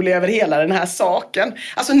orolig över hela den här saken.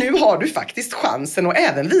 Alltså nu har du faktiskt chansen att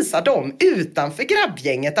även visa dem utanför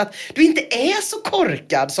grabbgänget att du inte är så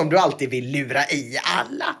korkad som du alltid vill lura i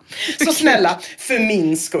alla. Så snälla, för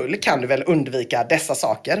min skull kan du väl undvika dessa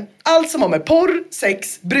saker. Allt som har med porr,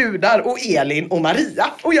 sex, brudar och Elin och Maria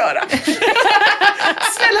att göra.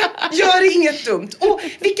 Snälla, gör inget dumt. Och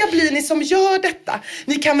vilka blir ni som gör detta?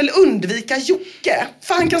 Ni kan väl undvika Jocke?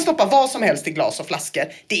 För han kan stoppa vad som helst i glas och flaskor.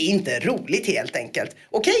 Det är inte roligt helt enkelt.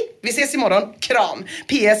 Okej, vi ses imorgon. Kram.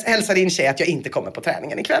 PS, hälsa din tjej att jag inte kommer på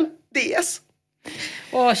träningen ikväll. DS.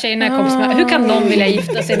 Tjejerna kommer hur kan någon vilja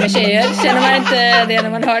gifta sig med tjejer? Känner man inte det när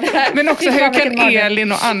man hör det här? Men också, hur kan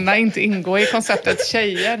Elin och Anna inte ingå i konceptet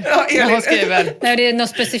tjejer? Ja, Elin. Hon skriver, nej, det är något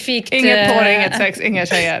specifikt. Inget porr, inget sex, inga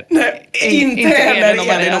tjejer. Nej, inte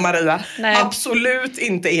heller Elin och Maria. Nej. Absolut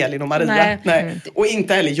inte Elin och Maria. Nej. Och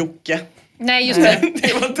inte heller Jocke. Nej, just det.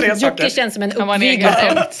 Det var 3 saker. Jocke känns som en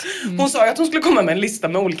uppviglad. Hon sa att hon skulle komma med en lista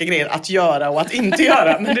med olika grejer att göra och att inte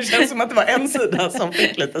göra. Men det känns som att det var en sida som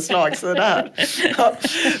fick lite slagsida här. Ja.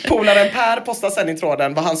 Polaren Per postar sen i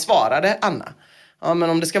tråden vad han svarade Anna. Ja, men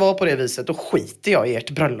om det ska vara på det viset då skiter jag i ert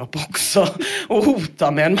bröllop också. Och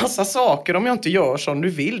hotar med en massa saker om jag inte gör som du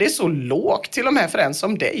vill. Det är så lågt till och med för en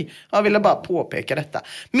som dig. Jag ville bara påpeka detta.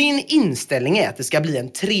 Min inställning är att det ska bli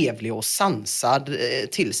en trevlig och sansad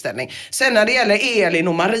tillställning. Sen när det gäller Elin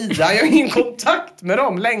och Maria, jag har ingen kontakt med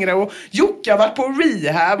dem längre. Och Jocke har varit på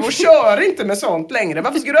rehab och kör inte med sånt längre.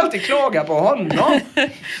 Varför ska du alltid klaga på honom?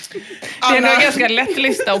 Det är nog en ganska lätt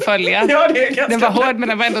lista att följa. Ja, det är ganska den var hård men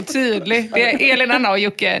den var ändå tydlig. Det är Elin, Anna och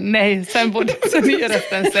Jocke, nej. Sen är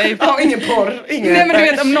resten safe. Ja, ingen porr. Ingen... Nej, men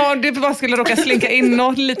du vet, om någon du bara skulle råka slinka in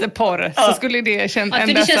något lite porr så skulle det kännas för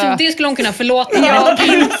det känns som det skulle hon kunna förlåta. Ja.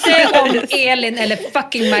 Inte om Elin eller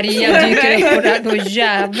fucking Maria dyker upp på det här. Då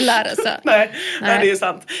jävlar alltså. Nej, det är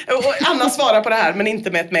sant. Och Anna svarar på det här men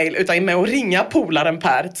inte med ett mejl utan med att ringa polaren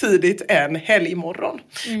Per tidigt en helgmorgon.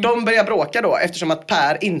 De börjar bråka då eftersom att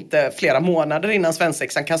Per inte flera månader innan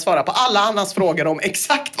svensexan kan svara på alla Annas frågor om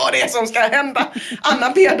exakt vad det är som ska hända. Anna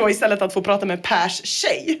ber då istället att få prata med Pers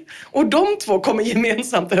tjej. Och de två kommer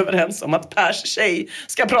gemensamt överens om att Pers tjej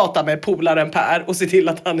ska prata med polaren Per och se till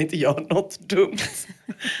att han inte gör något dumt.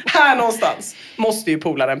 Här någonstans måste ju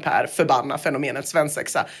polaren Per förbanna fenomenet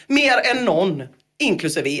svensexa. Mer än någon,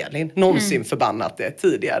 inklusive Elin, någonsin förbannat det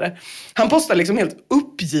tidigare. Han postar liksom helt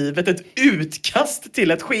uppgivet ett utkast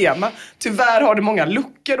till ett schema. Tyvärr har det många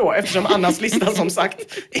luckor då eftersom Annas lista som sagt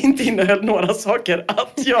inte innehöll några saker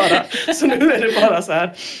att göra. Så nu är det bara så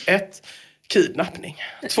här: 1. Kidnappning.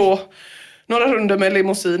 2. Några runder med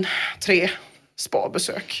limousin. 3.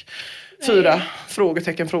 Spabesök. 4.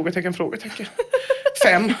 Frågetecken. 5.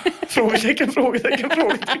 Frågetecken.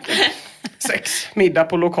 6. Middag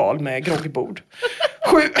på lokal med groggbord.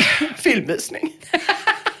 7. Filmvisning.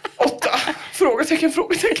 8. Frågetecken.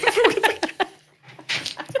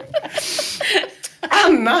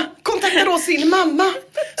 Anna kontaktar då sin mamma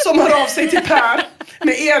som hör av sig till Per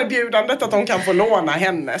med erbjudandet att de kan få låna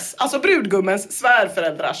hennes, alltså brudgummens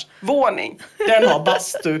svärföräldrars våning. Den har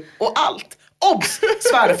bastu och allt. Obs!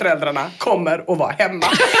 Svärföräldrarna kommer att vara hemma.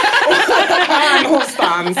 Och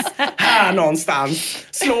här någonstans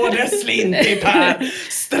slår det slint i Per.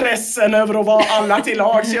 Stressen över att vara alla till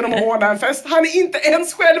lags genom att ordna en fest han är inte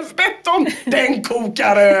ens själv bett om. Den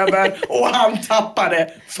kokar över och han tappar det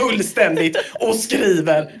fullständigt och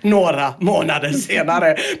skriver några månader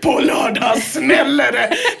senare: på lördag smäller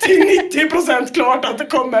det till 90% klart att det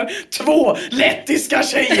kommer 2 lettiska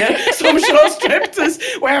tjejer som kör striptease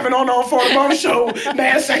och även har någon form av show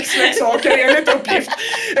med sexleksaker enligt uppgift.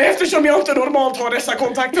 Eftersom jag inte normalt har dessa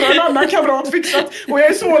kontakter har en annan kamrat fixat. Och jag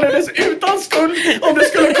är således utan skuld om det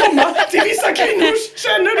skulle komma till vissa kvinnors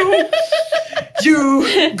kännedom. You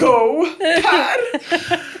go, Per.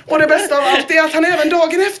 Och det bästa av allt är att han även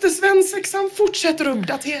dagen efter svensexan fortsätter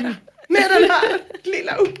uppdatera. Med den här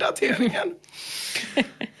lilla uppdateringen.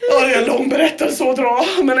 Ja, det är en lång berättelse att dra.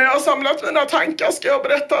 Men när jag har samlat mina tankar ska jag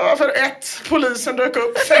berätta för 1. Polisen dök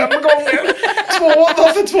upp 5 gånger. 2.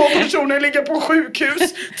 Varför 2 personer ligger på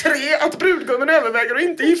sjukhus. 3. Att brudgummen överväger att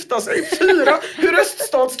inte gifta sig. 4. Hur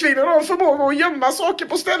öststatskvinnor har förmåga att gömma saker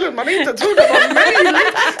på ställen man inte trodde var möjligt.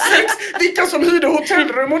 6. Vilka som hyrde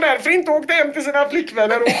hotellrum och därför inte åkte hem till sina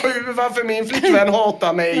flickvänner. Och 7. Varför min flickvän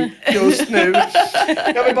hatar mig just nu.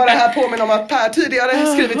 Jag vill bara här påminna om att Per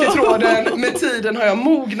tidigare skrivit i tråden: med tiden har jag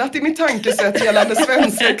mognat i mitt tankesätt gällande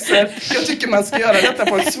svensexer. Jag tycker man ska göra detta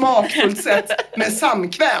på ett smakfullt sätt med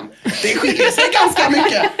samkväm. Det skiljer sig ganska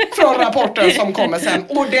mycket från rapporten som kommer sen.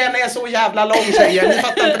 Och den är så jävla lång, tjejer. Ni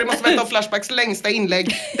fattar inte, det måste vara ett av Flashbacks längsta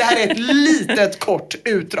inlägg. Det här är ett litet kort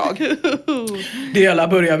utdrag. Det hela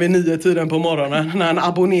börjar vid 9-tiden på morgonen när en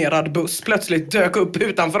abonnerad buss plötsligt dök upp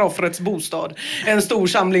utanför offrets bostad. En stor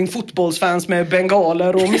samling fotbollsfans med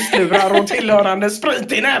bengaler och misslurar och tillhörande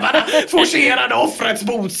sprit i nävarna forcerade offrets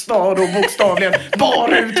bostad och bokstavligen bar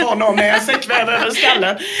ut honom med en säckväv över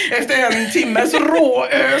skallen. Efter en timmes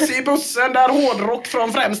råös i bussen där hårdrock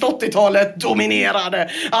från främst 80-talet dominerade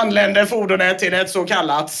anlände fordonet till ett så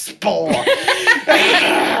kallat spa.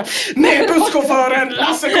 Med busschauffören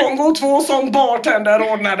Lasse Kongo 2 som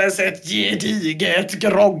bartender ordnades ett gediget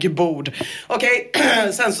groggbord. Okej,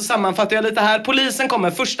 sen så sammanfattar jag lite här. Polisen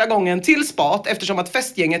kommer första gången till spat eftersom att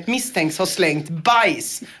festgänget misstänks ha slängt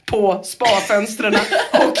bajs på spafönstren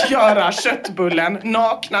och göra köttbullen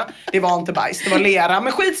nakna. Det var inte bajs, det var lera.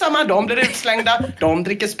 Men skitsamma, de blir utslängda. De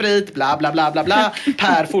dricker sprit, bla bla bla bla bla.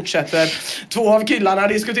 Per fortsätter. 2 av killarna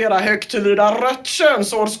diskuterar högt huruvida rött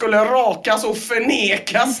könshår skulle rakas och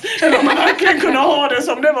förnekas. Eller om man verkligen kunde ha det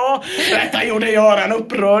som det var. Detta gjorde Göran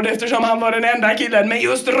upprörd eftersom han var den enda killen med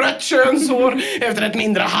just rött könshår. Efter ett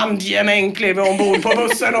mindre handgemäng klev vi ombord på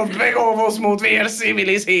bussen och begav oss mot mer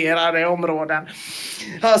civiliserade områden.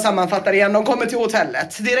 Jag sammanfattar igen, de kommer till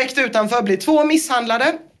hotellet. Direkt utanför blir 2 misshandlade.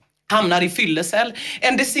 Hamnar i fyllecell.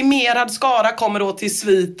 En decimerad skara kommer då till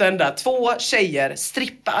sviten där 2 tjejer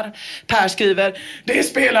strippar. Per skriver: det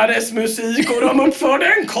spelades musik och de uppförde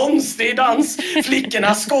en konstig dans.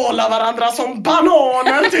 Flickorna skålar varandra som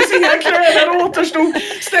bananer tills inga kläder återstod.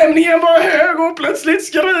 Stämningen var hög och plötsligt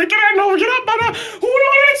skriker en av grabbarna: hon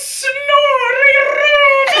har ett snöre i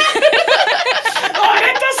röven! Ja,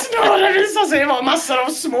 detta snöre visar sig vara massor av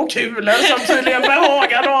små kulor som tydligen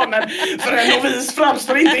behagar damen. För en novis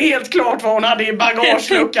framstår inte helt klart vad hon hade i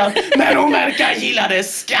bagageluckan, men hon verkar gilla det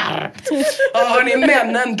skarpt. Ja, hörni,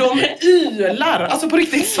 männen, de ylar, alltså på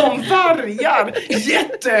riktigt som vargar.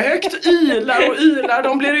 Jättehögt ylar och ylar,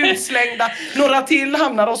 de blir utslängda. Några till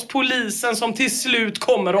hamnar hos polisen som till slut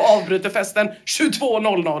kommer och avbryter festen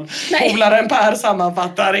 22:00. Polaren Per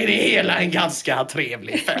sammanfattar i det hela en ganska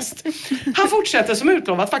trevlig fest. Han fortsätter som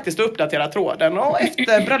utlovat faktiskt att uppdatera tråden och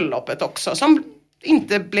efter bröllopet också, som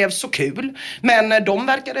inte blev så kul. Men de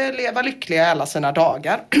verkade leva lyckliga alla sina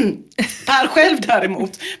dagar. Per själv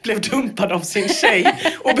däremot blev dumpad av sin tjej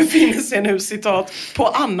och befinner sig nu, citat, på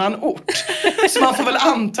annan ort. Så man får väl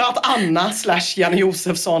anta att Anna/Janne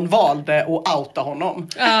Josefsson valde att outa honom.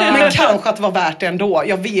 Men kanske att det var värt det ändå.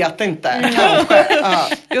 Jag vet inte. Kanske.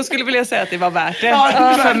 Jag skulle vilja säga att det var värt det.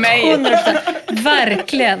 För mig. 100%.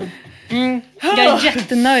 Verkligen. Jag är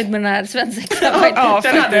jättenöjd med den här svensexan. Ja,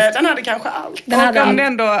 den hade kanske allt.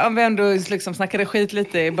 Om vi ändå liksom snackade skit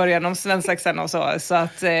lite i början om svensexan och så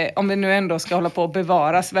att om vi nu ändå ska hålla på att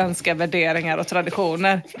bevara svenska värderingar och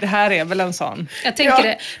traditioner, det här är väl en sån. Jag tänker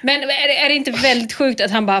det. Men är det inte väldigt sjukt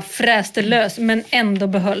att han bara fräste lös men ändå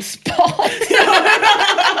behöll spat?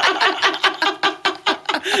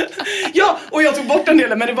 Ja, och jag tog bort en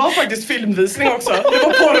del, men det var faktiskt filmvisning också. Det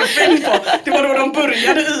var porrfilm på. Det var då de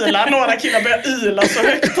började yla. Några killar började yla så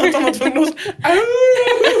högt att de var tvungna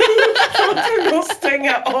att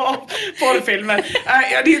stänga av porrfilmen.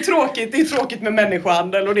 Det är tråkigt med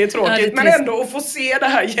människohandel och det är tråkigt. Ja, det är men ändå att få se det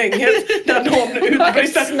här gänget där någon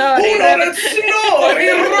utbrister: hon har ett snör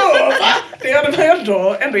i röva! Det hade man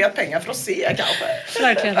ändå gett pengar för att se kanske.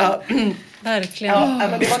 Verkligen. Verkligen. Ja,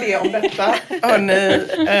 men det var det om detta.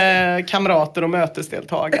 Hörni, kamrater och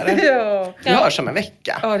mötesdeltagare. Vi hörs om en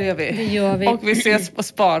vecka. Ja, det gör vi. Det gör vi. Och vi ses på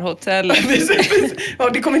Sparhotell. Ja,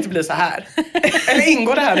 det kommer inte bli så här. Eller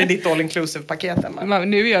ingår det här i ditt all-inclusive-paket, Emma?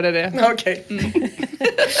 Nu gör det. Okej.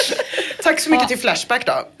 Tack Tack så mycket till Flashback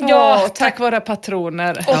då. Ja, tack våra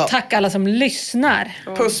patroner. Och tack alla som lyssnar.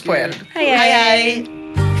 Puss på er. Hej, hej. Hej.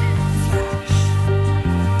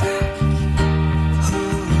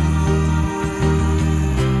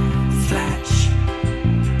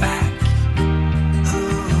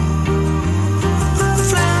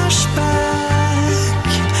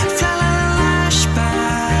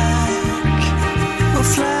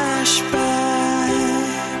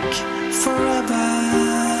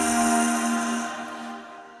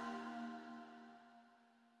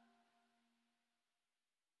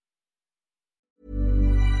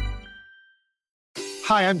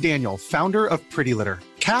 Hi, I'm Daniel, founder of Pretty Litter.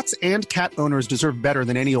 Cats and cat owners deserve better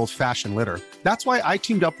than any old-fashioned litter. That's why I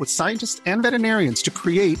teamed up with scientists and veterinarians to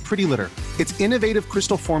create Pretty Litter. Its innovative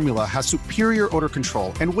crystal formula has superior odor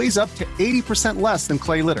control and weighs up to 80% less than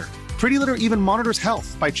clay litter. Pretty Litter even monitors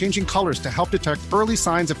health by changing colors to help detect early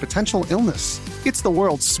signs of potential illness. It's the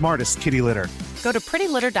world's smartest kitty litter. Go to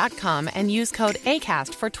prettylitter.com and use code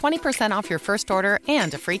ACAST for 20% off your first order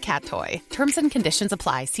and a free cat toy. Terms and conditions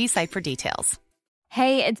apply. See site for details.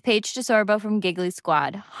 Hey, it's Paige DeSorbo from Giggly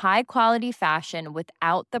Squad. High quality fashion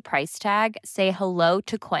without the price tag. Say hello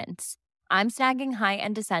to Quince. I'm snagging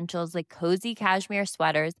high-end essentials like cozy cashmere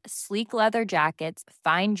sweaters, sleek leather jackets,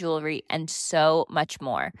 fine jewelry, and so much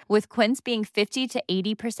more. With Quince being 50 to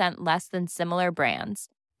 80% less than similar brands.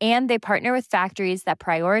 And they partner with factories that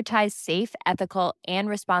prioritize safe, ethical, and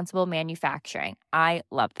responsible manufacturing. I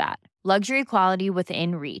love that. Luxury quality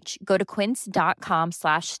within reach. Go to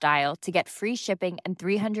quince.com/style to get free shipping and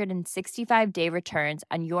 365-day returns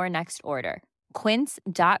on your next order.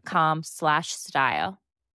 Quince.com/style.